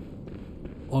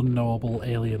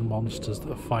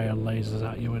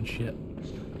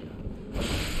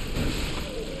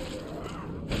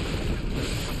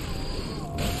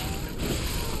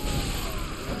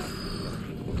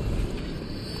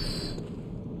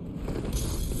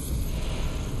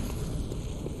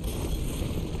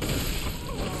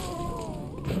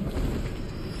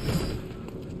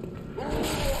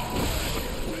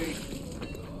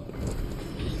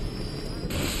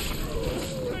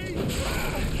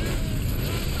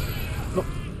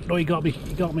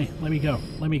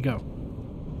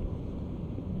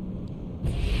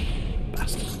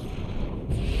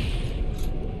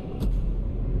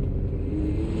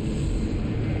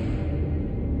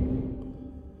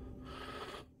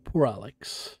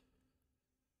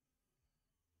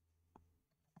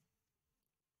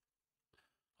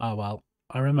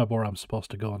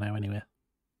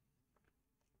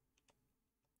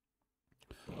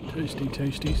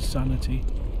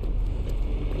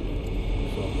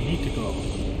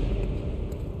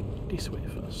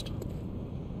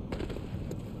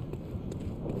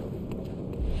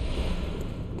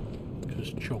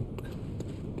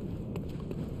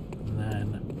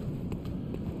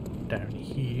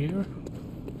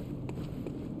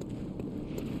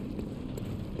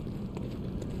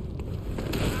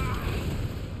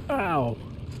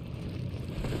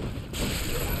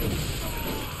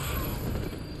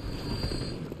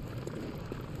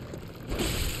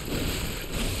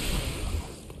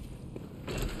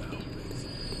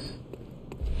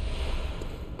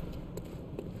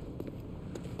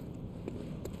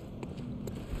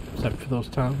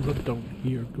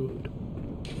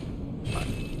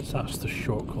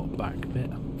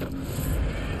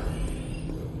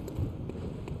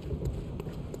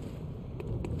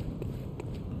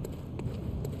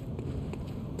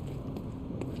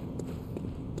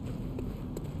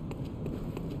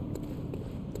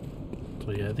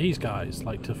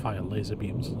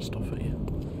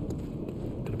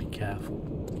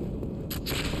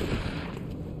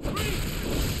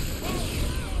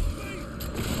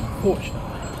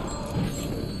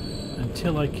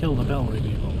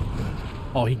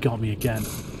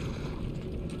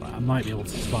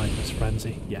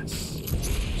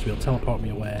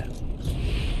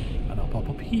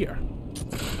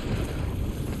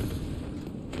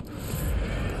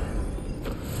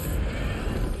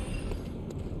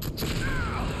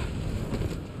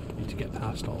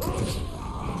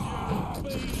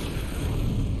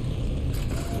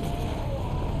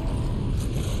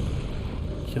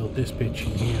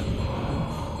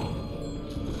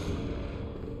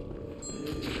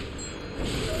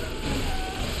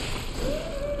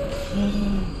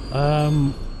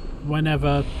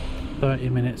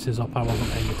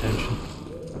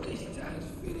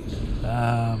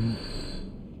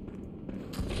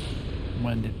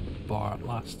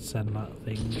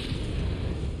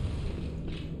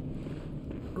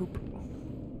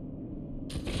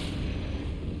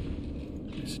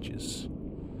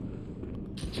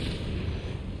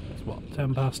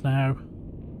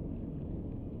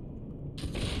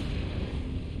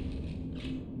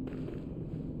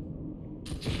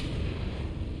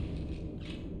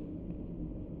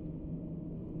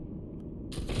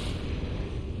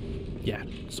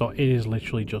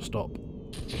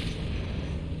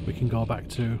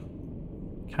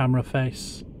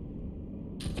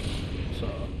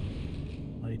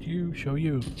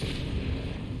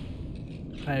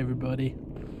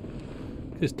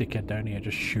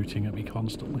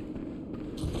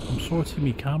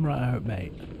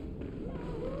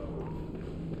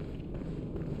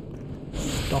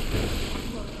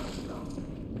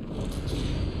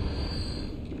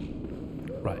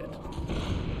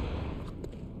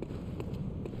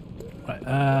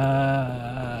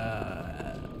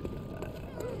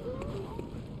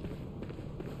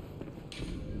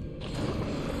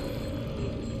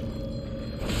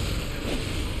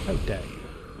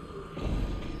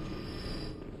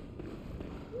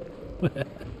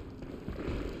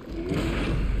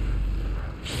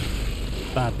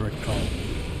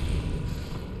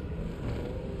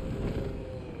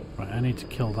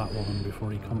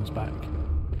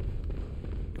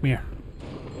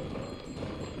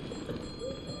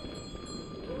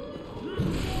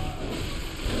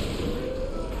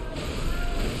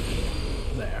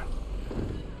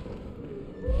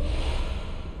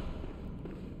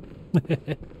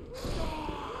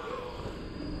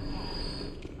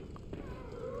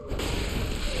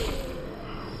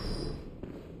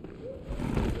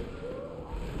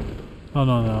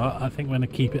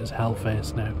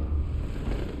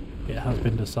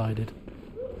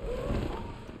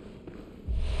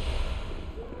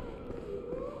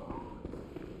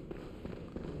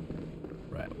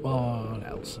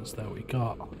else is there? We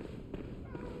got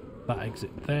that exit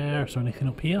there. Is there anything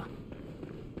up here?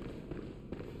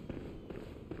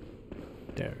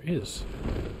 There is.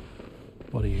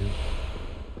 What are you?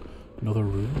 Another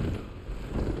room?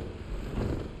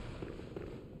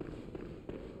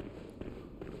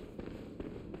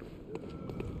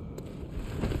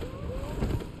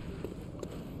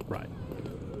 Right.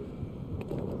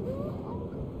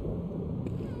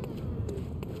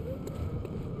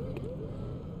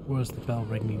 Where's the bell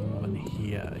ringing woman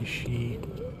here? Is she...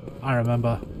 I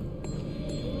remember.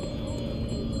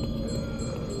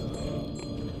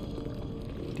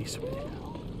 This way.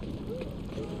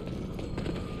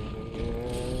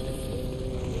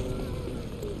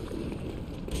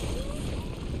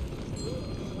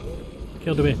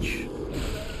 Kill the bitch.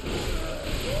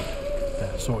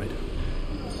 There, sorted.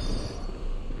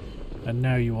 And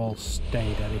now you all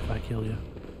stay dead if I kill you.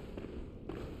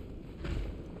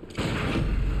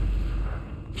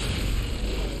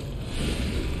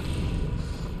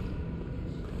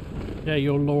 Yeah,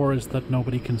 your lore is that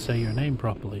nobody can say your name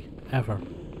properly, ever.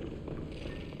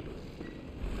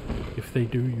 If they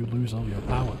do, you lose all your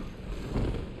power.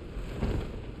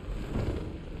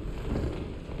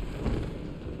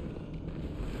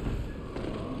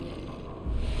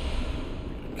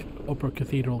 Upper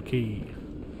Cathedral Key.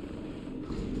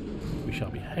 We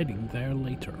shall be heading there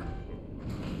later.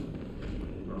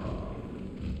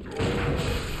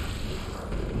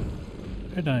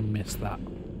 How did I miss that?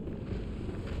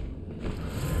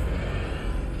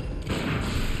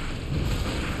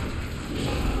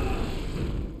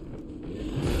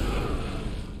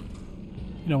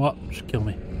 You know what? Just kill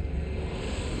me.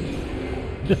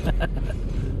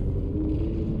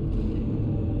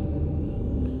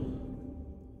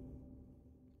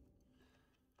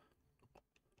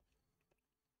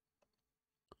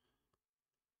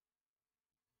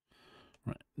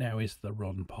 Right, now is the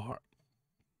run part.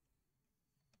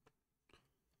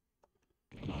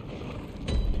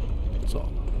 So,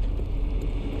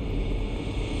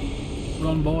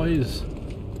 run, boys.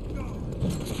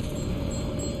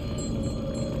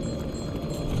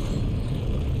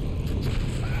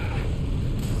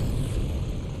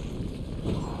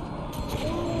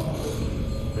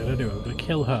 I'm going to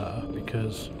kill her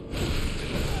because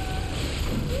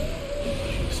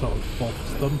she sort of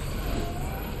buffs them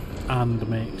and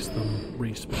makes them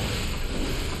respawn.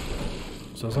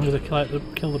 So as long as I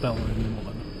kill the bellring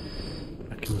woman,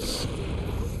 I can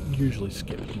usually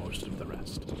skip most of the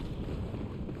rest.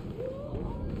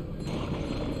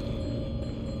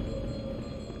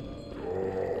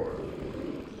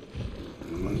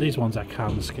 These ones I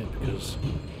can skip because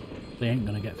they ain't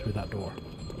going to get through that door.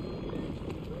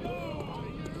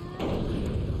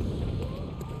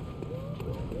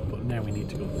 Now we need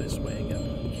to go this way again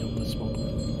and kill this one.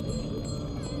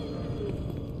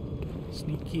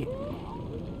 Sneaky.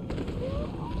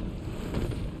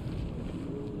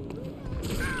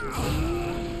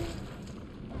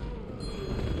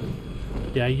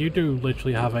 Yeah, you do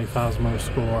literally have a Phasmo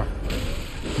score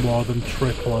more than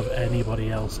triple of anybody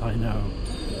else I know.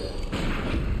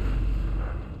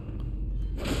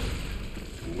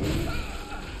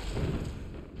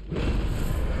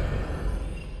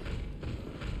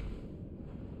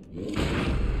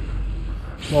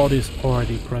 Mod is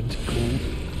already pretty cool.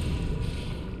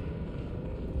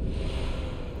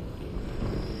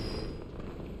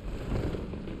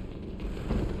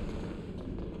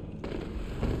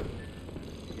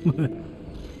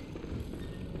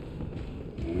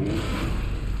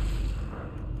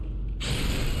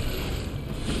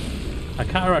 I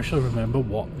can't actually remember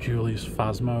what Julie's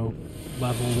Phasmo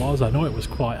level was. I know it was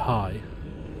quite high.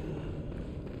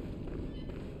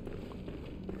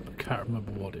 I can't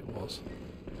remember what it was.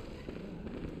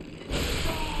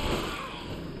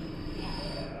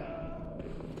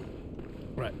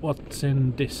 Right, what's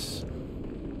in this?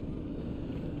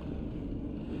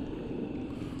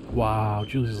 Wow,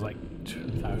 Jules is like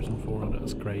 2,400,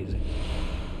 that's crazy.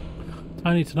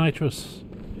 Tiny to Nitrous.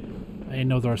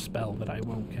 Another spell that I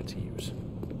won't get to use.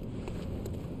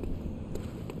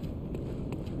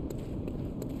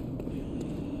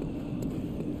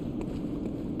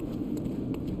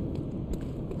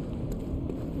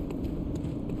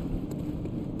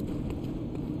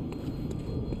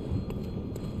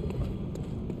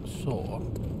 So,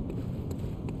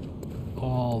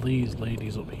 all these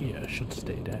ladies up here should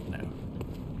stay dead now.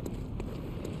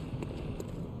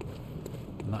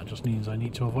 And that just means I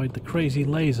need to avoid the crazy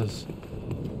lasers.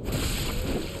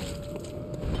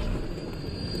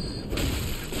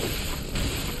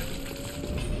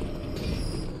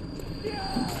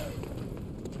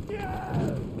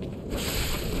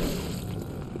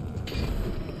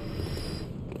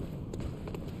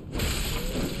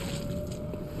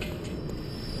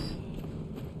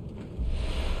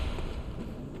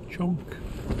 chunk.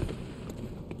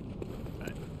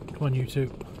 Right. Come on, you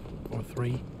two. Or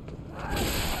three.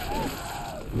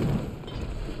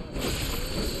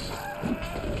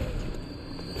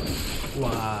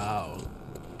 Wow.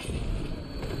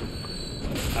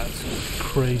 That's a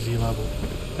crazy level.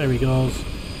 There he goes.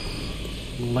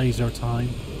 Laser time.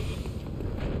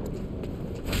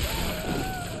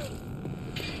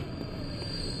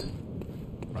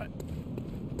 Right.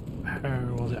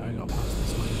 How was it I got past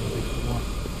this laser before?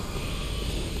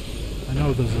 I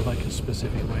know there's like a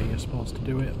specific way you're supposed to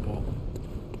do it, but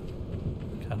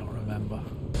I cannot remember.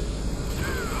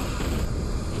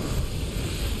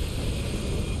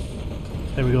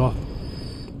 There we go.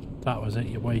 That was it.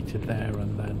 You waited there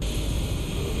and then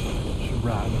just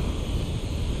ran.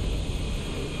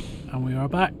 And we are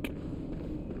back.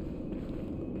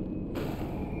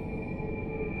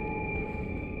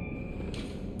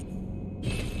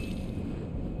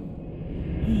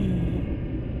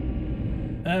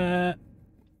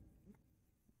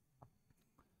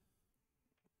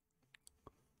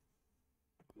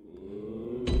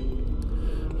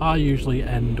 I usually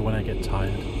end when I get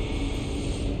tired.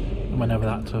 Whenever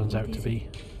that turns out to be.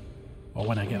 Or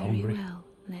when I get hungry. Well,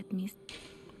 let me...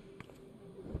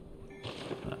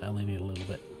 I only need a little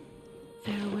bit.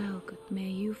 Farewell, good may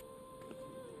you...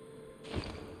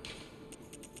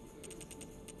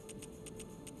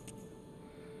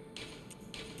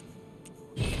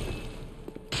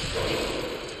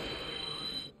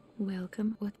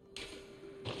 Welcome, what...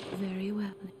 Very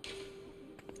well.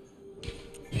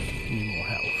 Need more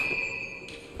health.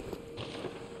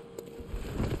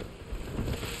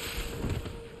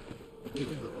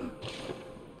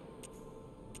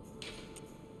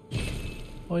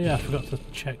 Oh yeah, I forgot to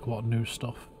check what new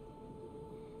stuff.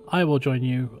 I will join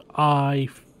you. I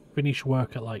finish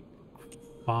work at like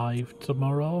 5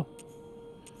 tomorrow.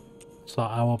 So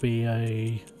I will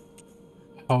be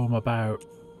home about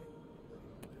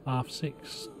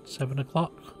 6:30, 7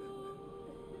 o'clock.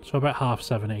 So about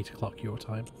 7:30, 8 o'clock your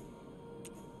time.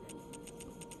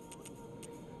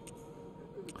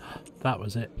 That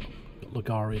was it.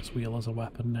 Ligarius wheel as a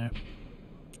weapon now.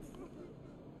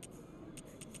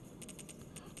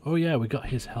 Oh yeah, we got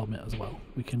his helmet as well.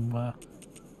 We can wear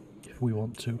if we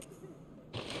want to.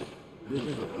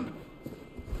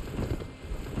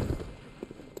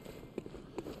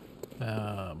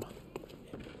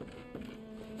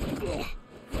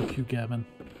 Fuck you, Gavin.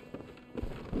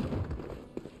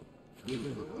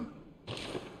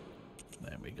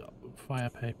 There we go. Fire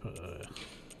paper.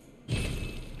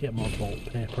 Get more bolt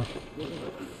paper.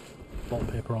 Bolt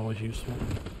paper always useful.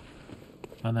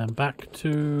 And then back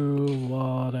to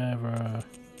whatever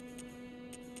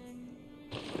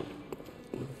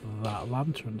that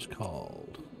lantern's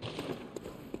called.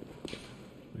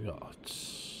 We got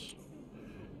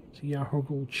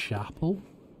Yarhuggle Chapel.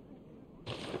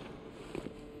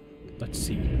 Let's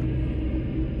see.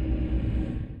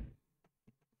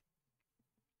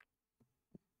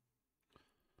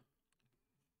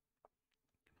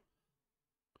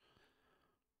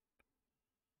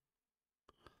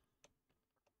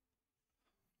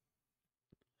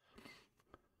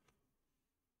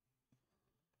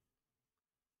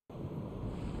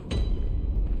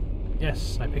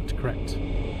 Yes, I picked correct.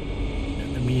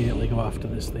 Immediately go after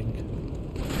this thing.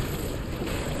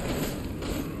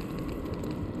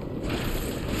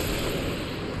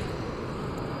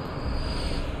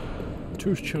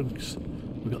 Two chunks.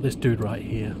 We've got this dude right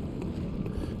here.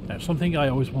 Now, something I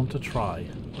always want to try.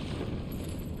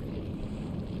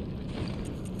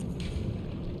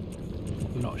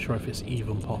 I'm not sure if it's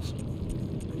even possible.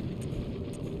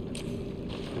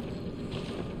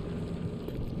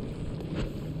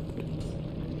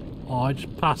 Oh, I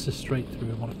just pass this straight through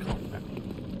him on a combat.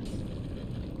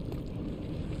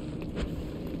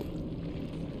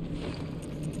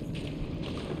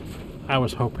 I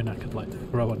was hoping I could like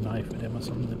throw a knife at him or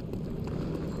something.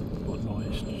 But no,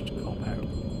 it's just a cop out.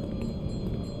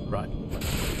 Right.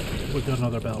 We've got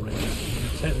another bell ring.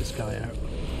 Take this guy out.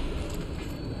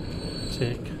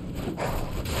 Take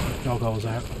Goggles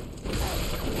out.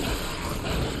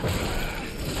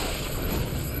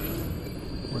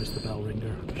 Where's the bell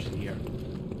ringer? She's here.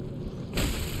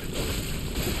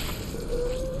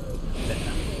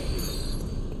 There.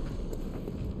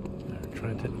 Now try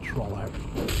and take the troll out.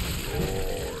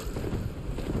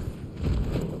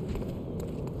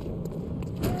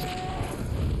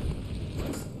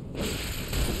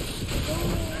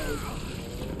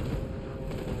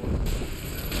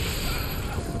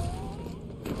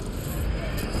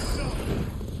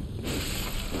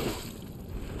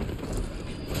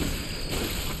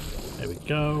 There we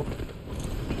go.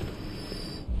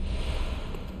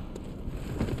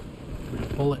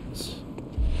 bullets.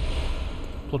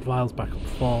 Blood vials back up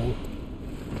full.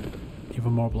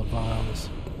 Even more blood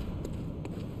vials.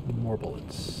 More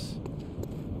bullets.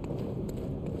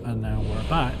 And now we're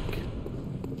back.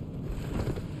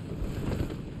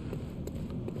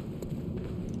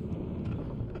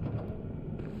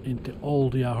 Into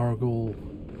Old Yahargul,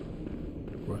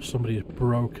 where somebody's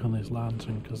broken his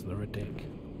lantern because they're a dick.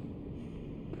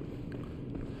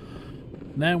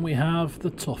 Now we have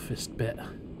the toughest bit.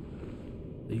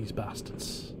 These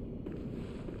bastards.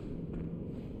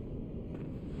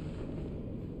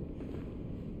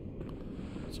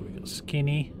 So we got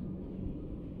Skinny,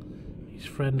 his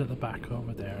friend at the back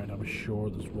over there, and I'm sure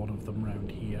there's one of them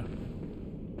round here.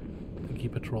 I think he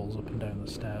patrols up and down the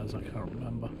stairs, I can't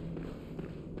remember.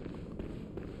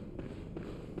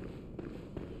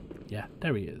 Yeah,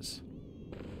 there he is.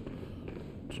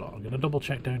 So I'm going to double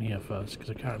check down here first, because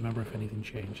I can't remember if anything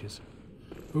changes.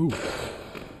 Ooh.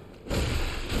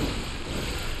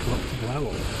 Corrupted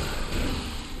werewolf.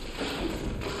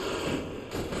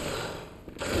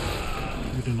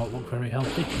 You do not look very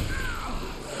healthy. Is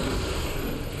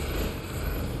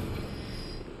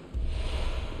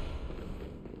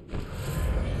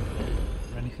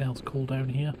there anything else cool down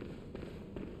here?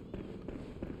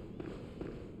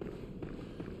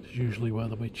 This is usually where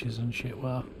the witches and shit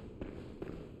were.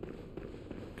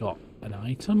 Got an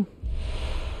item,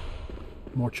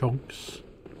 more chunks,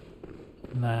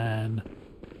 and then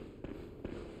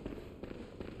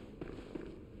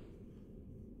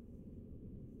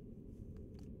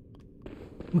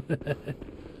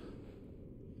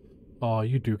oh,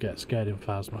 you do get scared in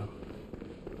Phasmo.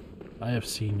 I have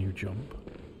seen you jump.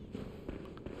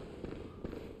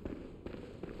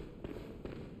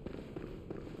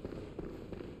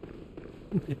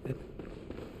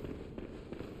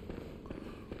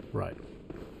 Right,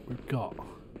 we've got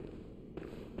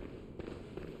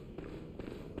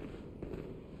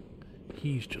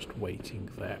he's just waiting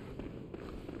there.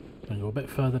 I'm gonna go a bit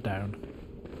further down,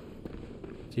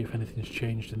 see if anything's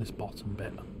changed in this bottom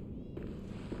bit.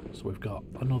 So we've got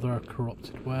another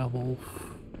corrupted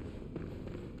werewolf.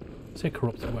 I say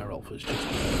corrupted werewolf, it's just a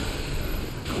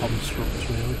construct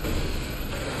really.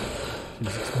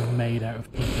 Since it's made out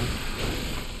of people.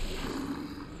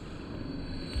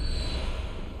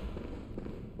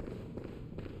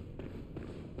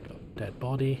 Dead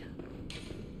body.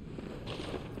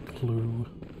 Clue.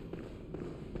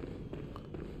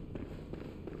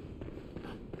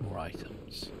 More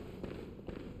items.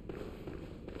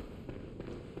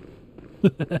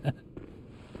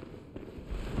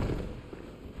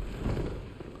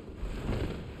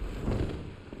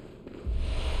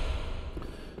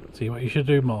 See, what you should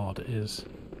do, Maud, is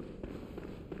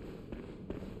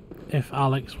if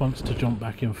Alex wants to jump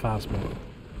back in Phasmo,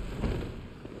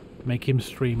 make him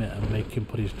stream it and make him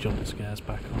put his jump scares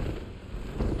back on.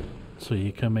 So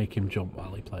you can make him jump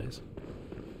while he plays.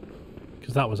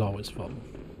 Because that was always fun.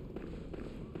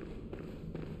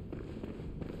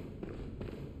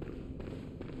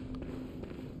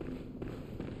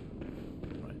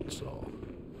 Right, so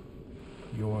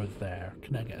you're there.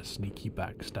 Can I get a sneaky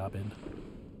backstabbing?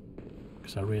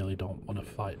 Because I really don't want to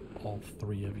fight all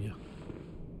three of you.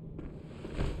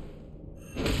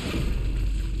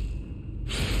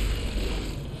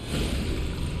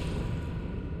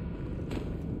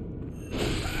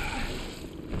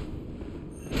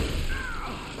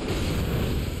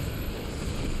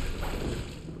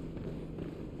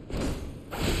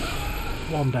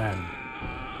 One down.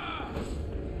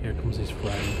 Here comes his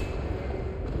friend.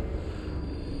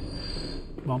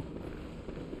 Come on.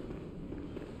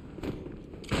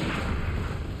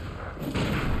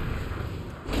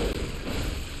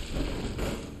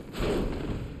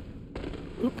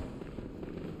 Oop.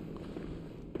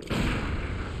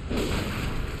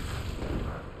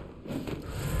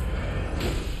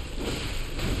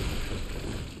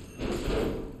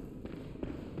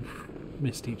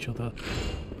 Missed each other.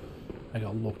 I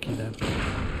got lucky then.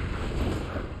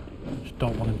 Just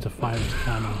don't want him to fire his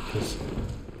cannon because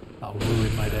that'll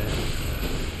ruin my day.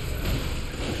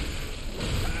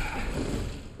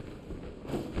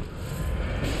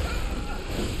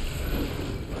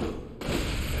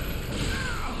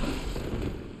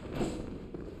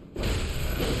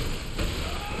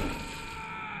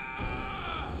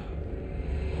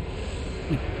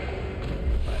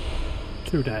 Right.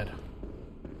 2 dead.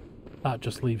 That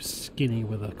just leaves Skinny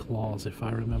with her claws, if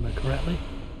I remember correctly.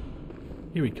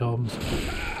 Here he comes.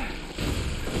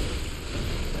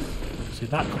 See,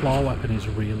 that claw weapon is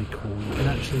really cool. You can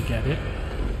actually get it,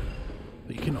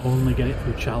 but you can only get it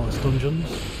through Chalice dungeons.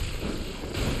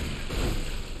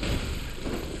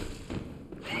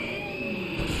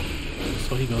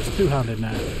 So he goes two-handed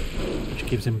now, which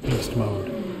gives him beast mode.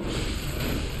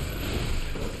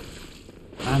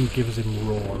 And gives him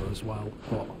roar as well,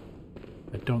 but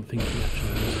I don't think he actually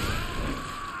uses it.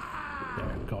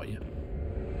 There, got you.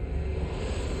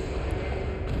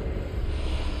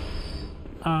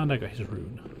 And I got his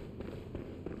rune.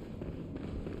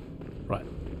 Right,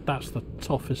 that's the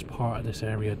toughest part of this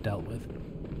area dealt with.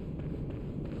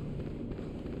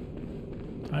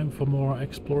 Time for more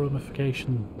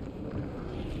explorification.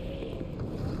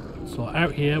 So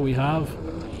out here we have,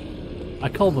 I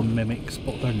call them mimics,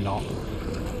 but they're not.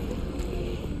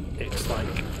 It's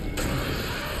like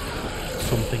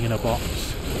something in a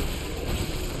box.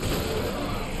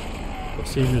 But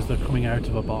seeing as they're coming out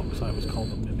of a box, I always call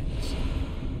them mimics.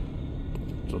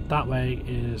 So that way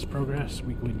is progress,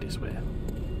 we go in this way.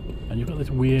 And you've got this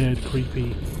weird,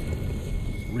 creepy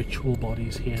ritual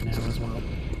bodies here now as well.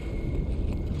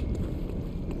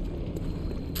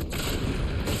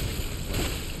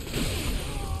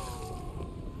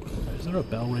 Is there a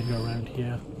bell ringer around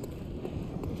here?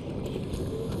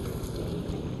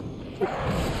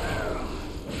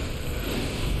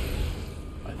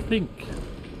 I think...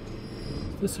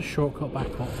 Is this a shortcut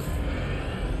back up?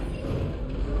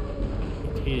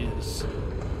 It is.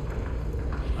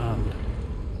 And...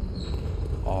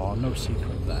 Oh, no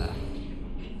secret there.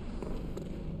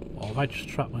 Or have I just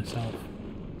trapped myself?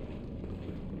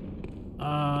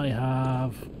 I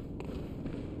have...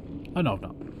 Oh no, I've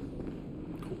not.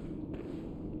 Cool.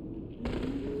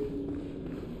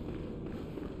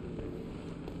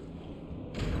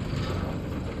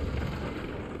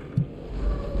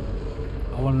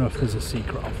 I want to know if there's a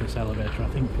secret off this elevator. I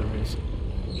think there is.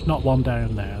 There's not one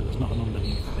down there. There's not an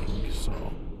underneath thing, so...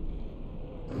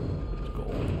 Let's go.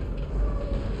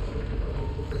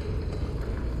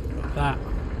 That.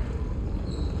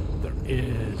 There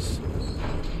is.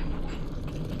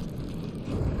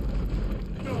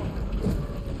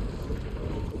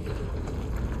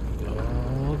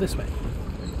 Go this way.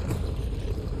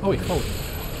 Oh wait, forward.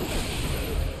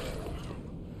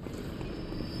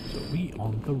 So we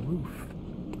on the roof.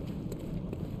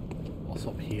 What's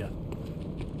up here?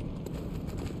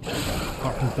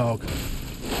 Barking dog.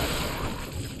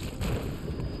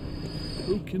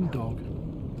 Broken dog.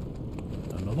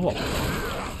 Another one.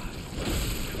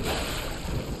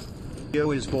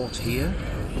 Yo, is Vort here?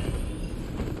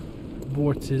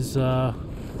 Vort is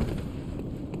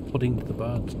putting the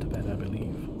birds to bed, I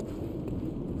believe.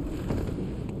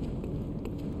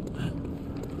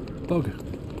 Bug.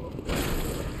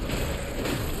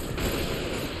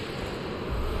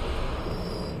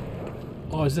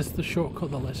 Oh, is this the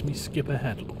shortcut that lets me skip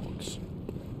ahead, Lords?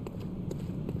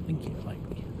 I think it might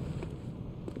be.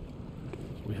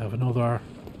 So we have another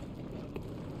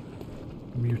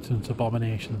mutant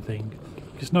abomination thing.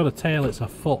 It's not a tail, it's a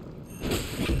foot.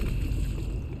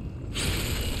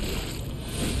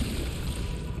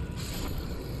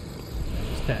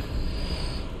 It's dead.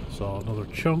 So another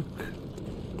chunk.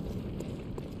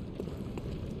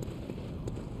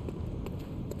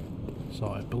 So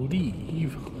I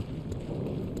believe,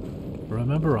 if I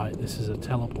remember right, this is a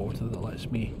teleporter that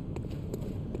lets me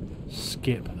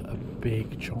skip a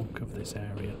big chunk of this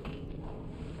area.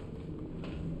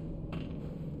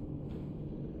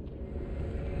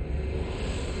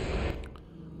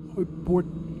 Oi board,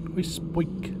 oi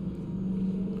spike.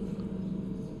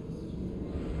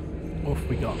 Off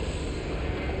we go.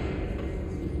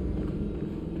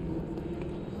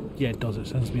 Yeah, it does, it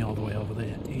sends me all the way over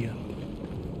there, here.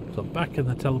 So back in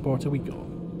the teleporter we go.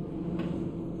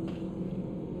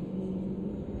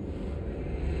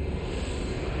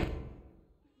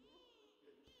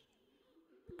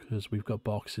 Because we've got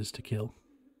boxes to kill.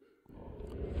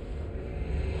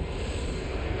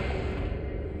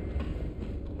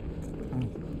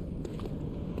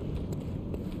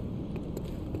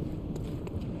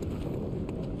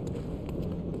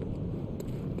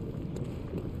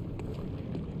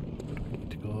 Need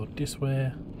to go this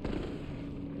way.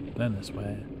 Then this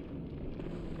way,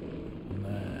 and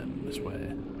then this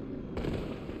way,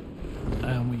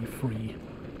 and we free.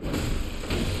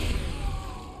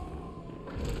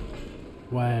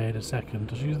 Wait a second,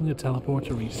 does using the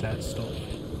teleporter reset stuff?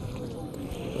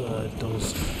 It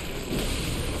does.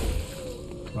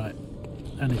 Right,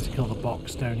 I need to kill the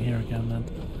box down here again then.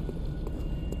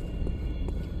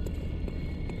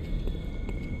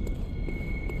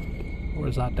 Or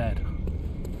is that dead?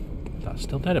 That's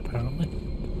still dead apparently.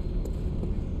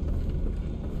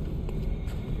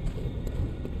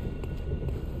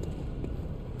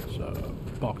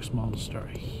 Box monster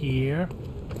here.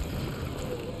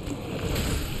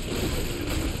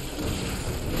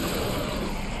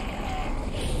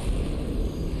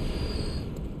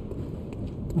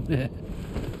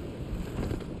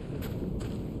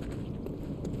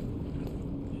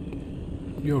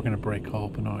 You're gonna break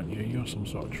open, aren't you? You're some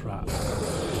sort of trap.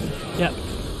 Yep.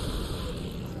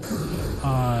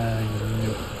 I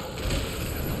knew it.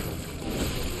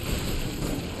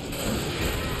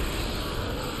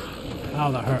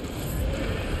 Ow, that hurt.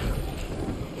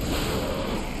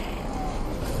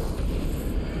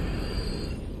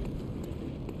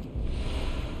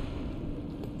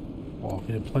 Oh,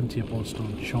 getting plenty of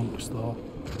bloodstone chunks though.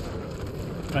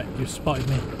 Right, you spotted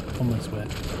me. Come this way.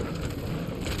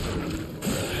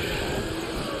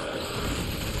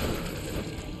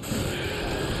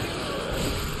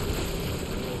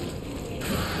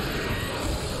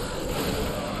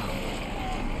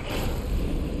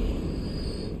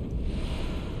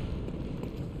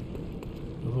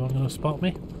 Everyone gonna spot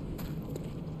me?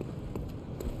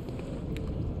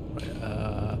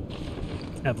 Right,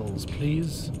 pebbles,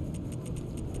 please.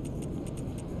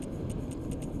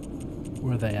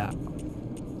 Where are they at?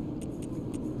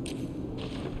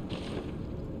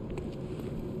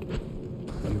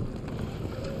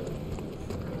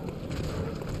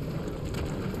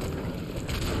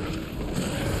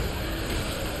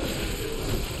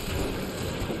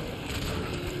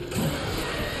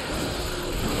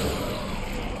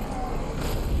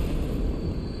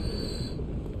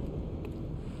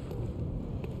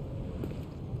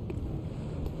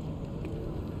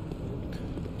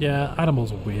 Yeah,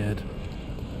 animals are weird.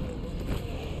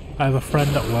 I have a friend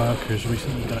at work who's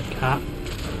recently got a cat.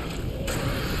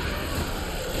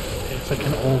 It's like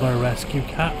an older rescue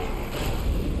cat.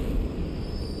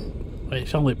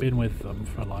 It's only been with them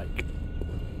for like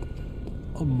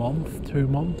a month, 2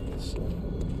 months.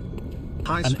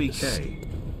 Hi, And Speak it's A.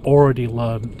 already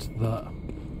learnt that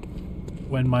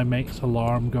when my mate's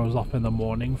alarm goes off in the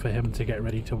morning for him to get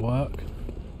ready to work,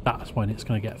 that's when it's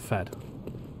going to get fed.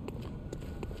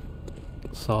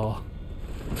 So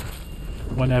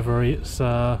whenever it's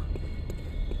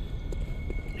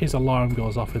his alarm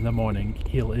goes off in the morning,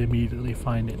 he'll immediately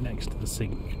find it next to the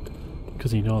sink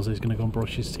because he knows he's going to go and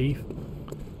brush his teeth.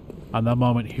 And the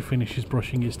moment he finishes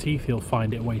brushing his teeth, he'll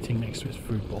find it waiting next to his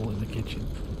food bowl in the kitchen.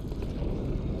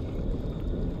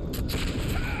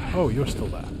 Oh, you're still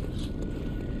there.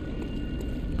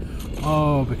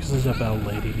 Oh, because there's a bell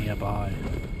lady nearby.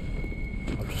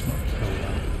 I'll just not kill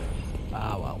her.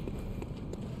 Ah well.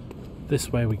 This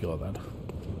way we go then.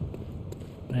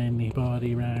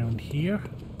 Anybody round here?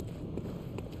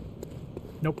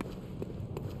 Nope.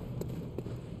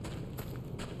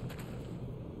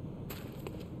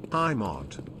 Hi,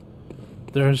 Mod.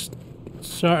 There's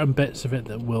certain bits of it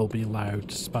that will be loud,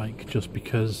 Spike, just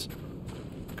because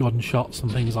gunshots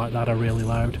and things like that are really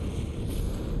loud.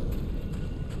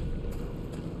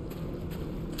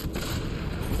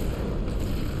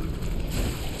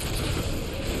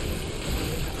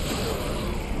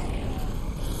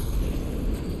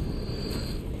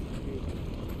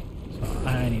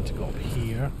 I need to go up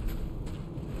here.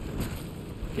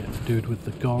 Get the dude with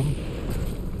the gun.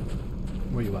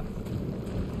 Where you at?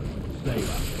 There you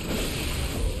are.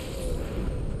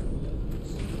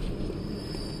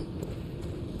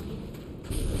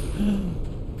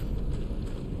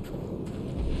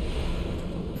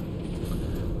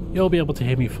 You'll be able to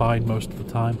hear me fine most of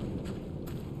the time.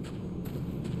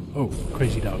 Oh,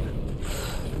 crazy dog.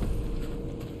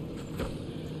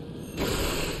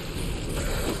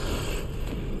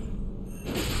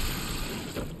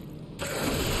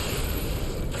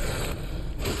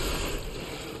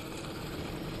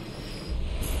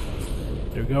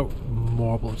 There we go.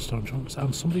 More bloodstone chunks.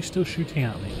 And somebody's still shooting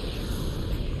at me.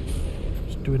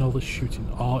 Just doing all this shooting.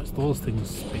 Oh, it's those things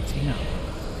spitting out.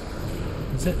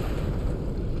 Is it?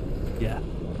 Yeah.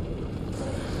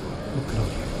 Look at them.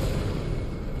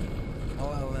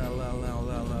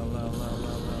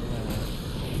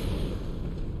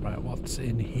 Right, what's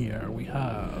in here? We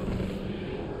have...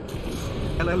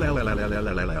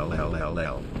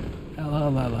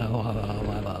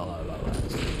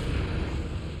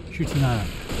 Shooting iron.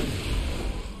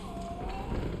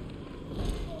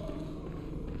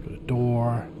 Got a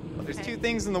door. There's two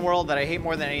things in the world that I hate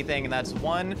more than anything, and that's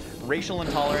one, racial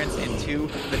intolerance, and two,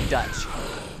 the Dutch.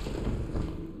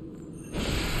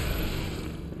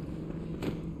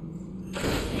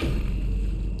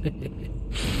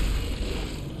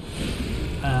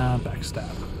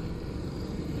 Backstab.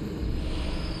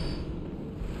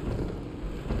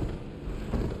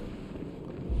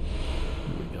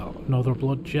 We got another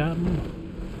blood gem.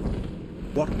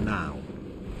 What now?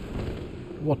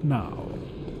 What now?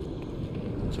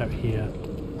 It's out here.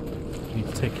 I need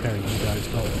to take care of you guys,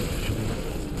 don't you? Should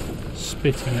be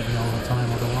spitting at me all the time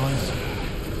otherwise.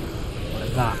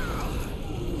 Like that.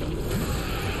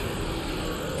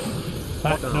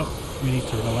 fact, no, we need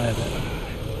to run away a bit.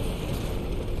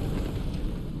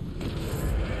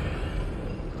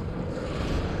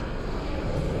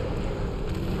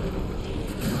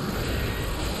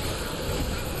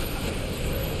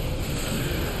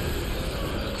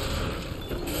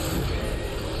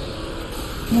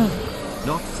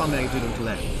 Not fun, I didn't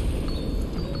left.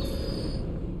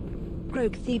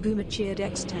 Rogue Thebuma cheered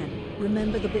X10.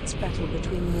 Remember the Bits battle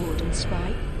between Ward and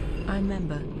Spike? I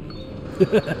remember.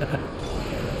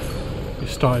 You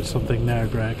started something there,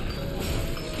 Greg.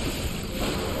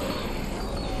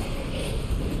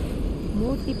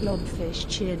 Morthy Blobfish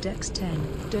cheered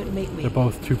X10. Don't make me. They're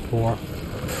both too poor.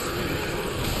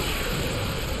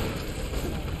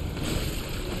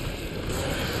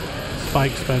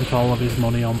 Spike spent all of his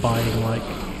money on buying like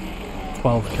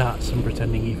 12 cats and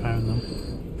pretending he found them.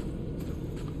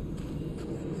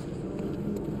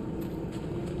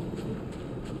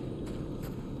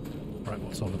 Right,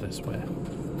 what's over this way?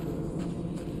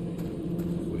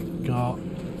 We got...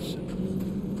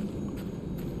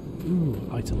 Ooh,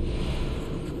 item.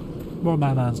 More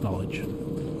man's knowledge.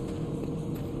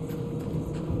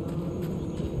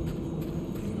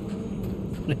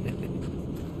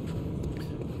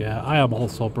 Yeah, I am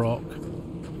also broke.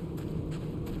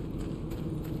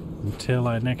 Until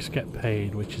I next get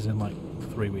paid, which is in like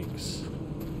 3 weeks.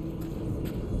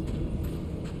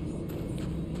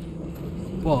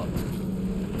 But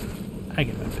I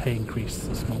get my pay increase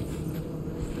this month.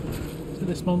 Is it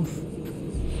this month?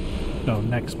 No,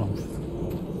 next month.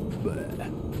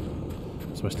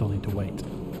 Blech. So I still need to wait.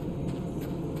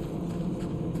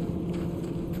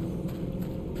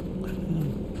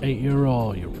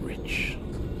 €8, you're rich.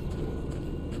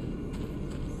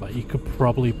 Like, you could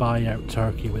probably buy out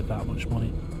Turkey with that much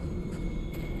money.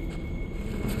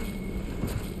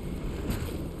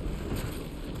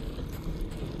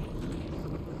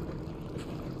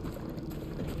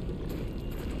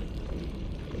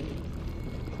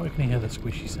 How can you hear the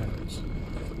squishy sounds?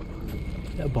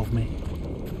 Get above me.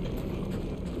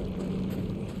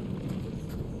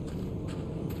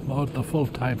 Mod the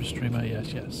full-time streamer,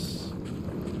 yes, yes.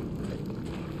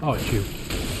 Oh, it's you.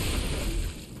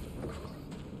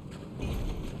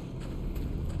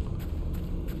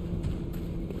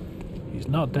 He's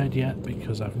not dead yet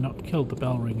because I've not killed the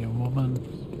bell ringing woman.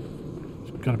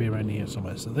 It's got to be around here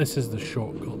somewhere. So this is the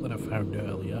shortcut that I found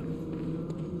earlier.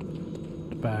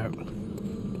 About...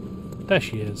 There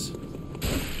she is. So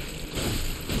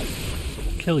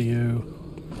we'll kill you.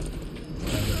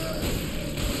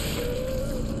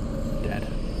 Dead.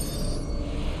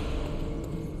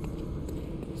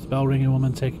 Is the bell ringing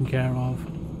woman taken care of?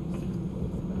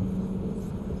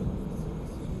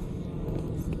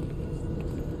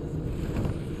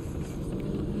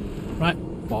 Right,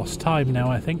 boss time now,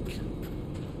 I think.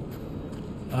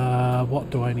 What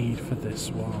do I need for this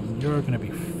one? You're going to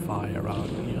be fire,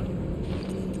 aren't you?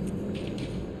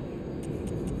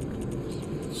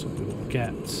 So we will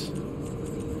get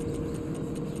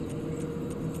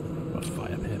a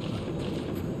fire pit.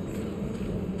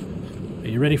 Are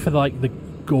you ready for like the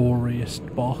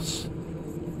goriest boss?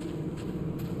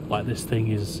 Like, this thing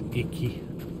is icky.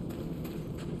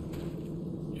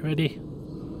 You ready?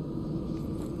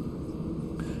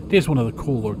 It is one of the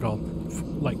cooler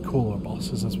cooler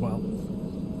bosses as well.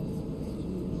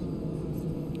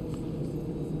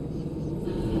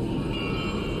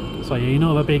 So yeah, you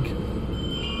know the big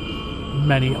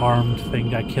many-armed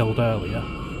thing I killed earlier?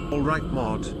 Alright,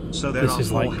 Mod, so there are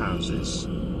 4 houses.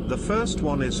 The first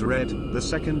one is red, the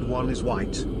second one is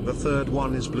white, the third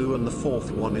one is blue, and the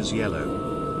fourth one is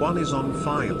yellow. One is on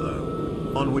fire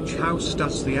though. On which house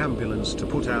does the ambulance to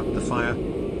put out the fire?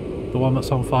 The one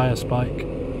that's on fire, Spike.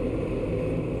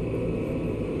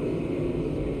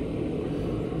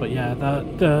 But yeah,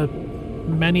 the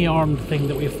many-armed thing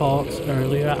that we fought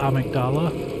earlier,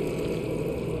 Amygdala.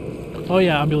 Oh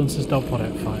yeah, ambulances don't put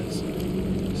out fires.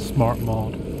 Smart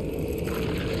mod.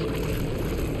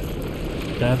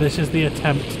 Yeah, this is the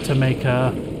attempt to make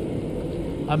a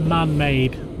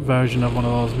man-made version of one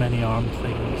of those many-armed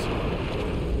things.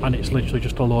 And it's literally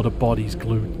just a load of bodies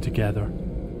glued together.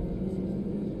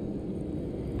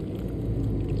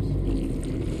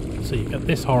 So you get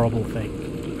this horrible thing.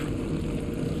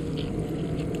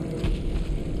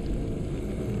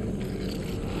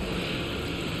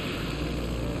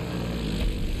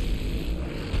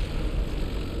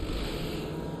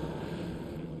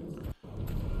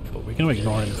 We're going to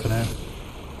ignore him for now,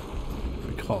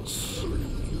 because...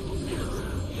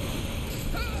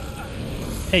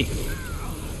 Hey!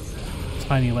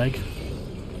 Tiny leg.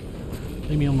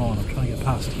 Leave me alone, I'm trying to get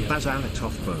past here. That's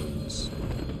Alitoff bones.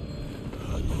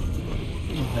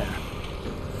 There.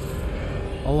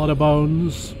 A lot of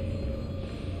bones.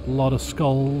 A lot of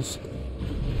skulls.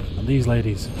 And these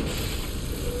ladies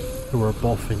who are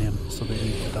buffing him, so they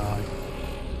need to die.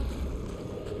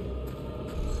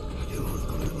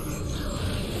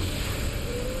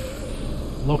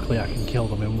 Luckily I can kill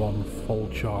them in one full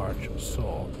charge,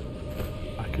 so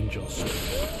I can just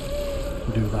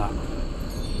do that.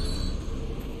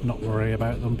 Not worry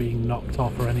about them being knocked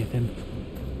off or anything.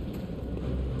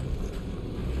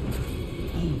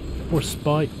 Or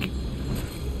Spike.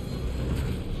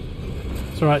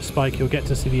 It's alright, Spike, you'll get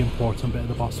to see the important bit of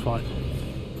the boss fight.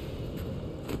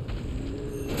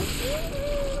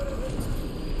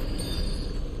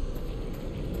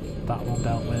 That one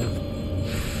dealt with.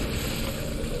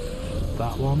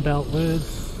 That one dealt with.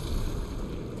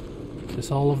 Is this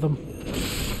all of them?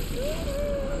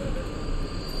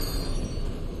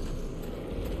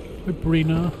 Hey,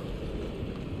 Brina.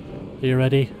 Are you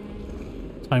ready?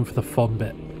 Time for the fun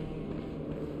bit.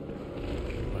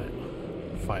 Right.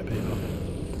 Fire paper.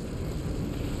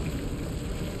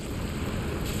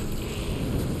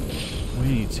 We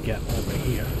need to get over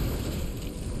here.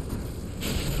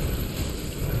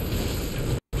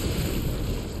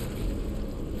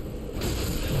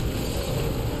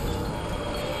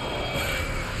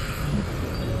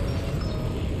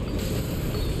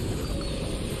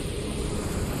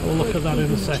 We'll look at that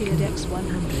in a second.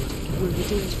 X100. Will he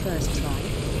do it first try?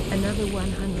 Another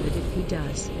 100 if he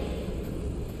does.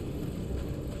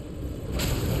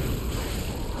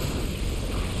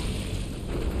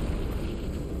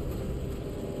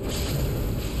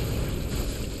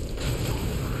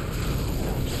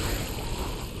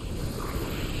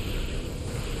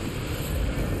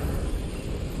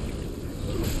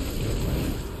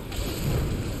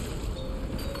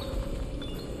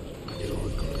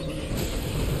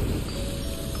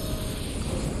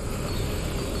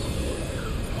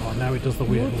 Now it does the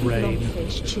weird rain.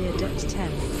 Fish cheered X10.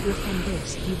 If on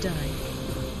this you die.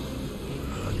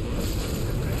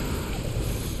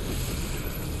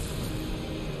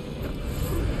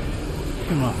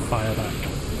 Give him a fire back.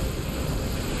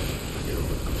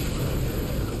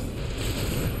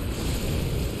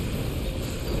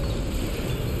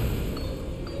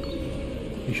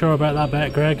 You sure about that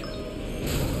bet, Greg?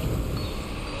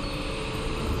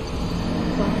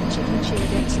 One chicken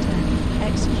cheered X10.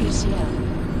 XQCL.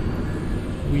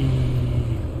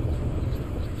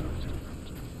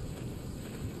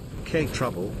 Okay,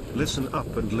 Trouble, listen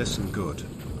up and listen good.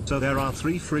 So there are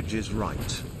 3 fridges,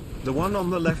 right? The one on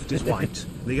the left is white,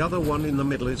 the other one in the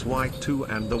middle is white too,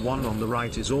 and the one on the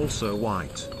right is also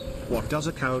white. What does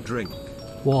a cow drink?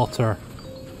 Water.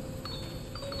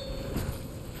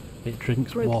 It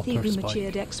drinks water, Spike.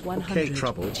 Okay,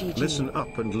 Trouble, listen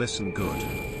up and listen good.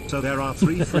 So there are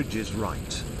 3 fridges,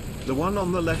 right? The one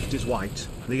on the left is white,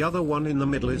 the other one in the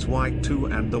middle is white too,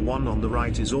 and the one on the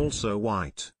right is also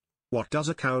white. What does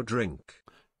a cow drink?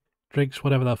 Drinks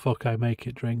whatever the fuck I make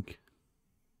it drink.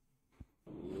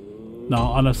 No,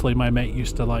 honestly, my mate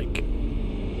used to, like,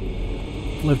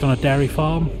 lived on a dairy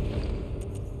farm,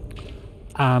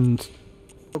 and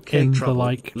okay, in Trouble, the,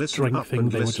 like, drink thing,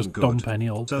 they would just good. dump any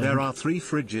old So thing. there are 3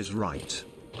 fridges, right?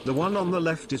 The one on the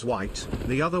left is white,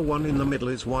 the other one in the middle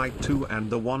is white too, and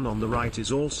the one on the right is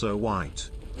also white.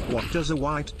 What does a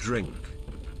white drink?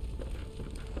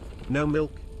 No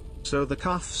milk? So the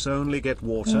calves only get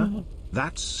water?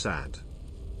 That's sad.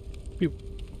 Pew.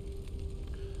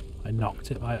 I knocked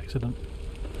it by accident.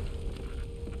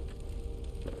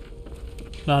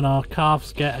 No,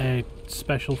 calves get a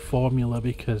special formula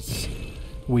because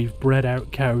we've bred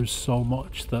out cows so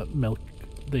much that milk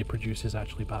they produce is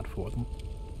actually bad for them.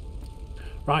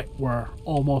 Right, we're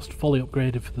almost fully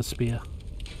upgraded for the spear.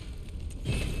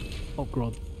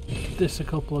 Upgrade this a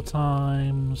couple of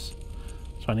times.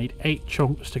 So I need 8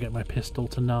 chunks to get my pistol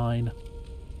to 9.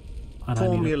 And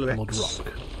Formula I need a blood X.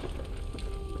 rock.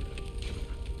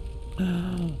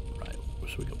 Right,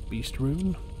 so we got Beast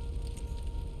Rune.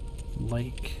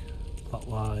 Lake. That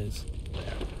lies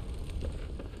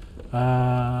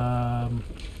there.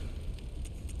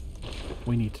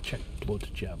 We need to check blood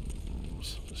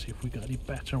gems. Let's see if we got any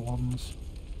better ones.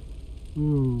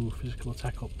 Ooh, physical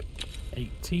attack up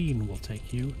 18 will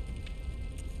take you.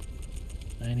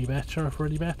 Any better for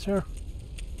any better?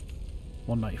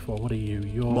 194, what are you?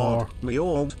 Your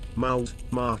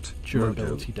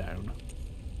durability down.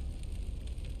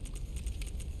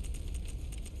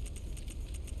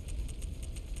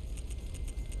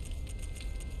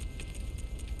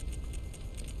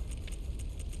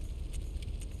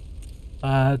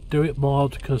 Do it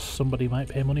mod because somebody might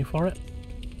pay money for it.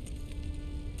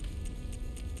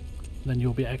 Then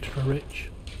you'll be extra rich.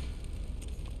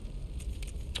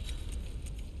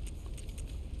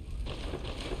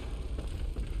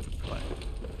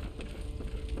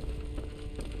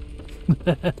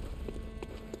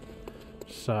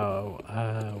 So,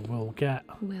 we'll get...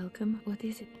 Welcome. What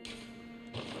is it?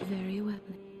 Very well.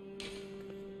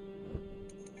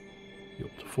 You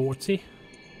up to 40.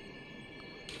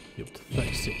 You up to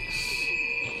 36.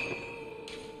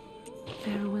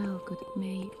 Farewell, good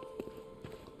maid.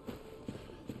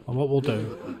 And what we'll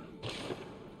do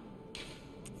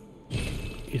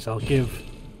is I'll give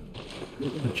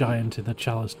the giant in the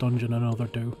chalice dungeon another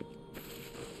do.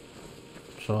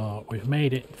 So we've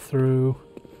made it through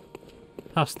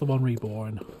past the one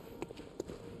reborn.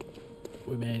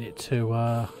 We made it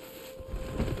to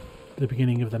the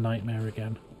beginning of the nightmare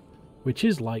again, which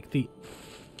is like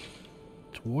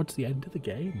towards the end of the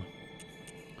game.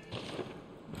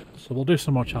 So we'll do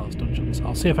some more chalice dungeons.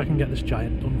 I'll see if I can get this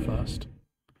giant done first,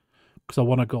 because I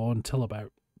want to go until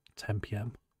about 10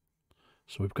 PM.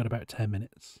 So we've got about 10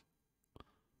 minutes.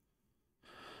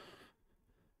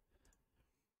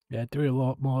 Yeah, do a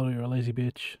lot more, you're a lazy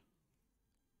bitch.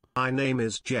 My name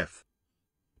is Jeff.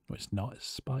 No, it's not, it's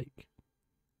Spike.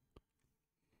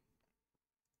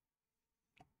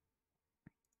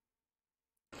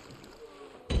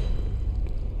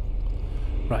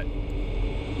 Right.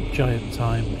 Giant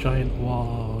time. Giant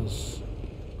was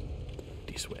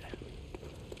this way.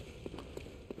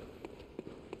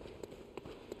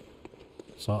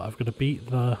 So I've got to beat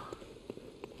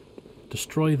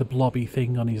destroy the blobby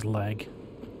thing on his leg.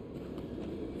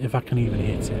 If I can even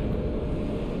hit it.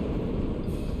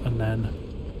 And then...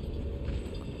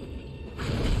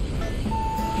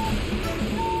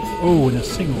 oh, in a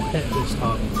single hit this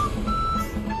time.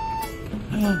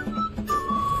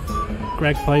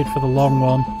 Greg played for the long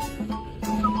one.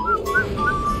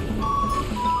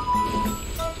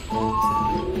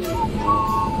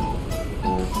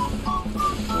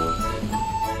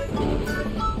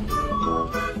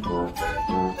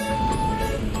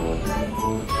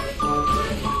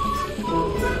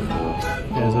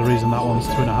 There's the reason that one's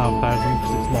 2,500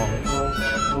 because it's long.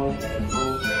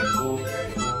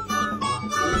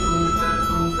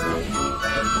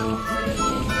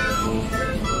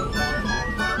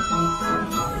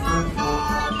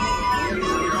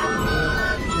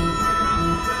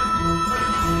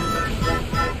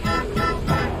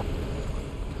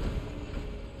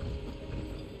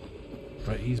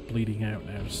 Right, he's bleeding out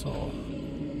now, so...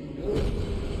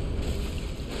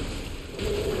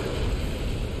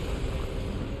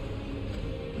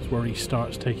 where he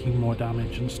starts taking more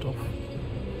damage and stuff.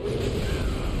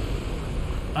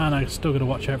 And I still gotta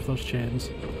watch out for those chains.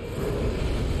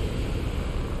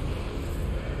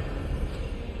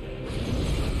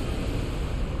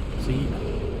 See?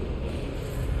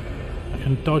 I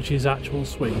can dodge his actual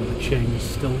swing, but the chains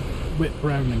still whip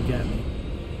round and get me.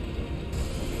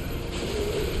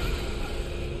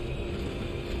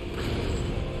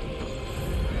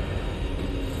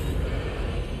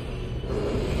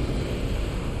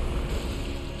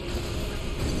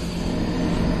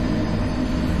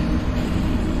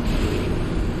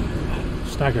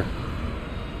 Stagger.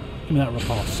 Give me that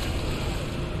riposte.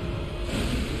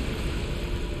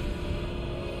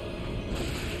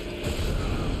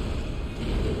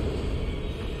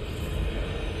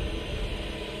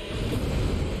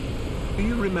 Do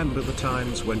you remember the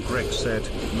times when Greg said,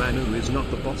 Manu is not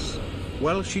the boss?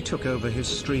 Well, she took over his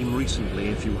stream recently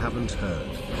if you haven't heard.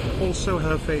 Also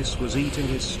her face was eating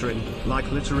his stream,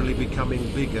 like literally becoming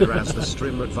bigger as the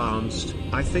stream advanced.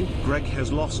 I think Greg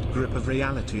has lost grip of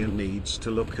reality and needs to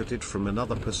look at it from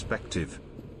another perspective.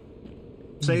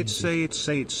 Say it, say it,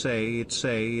 say it, say it,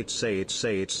 say it, say it,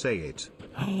 say it, say it.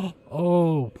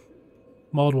 Oh,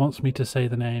 Maud wants me to say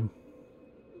the name.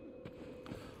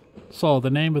 So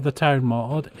the name of the town,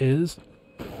 Maud, is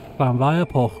Llanfair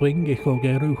Porchwing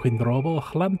Ichogeru Chwindrobo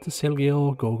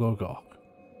Chlantysilio Go Go Go.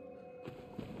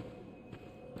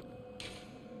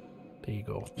 There you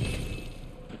go.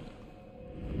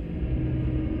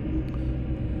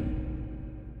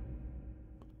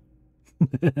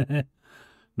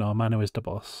 No, Manu is the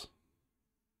boss.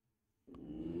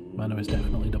 Manu is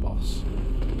definitely the boss.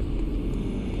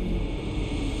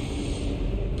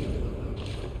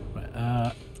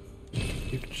 Right,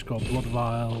 you can just go blood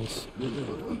vials.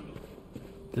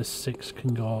 This 6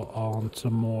 can go on to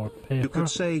more paper. You could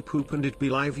say poop and it be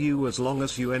live you as long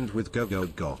as you end with go go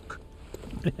gok.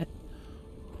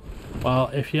 Well,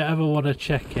 if you ever want to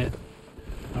check it,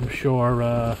 I'm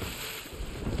sure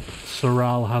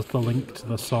Soral has the link to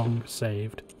the song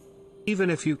saved. Even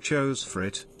if you chose for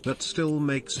it, that still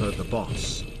makes her the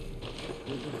boss.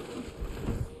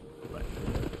 Right.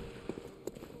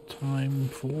 Time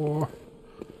for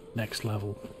next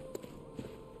level.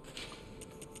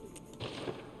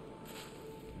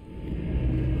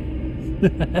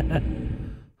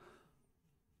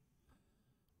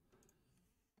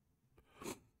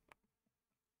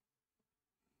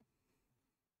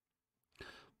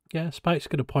 Yeah, Spike's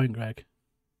got a point, Greg.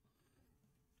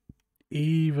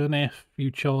 Even if you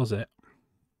chose it,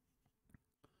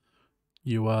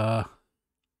 you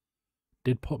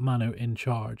did put Manu in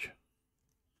charge.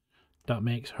 That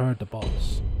makes her the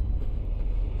boss.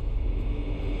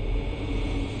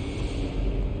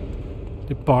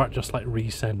 Did Bart just like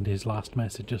resend his last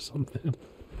message or something?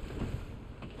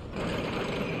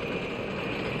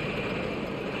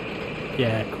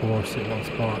 Yeah, of course it was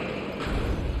Bart.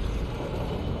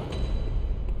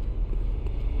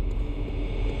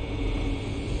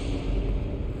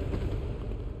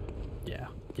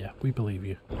 Yeah, we believe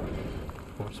you.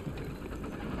 Of course we do.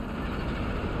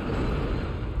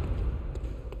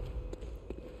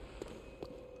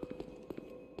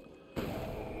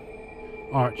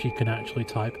 Archie can actually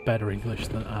type better English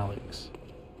than Alex.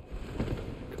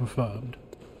 Confirmed.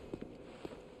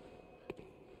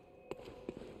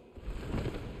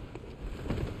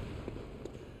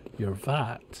 Your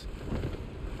VAT.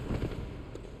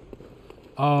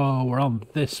 Oh, we're on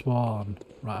this one.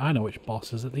 Right, I know which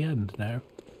boss is at the end now.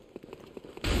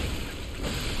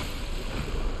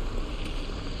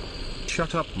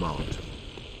 Shut up, Mod.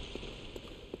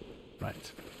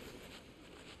 Right.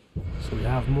 So we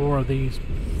have more of these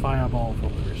fireball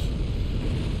fuckers.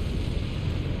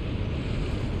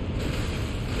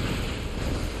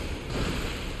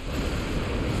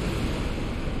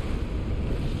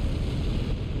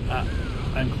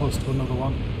 I'm close to another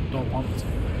one. Don't want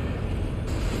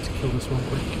to kill this one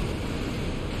quick.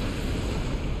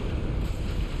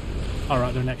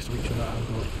 Alright, they're next to each other. I'm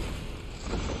good.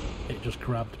 It just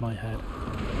grabbed my head.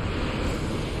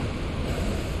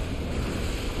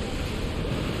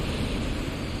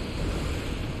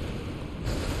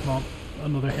 Come on,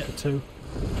 another hit or two.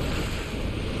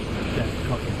 Yeah,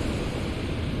 got you.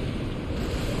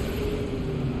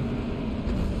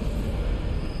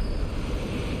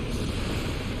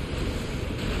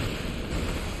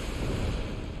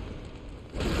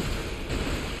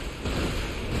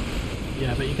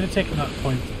 Yeah, but you could have taken that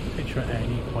point picture at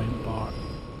any point, Bart.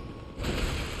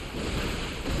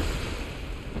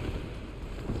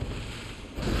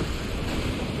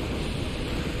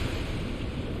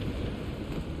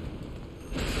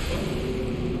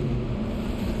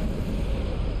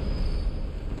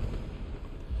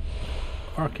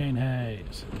 Arcane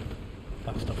Haze.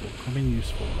 That stuff will come in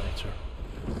useful later.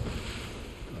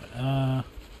 Right,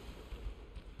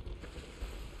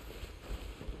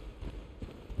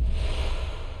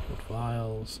 good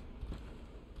files.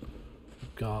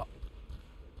 We've got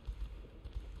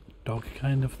dog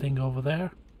kind of thing over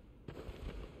there.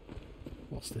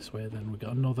 What's this way then? We've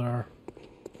got another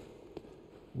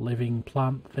living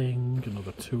plant thing,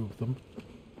 another 2 of them.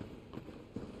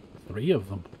 3 of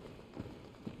them.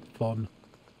 Fun.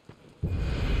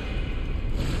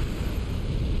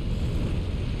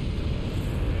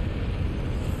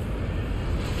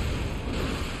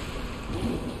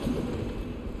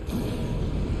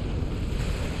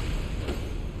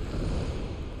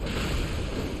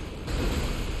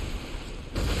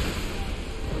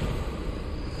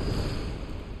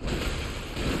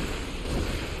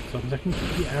 So I can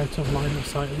keep you out of line of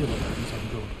sight of the other ones, I'm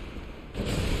good.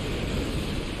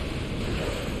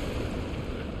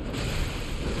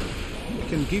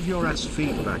 Can give your ass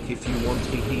feedback if you want.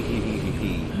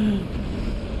 Hee.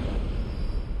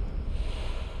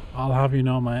 I'll have you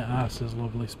know my ass is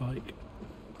lovely, Spike.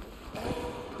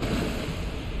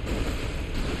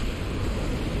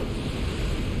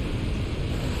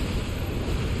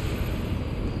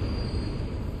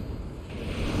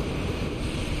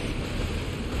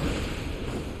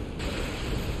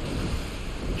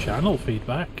 Channel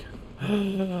feedback.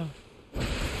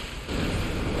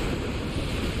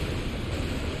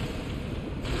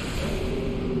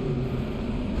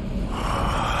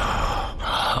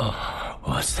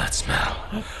 What's that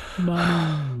smell?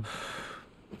 Manu.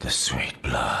 The sweet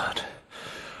blood.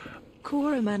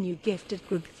 Cora Manu gifted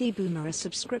Greg the Boomer a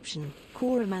subscription.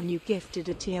 Cora Manu gifted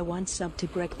a tier 1 sub to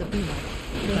Greg the Boomer.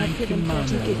 They have given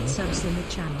 30 gift subs in the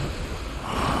channel.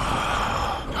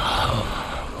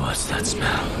 What's that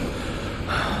smell?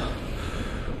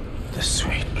 The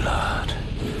sweet blood.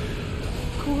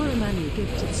 Cora Manu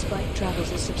gifted Spike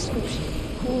Travels a subscription.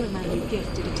 Cora Manu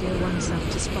gifted a tier 1 sub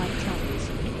to Spike Travels.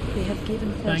 They have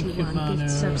given 31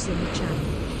 gift subs in the channel.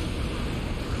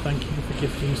 Thank you for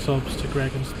gifting subs to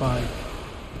Greg and Spike.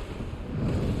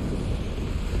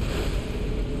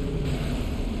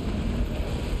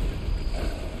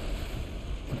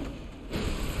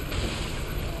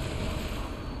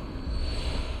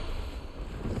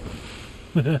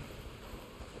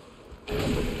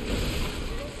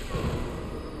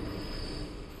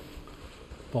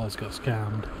 Boys got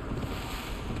scammed.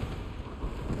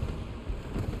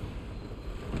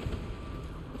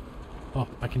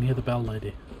 can hear the bell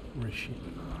lady. Where is she?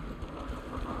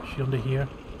 Is she under here?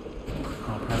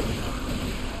 Oh, apparently not.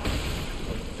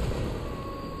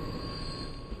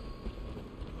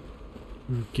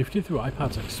 Gifted through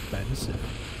iPad's expensive.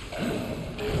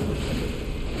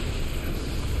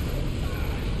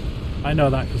 I know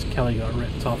that because Kelly got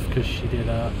ripped off because she did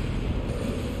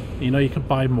you know, you can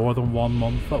buy more than 1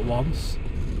 month at once.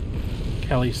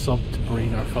 Kelly subbed to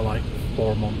Brina for like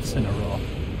 4 months in a row.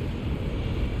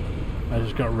 I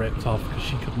just got ripped off because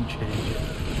she couldn't change it.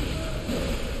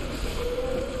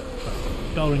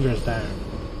 Bellringer's down.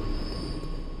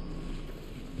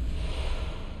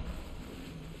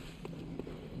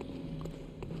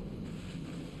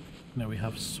 Now we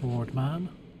have Swordman.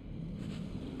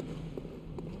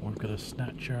 We've got a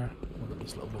Snatcher. Look at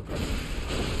this little bugger.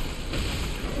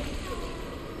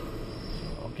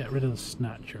 So I'll get rid of the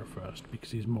Snatcher first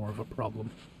because he's more of a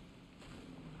problem.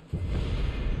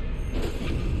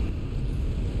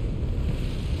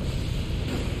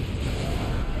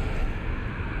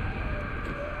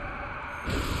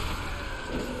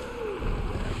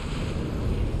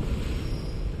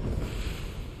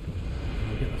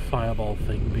 Fireball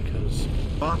thing because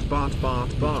Bart.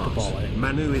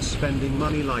 Manu is spending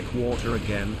money like water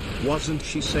again. Wasn't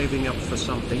she saving up for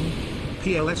something?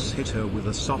 PLS hit her with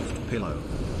a soft pillow.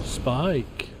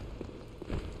 Spike.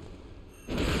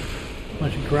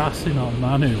 Imagine grassing on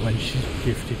Manu when she's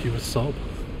gifted you a sub.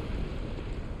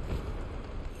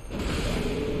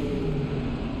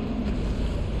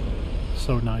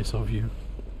 So nice of you.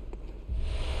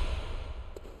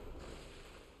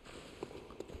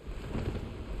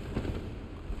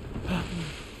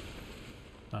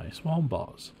 Nice one,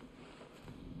 boss.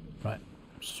 Right,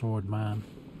 Swordman.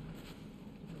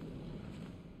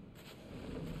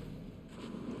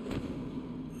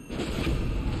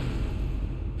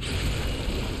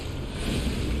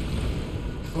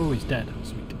 Oh, he's dead.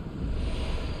 Sweet.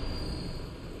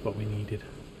 What we needed.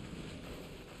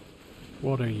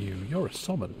 What are you? You're a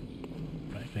summon.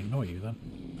 Right, I can ignore you then.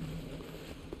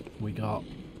 We got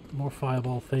more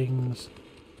fireball things.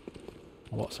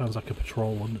 What sounds like a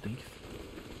patrol underneath.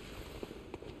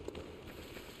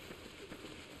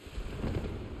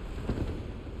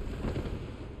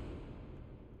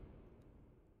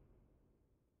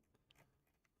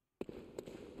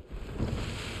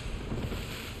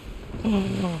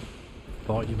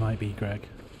 Thought you might be, Greg.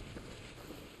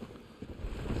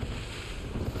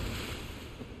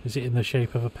 Is it in the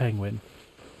shape of a penguin?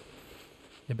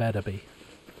 It better be.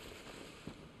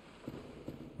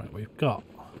 Right, we've got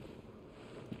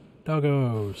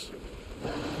doggos.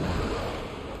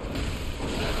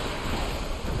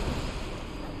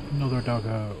 Another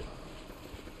doggo.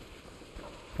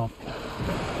 Come on.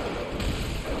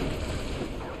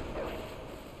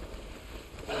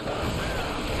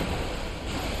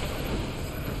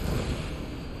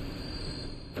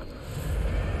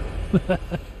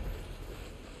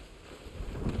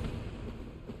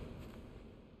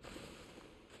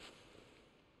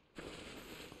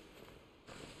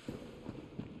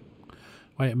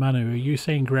 Wait, Manu, are you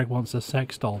saying Greg wants a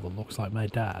sex doll that looks like my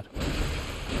dad?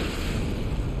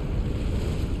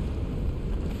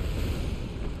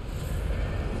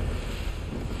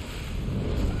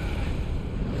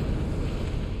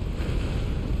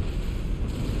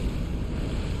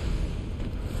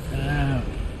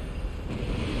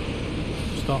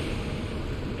 Stop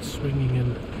swinging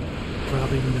and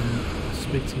grabbing and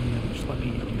spitting and just let me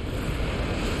eat you.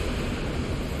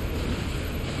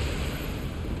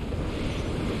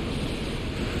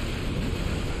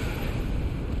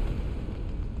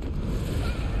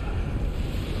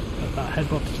 That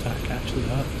headbutt attack actually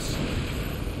hurts.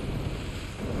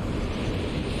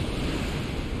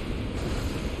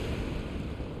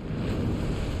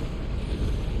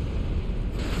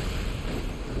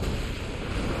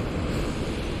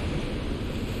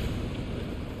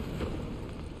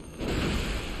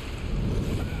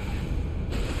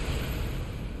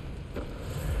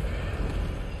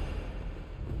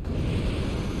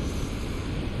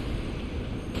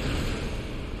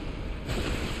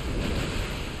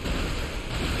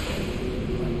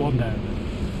 One down.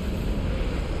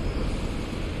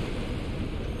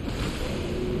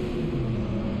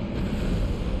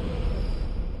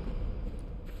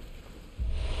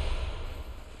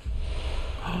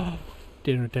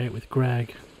 Dinner date with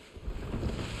Greg.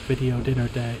 Video dinner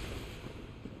date.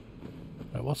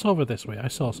 Right, what's over this way? I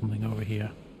saw something over here.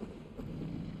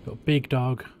 Got a big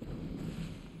dog.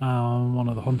 One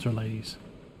of the hunter ladies.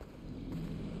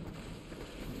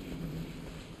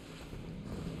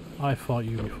 I fought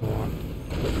you before.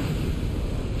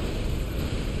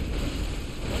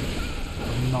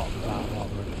 I'm not that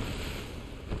bothered.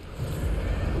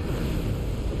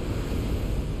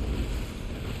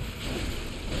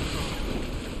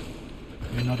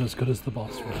 not as good as the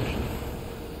boss version.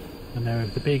 And now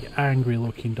the big angry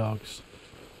looking dogs.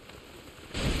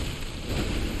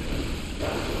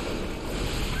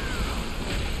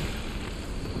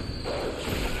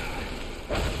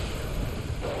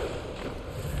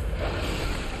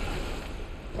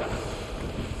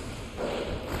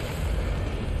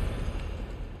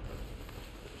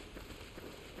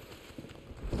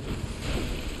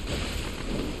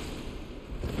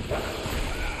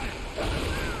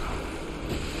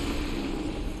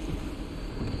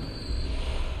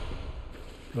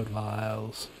 Blood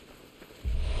vials.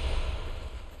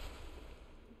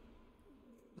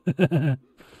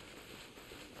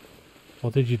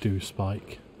 What did you do,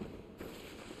 Spike?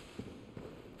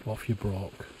 What have you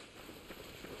broke?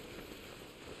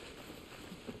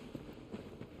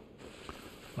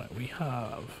 Right, we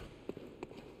have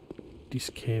this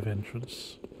cave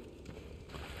entrance.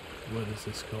 Where does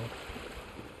this go?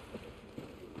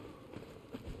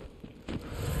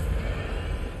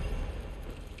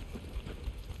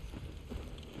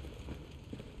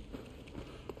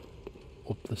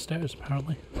 Up the stairs,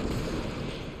 apparently.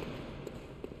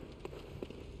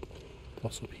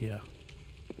 What's up here?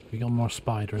 We got more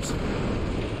spiders.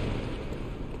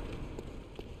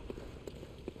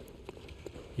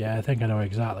 Yeah, I think I know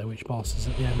exactly which boss is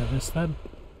at the end of this then.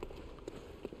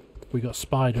 We got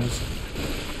spiders.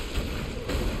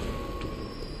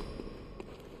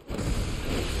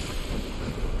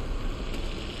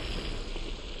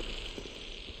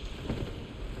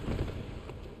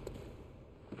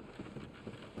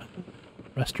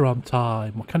 Restaurant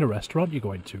time. What kind of restaurant are you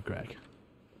going to, Greg?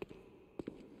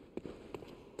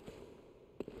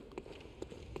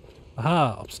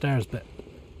 Aha, upstairs bit.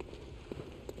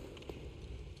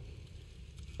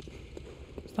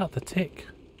 Is that the tick?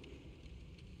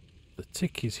 The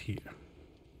tick is here.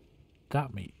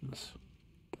 That means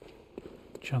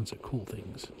chance at cool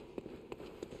things.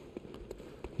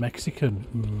 Mexican.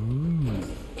 Ooh.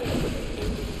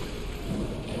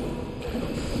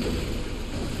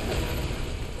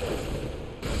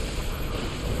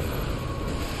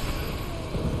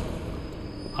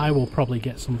 I will probably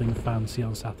get something fancy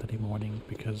on Saturday morning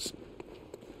because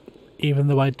even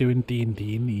though I'm doing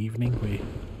D&D in the evening with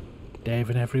Dave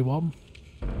and everyone,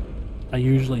 I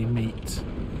usually meet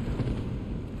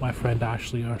my friend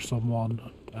Ashley or someone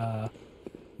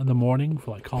in the morning for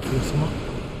like coffee or something.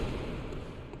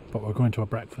 But we're going to a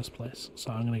breakfast place, so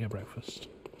I'm going to get breakfast.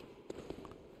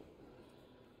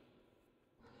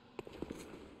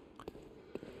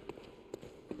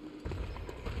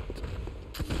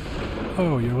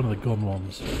 Oh, you're one of the gun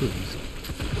ones. Please.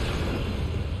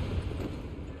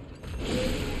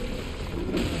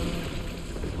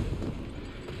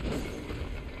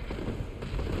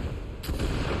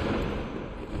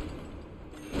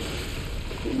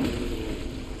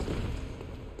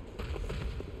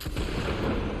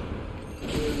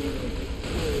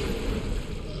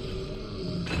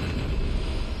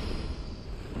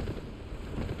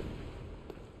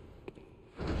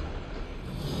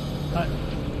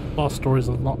 Boss door is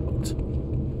unlocked.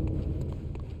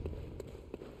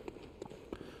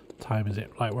 Time is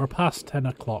it? Right, we're past 10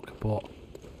 o'clock, but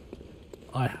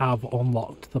I have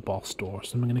unlocked the boss door,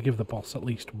 so I'm going to give the boss at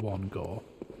least one go.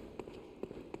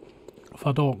 If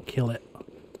I don't kill it,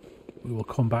 we will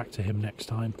come back to him next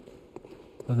time.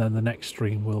 And then the next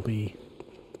stream will be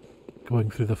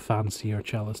going through the fancier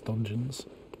chalice dungeons.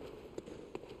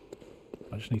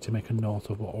 I just need to make a note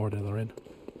of what order they're in.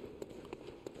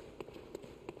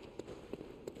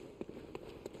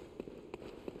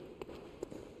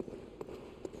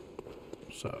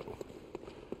 So,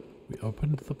 we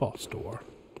opened the boss door.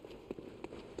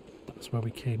 That's where we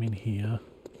came in here.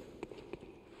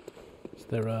 Is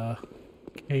there a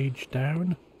cage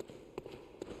down?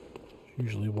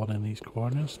 Usually one in these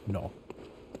corners. No.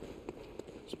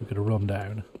 So we're gonna run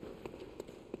down.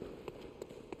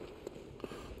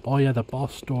 Oh yeah, the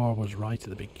boss door was right at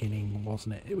the beginning,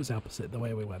 wasn't it? It was opposite the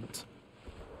way we went.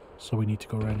 So we need to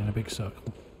go around in a big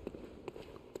circle.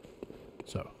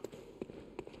 So.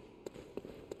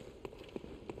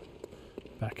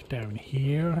 Back down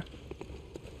here.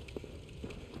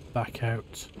 Back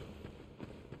out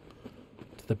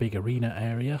to the big arena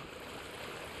area.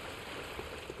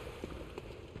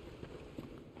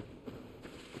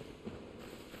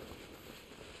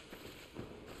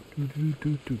 The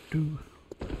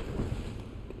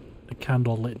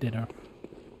candlelit dinner.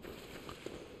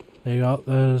 There you go.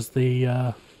 There's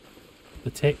the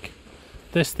tick.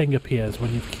 This thing appears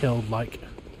when you've killed like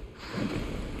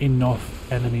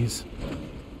enough enemies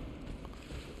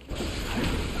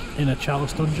in a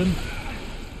chalice dungeon.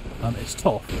 It's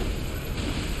tough,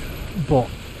 but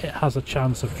it has a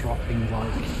chance of dropping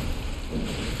like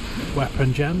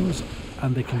weapon gems,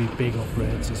 and they can be big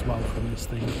upgrades as well from this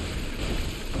thing.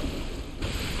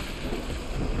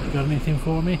 You got anything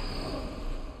for me?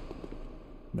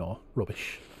 No,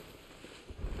 rubbish.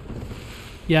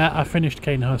 Yeah, I finished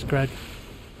Cainhurst, Greg.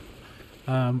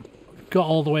 Got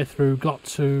all the way through, got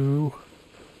to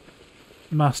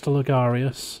Master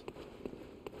Logarius,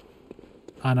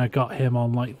 and I got him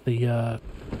on like the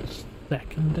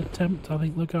second attempt, I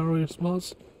think Logarius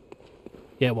was.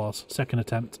 Yeah, it was. Second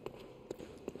attempt.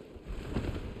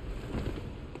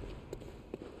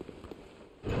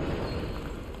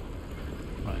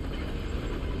 Right.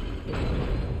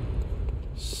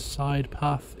 Side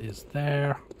path is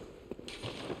there.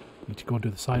 Need to go and do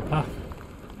the side path.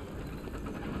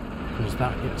 Because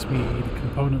that gets me the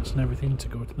components and everything to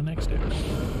go to the next area.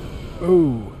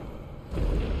 Oh!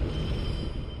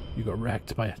 You got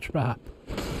wrecked by a trap.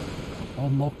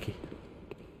 Unlucky.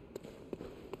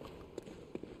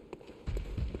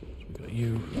 So we got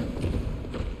you.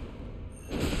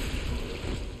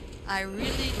 I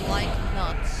really like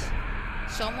nuts.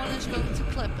 Someone is going to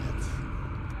clip it.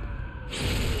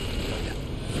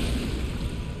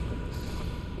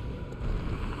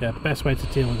 Yeah, best way to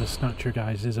deal with the snatcher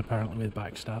guys is apparently with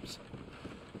backstabs.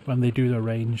 When they do their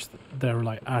range, their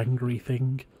like angry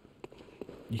thing,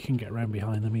 you can get around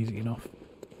behind them easy enough.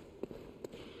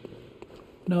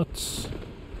 Nuts.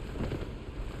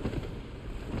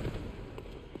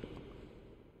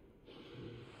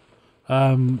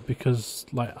 Because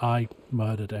like I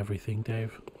murdered everything,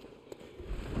 Dave.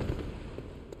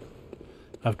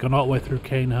 I've gone all the way through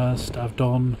Cainhurst, I've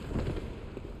done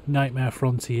Nightmare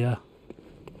Frontier.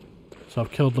 So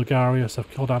I've killed Logarius,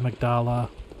 I've killed Amygdala,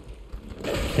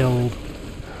 killed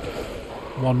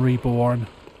one Reborn,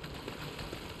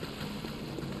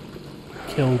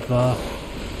 killed the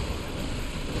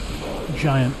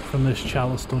giant from this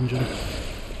Chalice dungeon.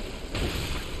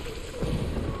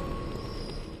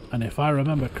 And if I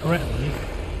remember correctly,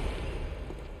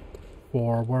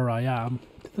 for where I am,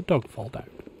 did the dog fall down?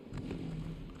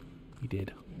 He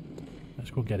did.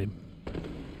 Let's go get him.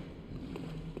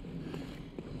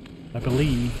 I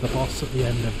believe the boss at the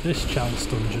end of this Chalice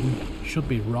dungeon should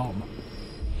be Rom.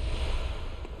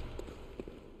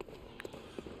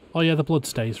 Oh yeah, the blood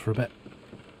stays for a bit.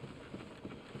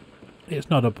 It's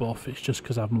not a buff, it's just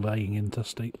because I'm laying into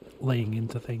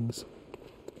things.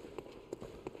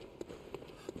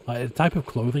 Like, the type of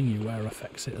clothing you wear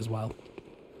affects it as well.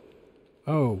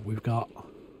 Oh, we've got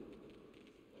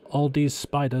all these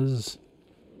spiders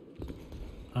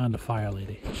and a fire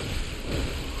lady.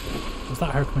 Was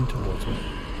that her coming towards me?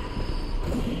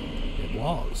 It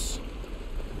was.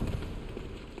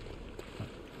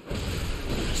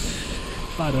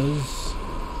 Spiders.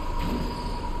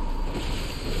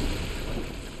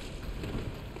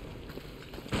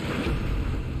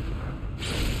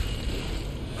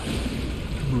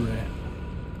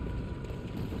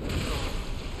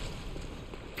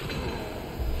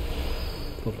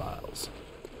 Blood vials.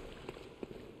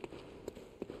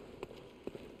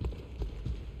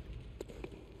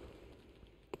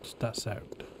 What's that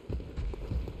sound?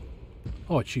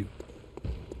 Oh, it's you.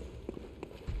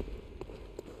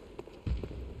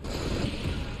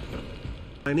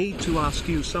 I need to ask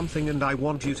you something and I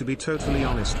want you to be totally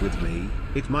honest with me.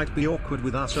 It might be awkward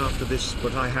with us after this,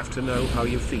 but I have to know how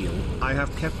you feel. I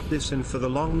have kept this in for the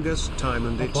longest time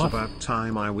and it's about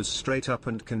time I was straight up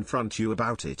and confront you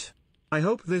about it. I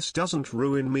hope this doesn't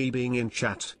ruin me being in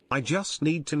chat. I just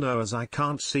need to know as I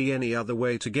can't see any other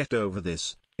way to get over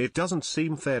this. It doesn't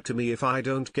seem fair to me if I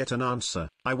don't get an answer.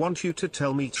 I want you to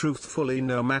tell me truthfully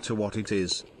no matter what it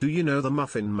is. Do you know the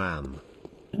Muffin Man?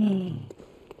 Did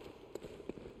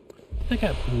they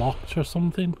get blocked or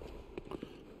something?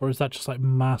 Or is that just like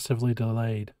massively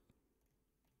delayed?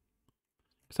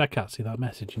 Because I can't see that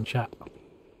message in chat.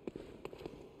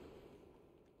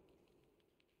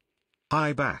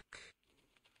 Hi back.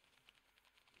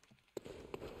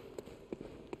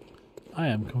 I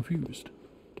am confused.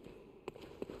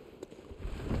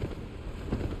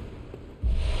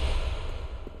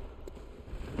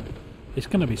 It's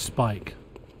going to be Spike.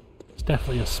 It's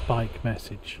definitely a Spike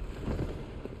message.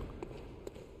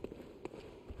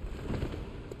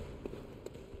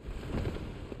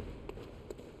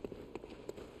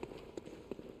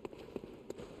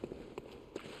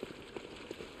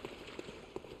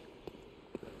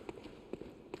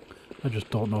 I just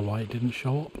don't know why it didn't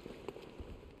show up.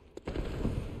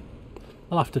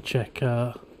 I'll have to check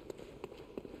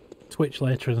Twitch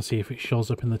later and see if it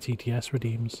shows up in the TTS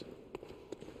redeems.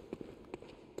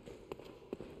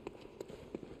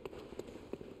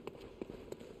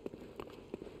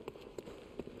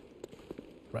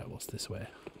 Right, what's this way?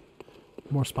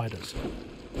 More spiders.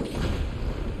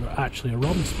 You're actually a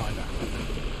Ron spider.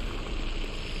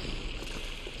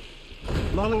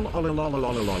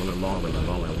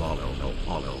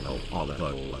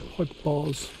 Hi,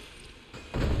 balls.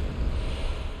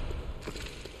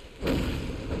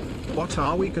 What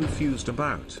are we confused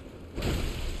about?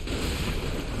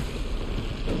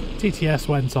 TTS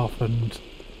went off and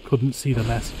couldn't see the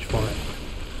message for it,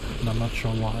 and I'm not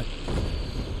sure why.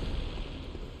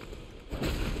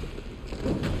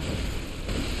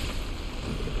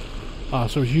 Ah,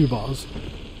 so it's you, boss.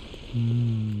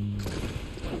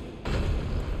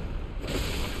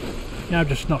 Yeah, I'm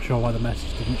just not sure why the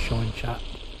message didn't show in chat.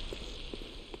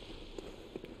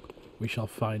 We shall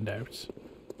find out.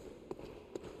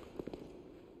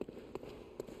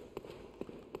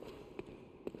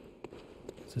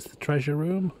 Is this the treasure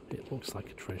room? It looks like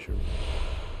a treasure room.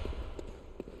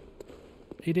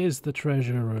 It is the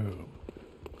treasure room.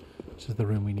 This is the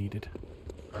room we needed.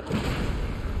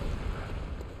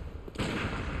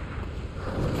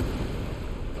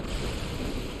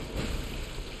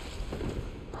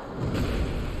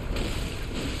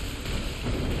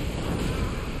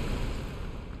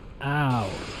 Ow.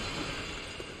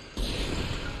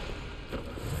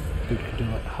 Dude could do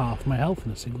like half my health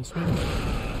in a single swing.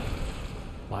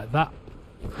 Like that.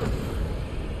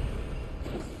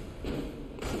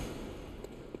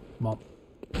 Come on.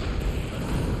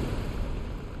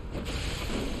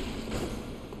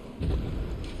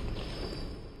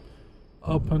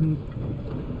 Open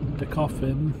the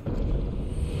coffin.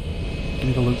 Give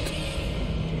me the loot.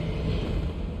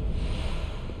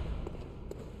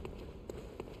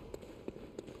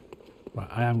 Right,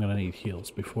 I am going to need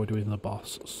heals before doing the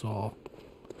boss, so...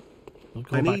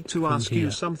 I need to ask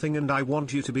you something, and I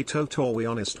want you to be totally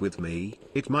honest with me.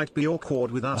 It might be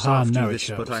awkward with us after this,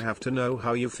 but I have to know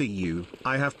how you feel.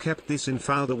 I have kept this in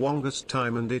for the longest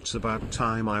time, and it's about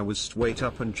time I was straight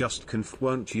up and just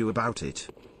confront you about it.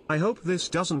 I hope this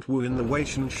doesn't ruin the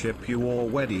relationship you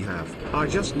already have. I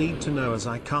just need to know, as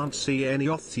I can't see any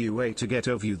other way to get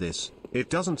over this. It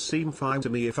doesn't seem fine to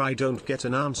me if I don't get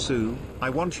an answer. I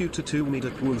want you to tell me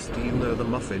the truth. Do you know the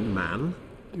Muffin Man?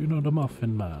 Do you know the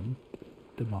Muffin Man?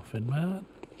 The Muffin Man?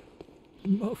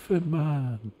 Muffin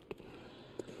Man!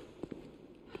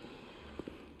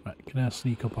 Right, can I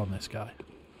sneak up on this guy?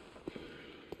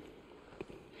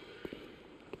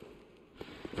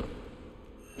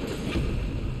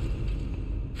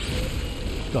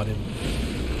 Got him.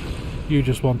 You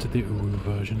just wanted the Uru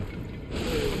version.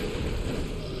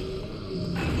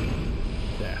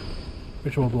 There.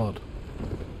 Ritual blood.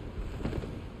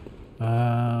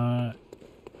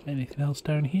 Anything else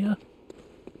down here?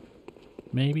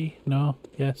 Maybe? No?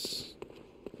 Yes?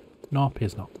 No,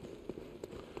 appears not.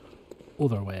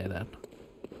 Other way then.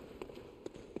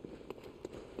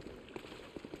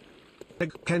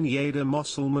 Ken jeder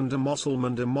Musselman de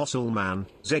Musselman de Musselman,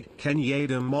 zeg ken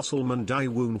jeder Musselman die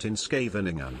woont in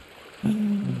Scheveningen.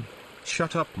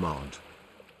 Shut up, mod.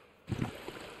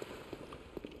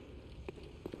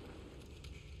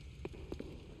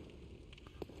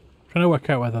 Trying to work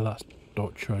out whether that's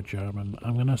Dutch or German.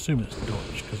 I'm going to assume it's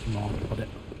Dutch because mod put it.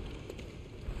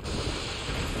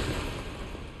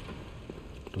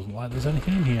 Doesn't like there's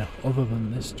anything in here other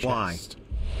than this chest. Why?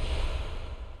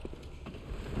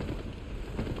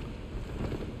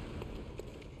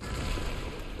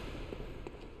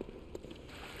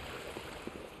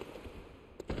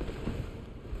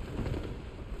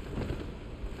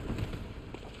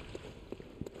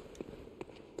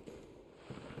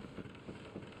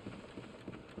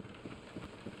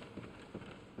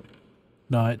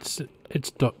 No, it's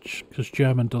Dutch, because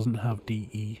German doesn't have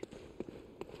DE,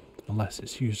 unless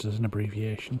it's used as an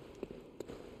abbreviation.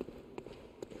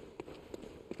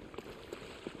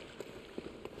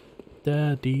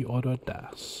 Der, die oder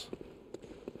das.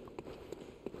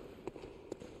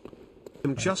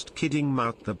 I'm just kidding,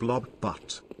 mouth the blob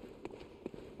butt.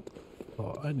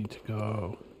 Oh, I need to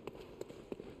go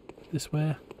this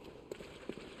way.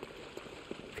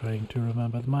 Trying to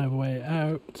remember my way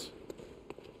out.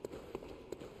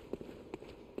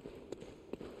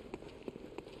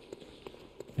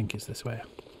 I think it's this way.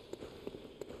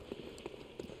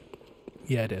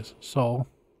 Yeah, it is. So,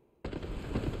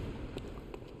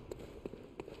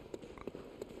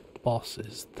 boss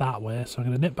is that way, so I'm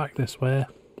going to nip back this way,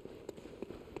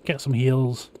 get some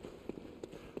heals,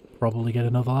 probably get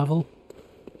another level,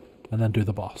 and then do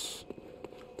the boss.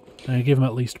 I'm going to give him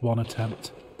at least one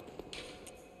attempt.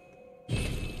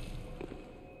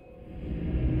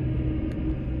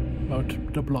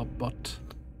 About the blob butt.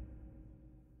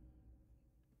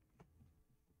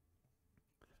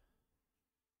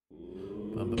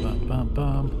 Bum, bum, bum, bum,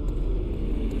 bum.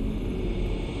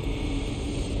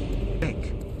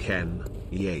 Ek, Ken,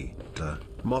 Ye, De,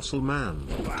 Mosselman,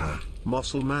 De,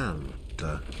 Mosselman,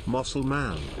 De,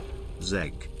 Mosselman.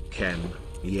 Zeg, Ken,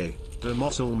 Ye, De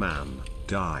Mosselman,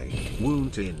 Die,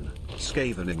 Woont in,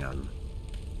 Skaveningen.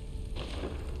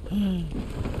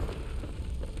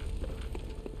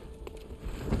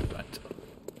 Right.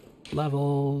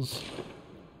 Levels.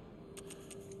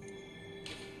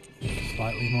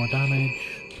 Slightly more damage.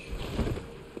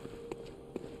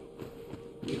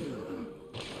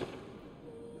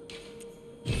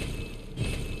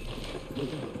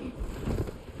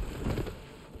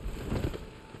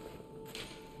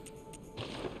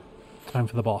 Time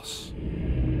for the boss.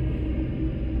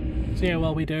 See how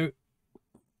well we do.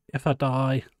 If I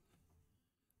die,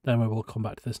 then we will come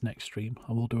back to this next stream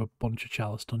and we'll do a bunch of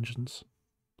Chalice dungeons.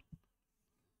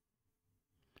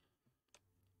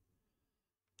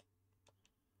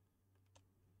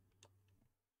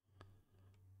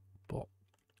 But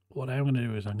what I'm going to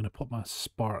do is I'm going to put my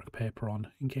spark paper on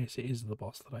in case it is the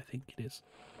boss that I think it is.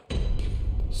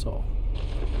 So.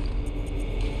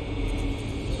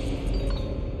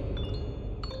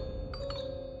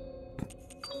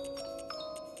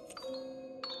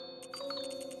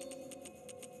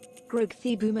 Grog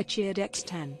Thebuma cheered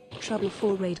X10. Trouble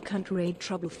 4 raid cunt raid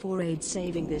trouble 4 raid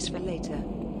saving this for later.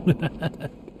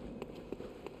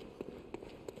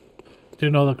 Do you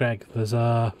know that, Greg? There's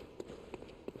a...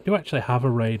 I do actually have a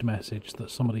raid message that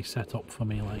somebody set up for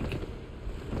me like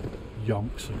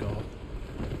yonks ago.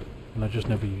 And I just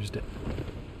never used it.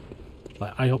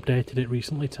 Like I updated it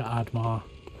recently to add my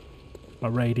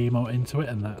raid emote into it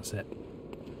and that's it.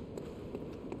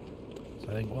 So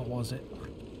I think, what was it?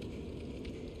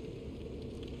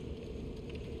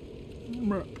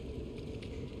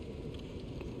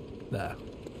 There.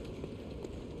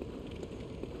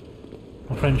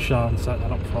 My friend Sean set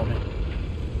that up for me.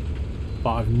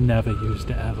 But I've never used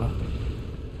it ever.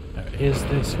 Now, is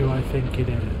this who I think it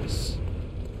is?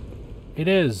 It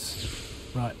is!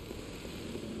 Right.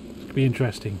 It's gonna be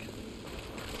interesting.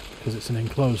 Because it's an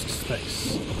enclosed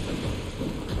space.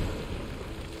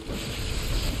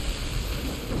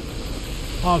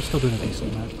 Oh, I'm still doing a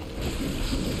decent amount.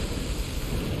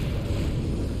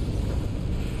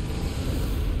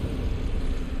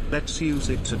 Let's use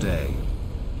it today.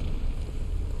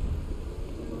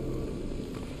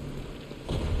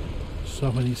 So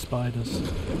many spiders.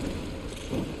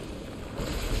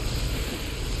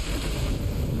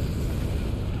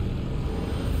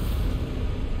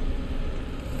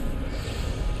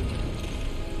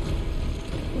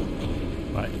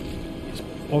 Right. He's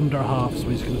under half, so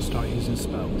he's going to start using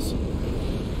spells.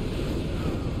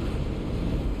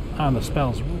 And the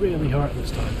spells really hurt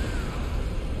this time.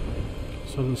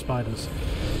 So do the spiders.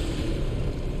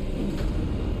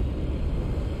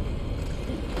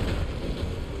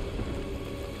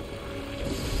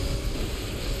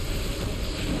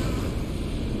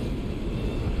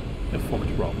 Get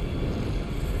fucked, Rob.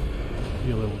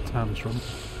 You little tantrum.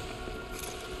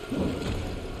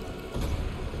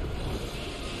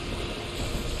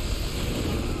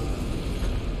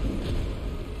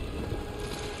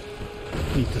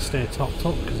 Need to stay topped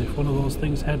up because if one of those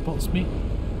things headbutts me,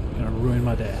 I'm gonna ruin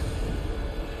my day.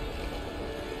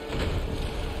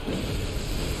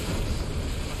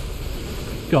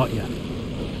 Got ya.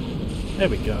 There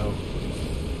we go.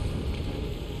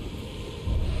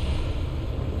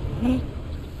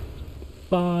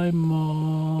 Bye,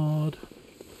 mod.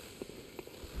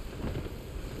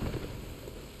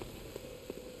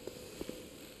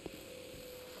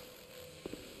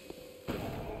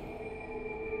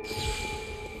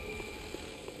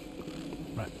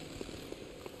 Right.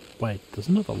 Wait, there's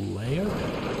another layer?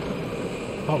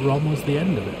 I thought Rom was the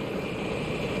end of it.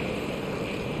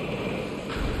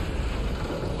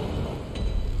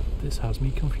 This has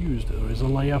me confused. There is a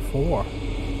layer 4.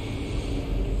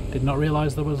 Did not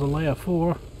realise there was a layer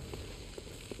 4.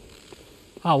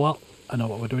 Oh well, I know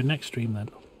what we're doing next stream then.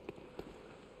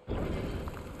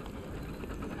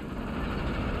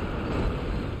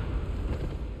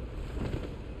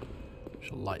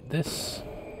 Shall light this.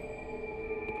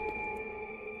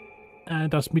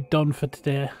 And that's me done for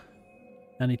today.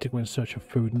 I need to go in search of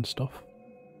food and stuff.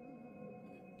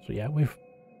 So yeah, we've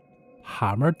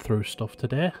hammered through stuff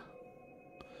today.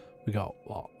 We got,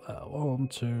 what, 1,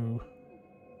 2,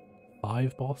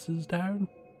 5 bosses down?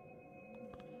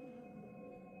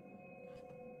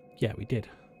 Yeah, we did.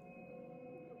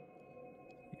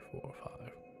 3, 4,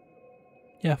 5.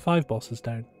 Yeah, 5 bosses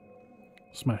down.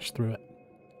 Smashed through it.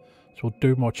 So we'll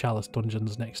do more Chalice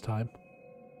dungeons next time.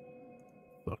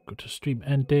 We'll go to stream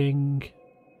ending.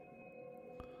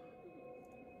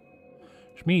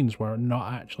 Which means we're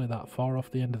not actually that far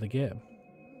off the end of the game.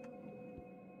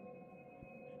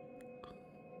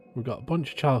 We've got a bunch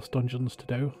of Chalice dungeons to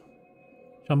do,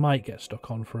 which I might get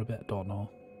stuck on for a bit, don't know.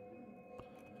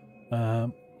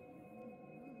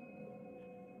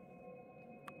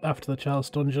 After the Chalice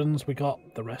dungeons, we got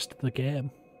the rest of the game.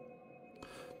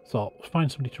 So, let's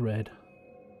find somebody to raid.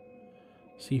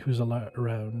 See who's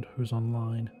around, who's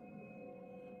online,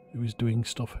 who is doing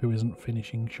stuff, who isn't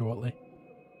finishing shortly.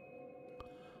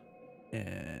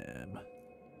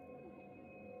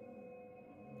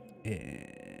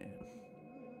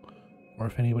 Or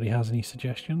if anybody has any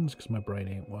suggestions, because my brain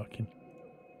ain't working.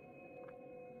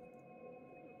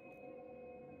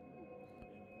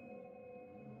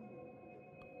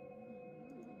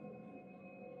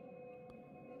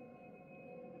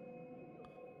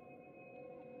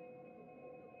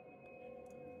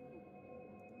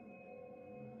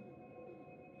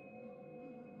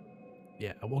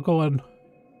 Yeah, we'll go and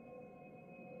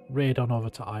raid on over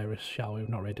to Iris, shall we? We've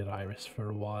not raided Iris for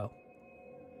a while.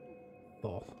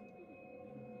 Though.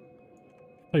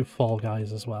 Play Fall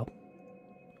Guys as well.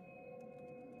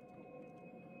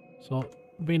 So,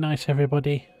 be nice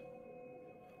everybody.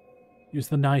 Use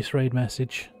the nice raid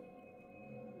message.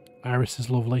 Iris is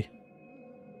lovely.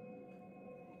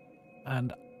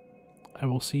 And I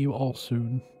will see you all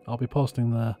soon. I'll be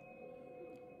posting the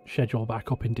schedule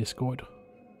back up in Discord.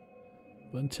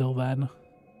 But until then,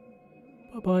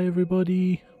 bye-bye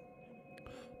everybody.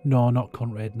 No, not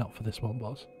cunt raid, not for this one,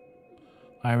 boss.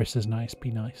 Iris is nice,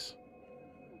 be nice.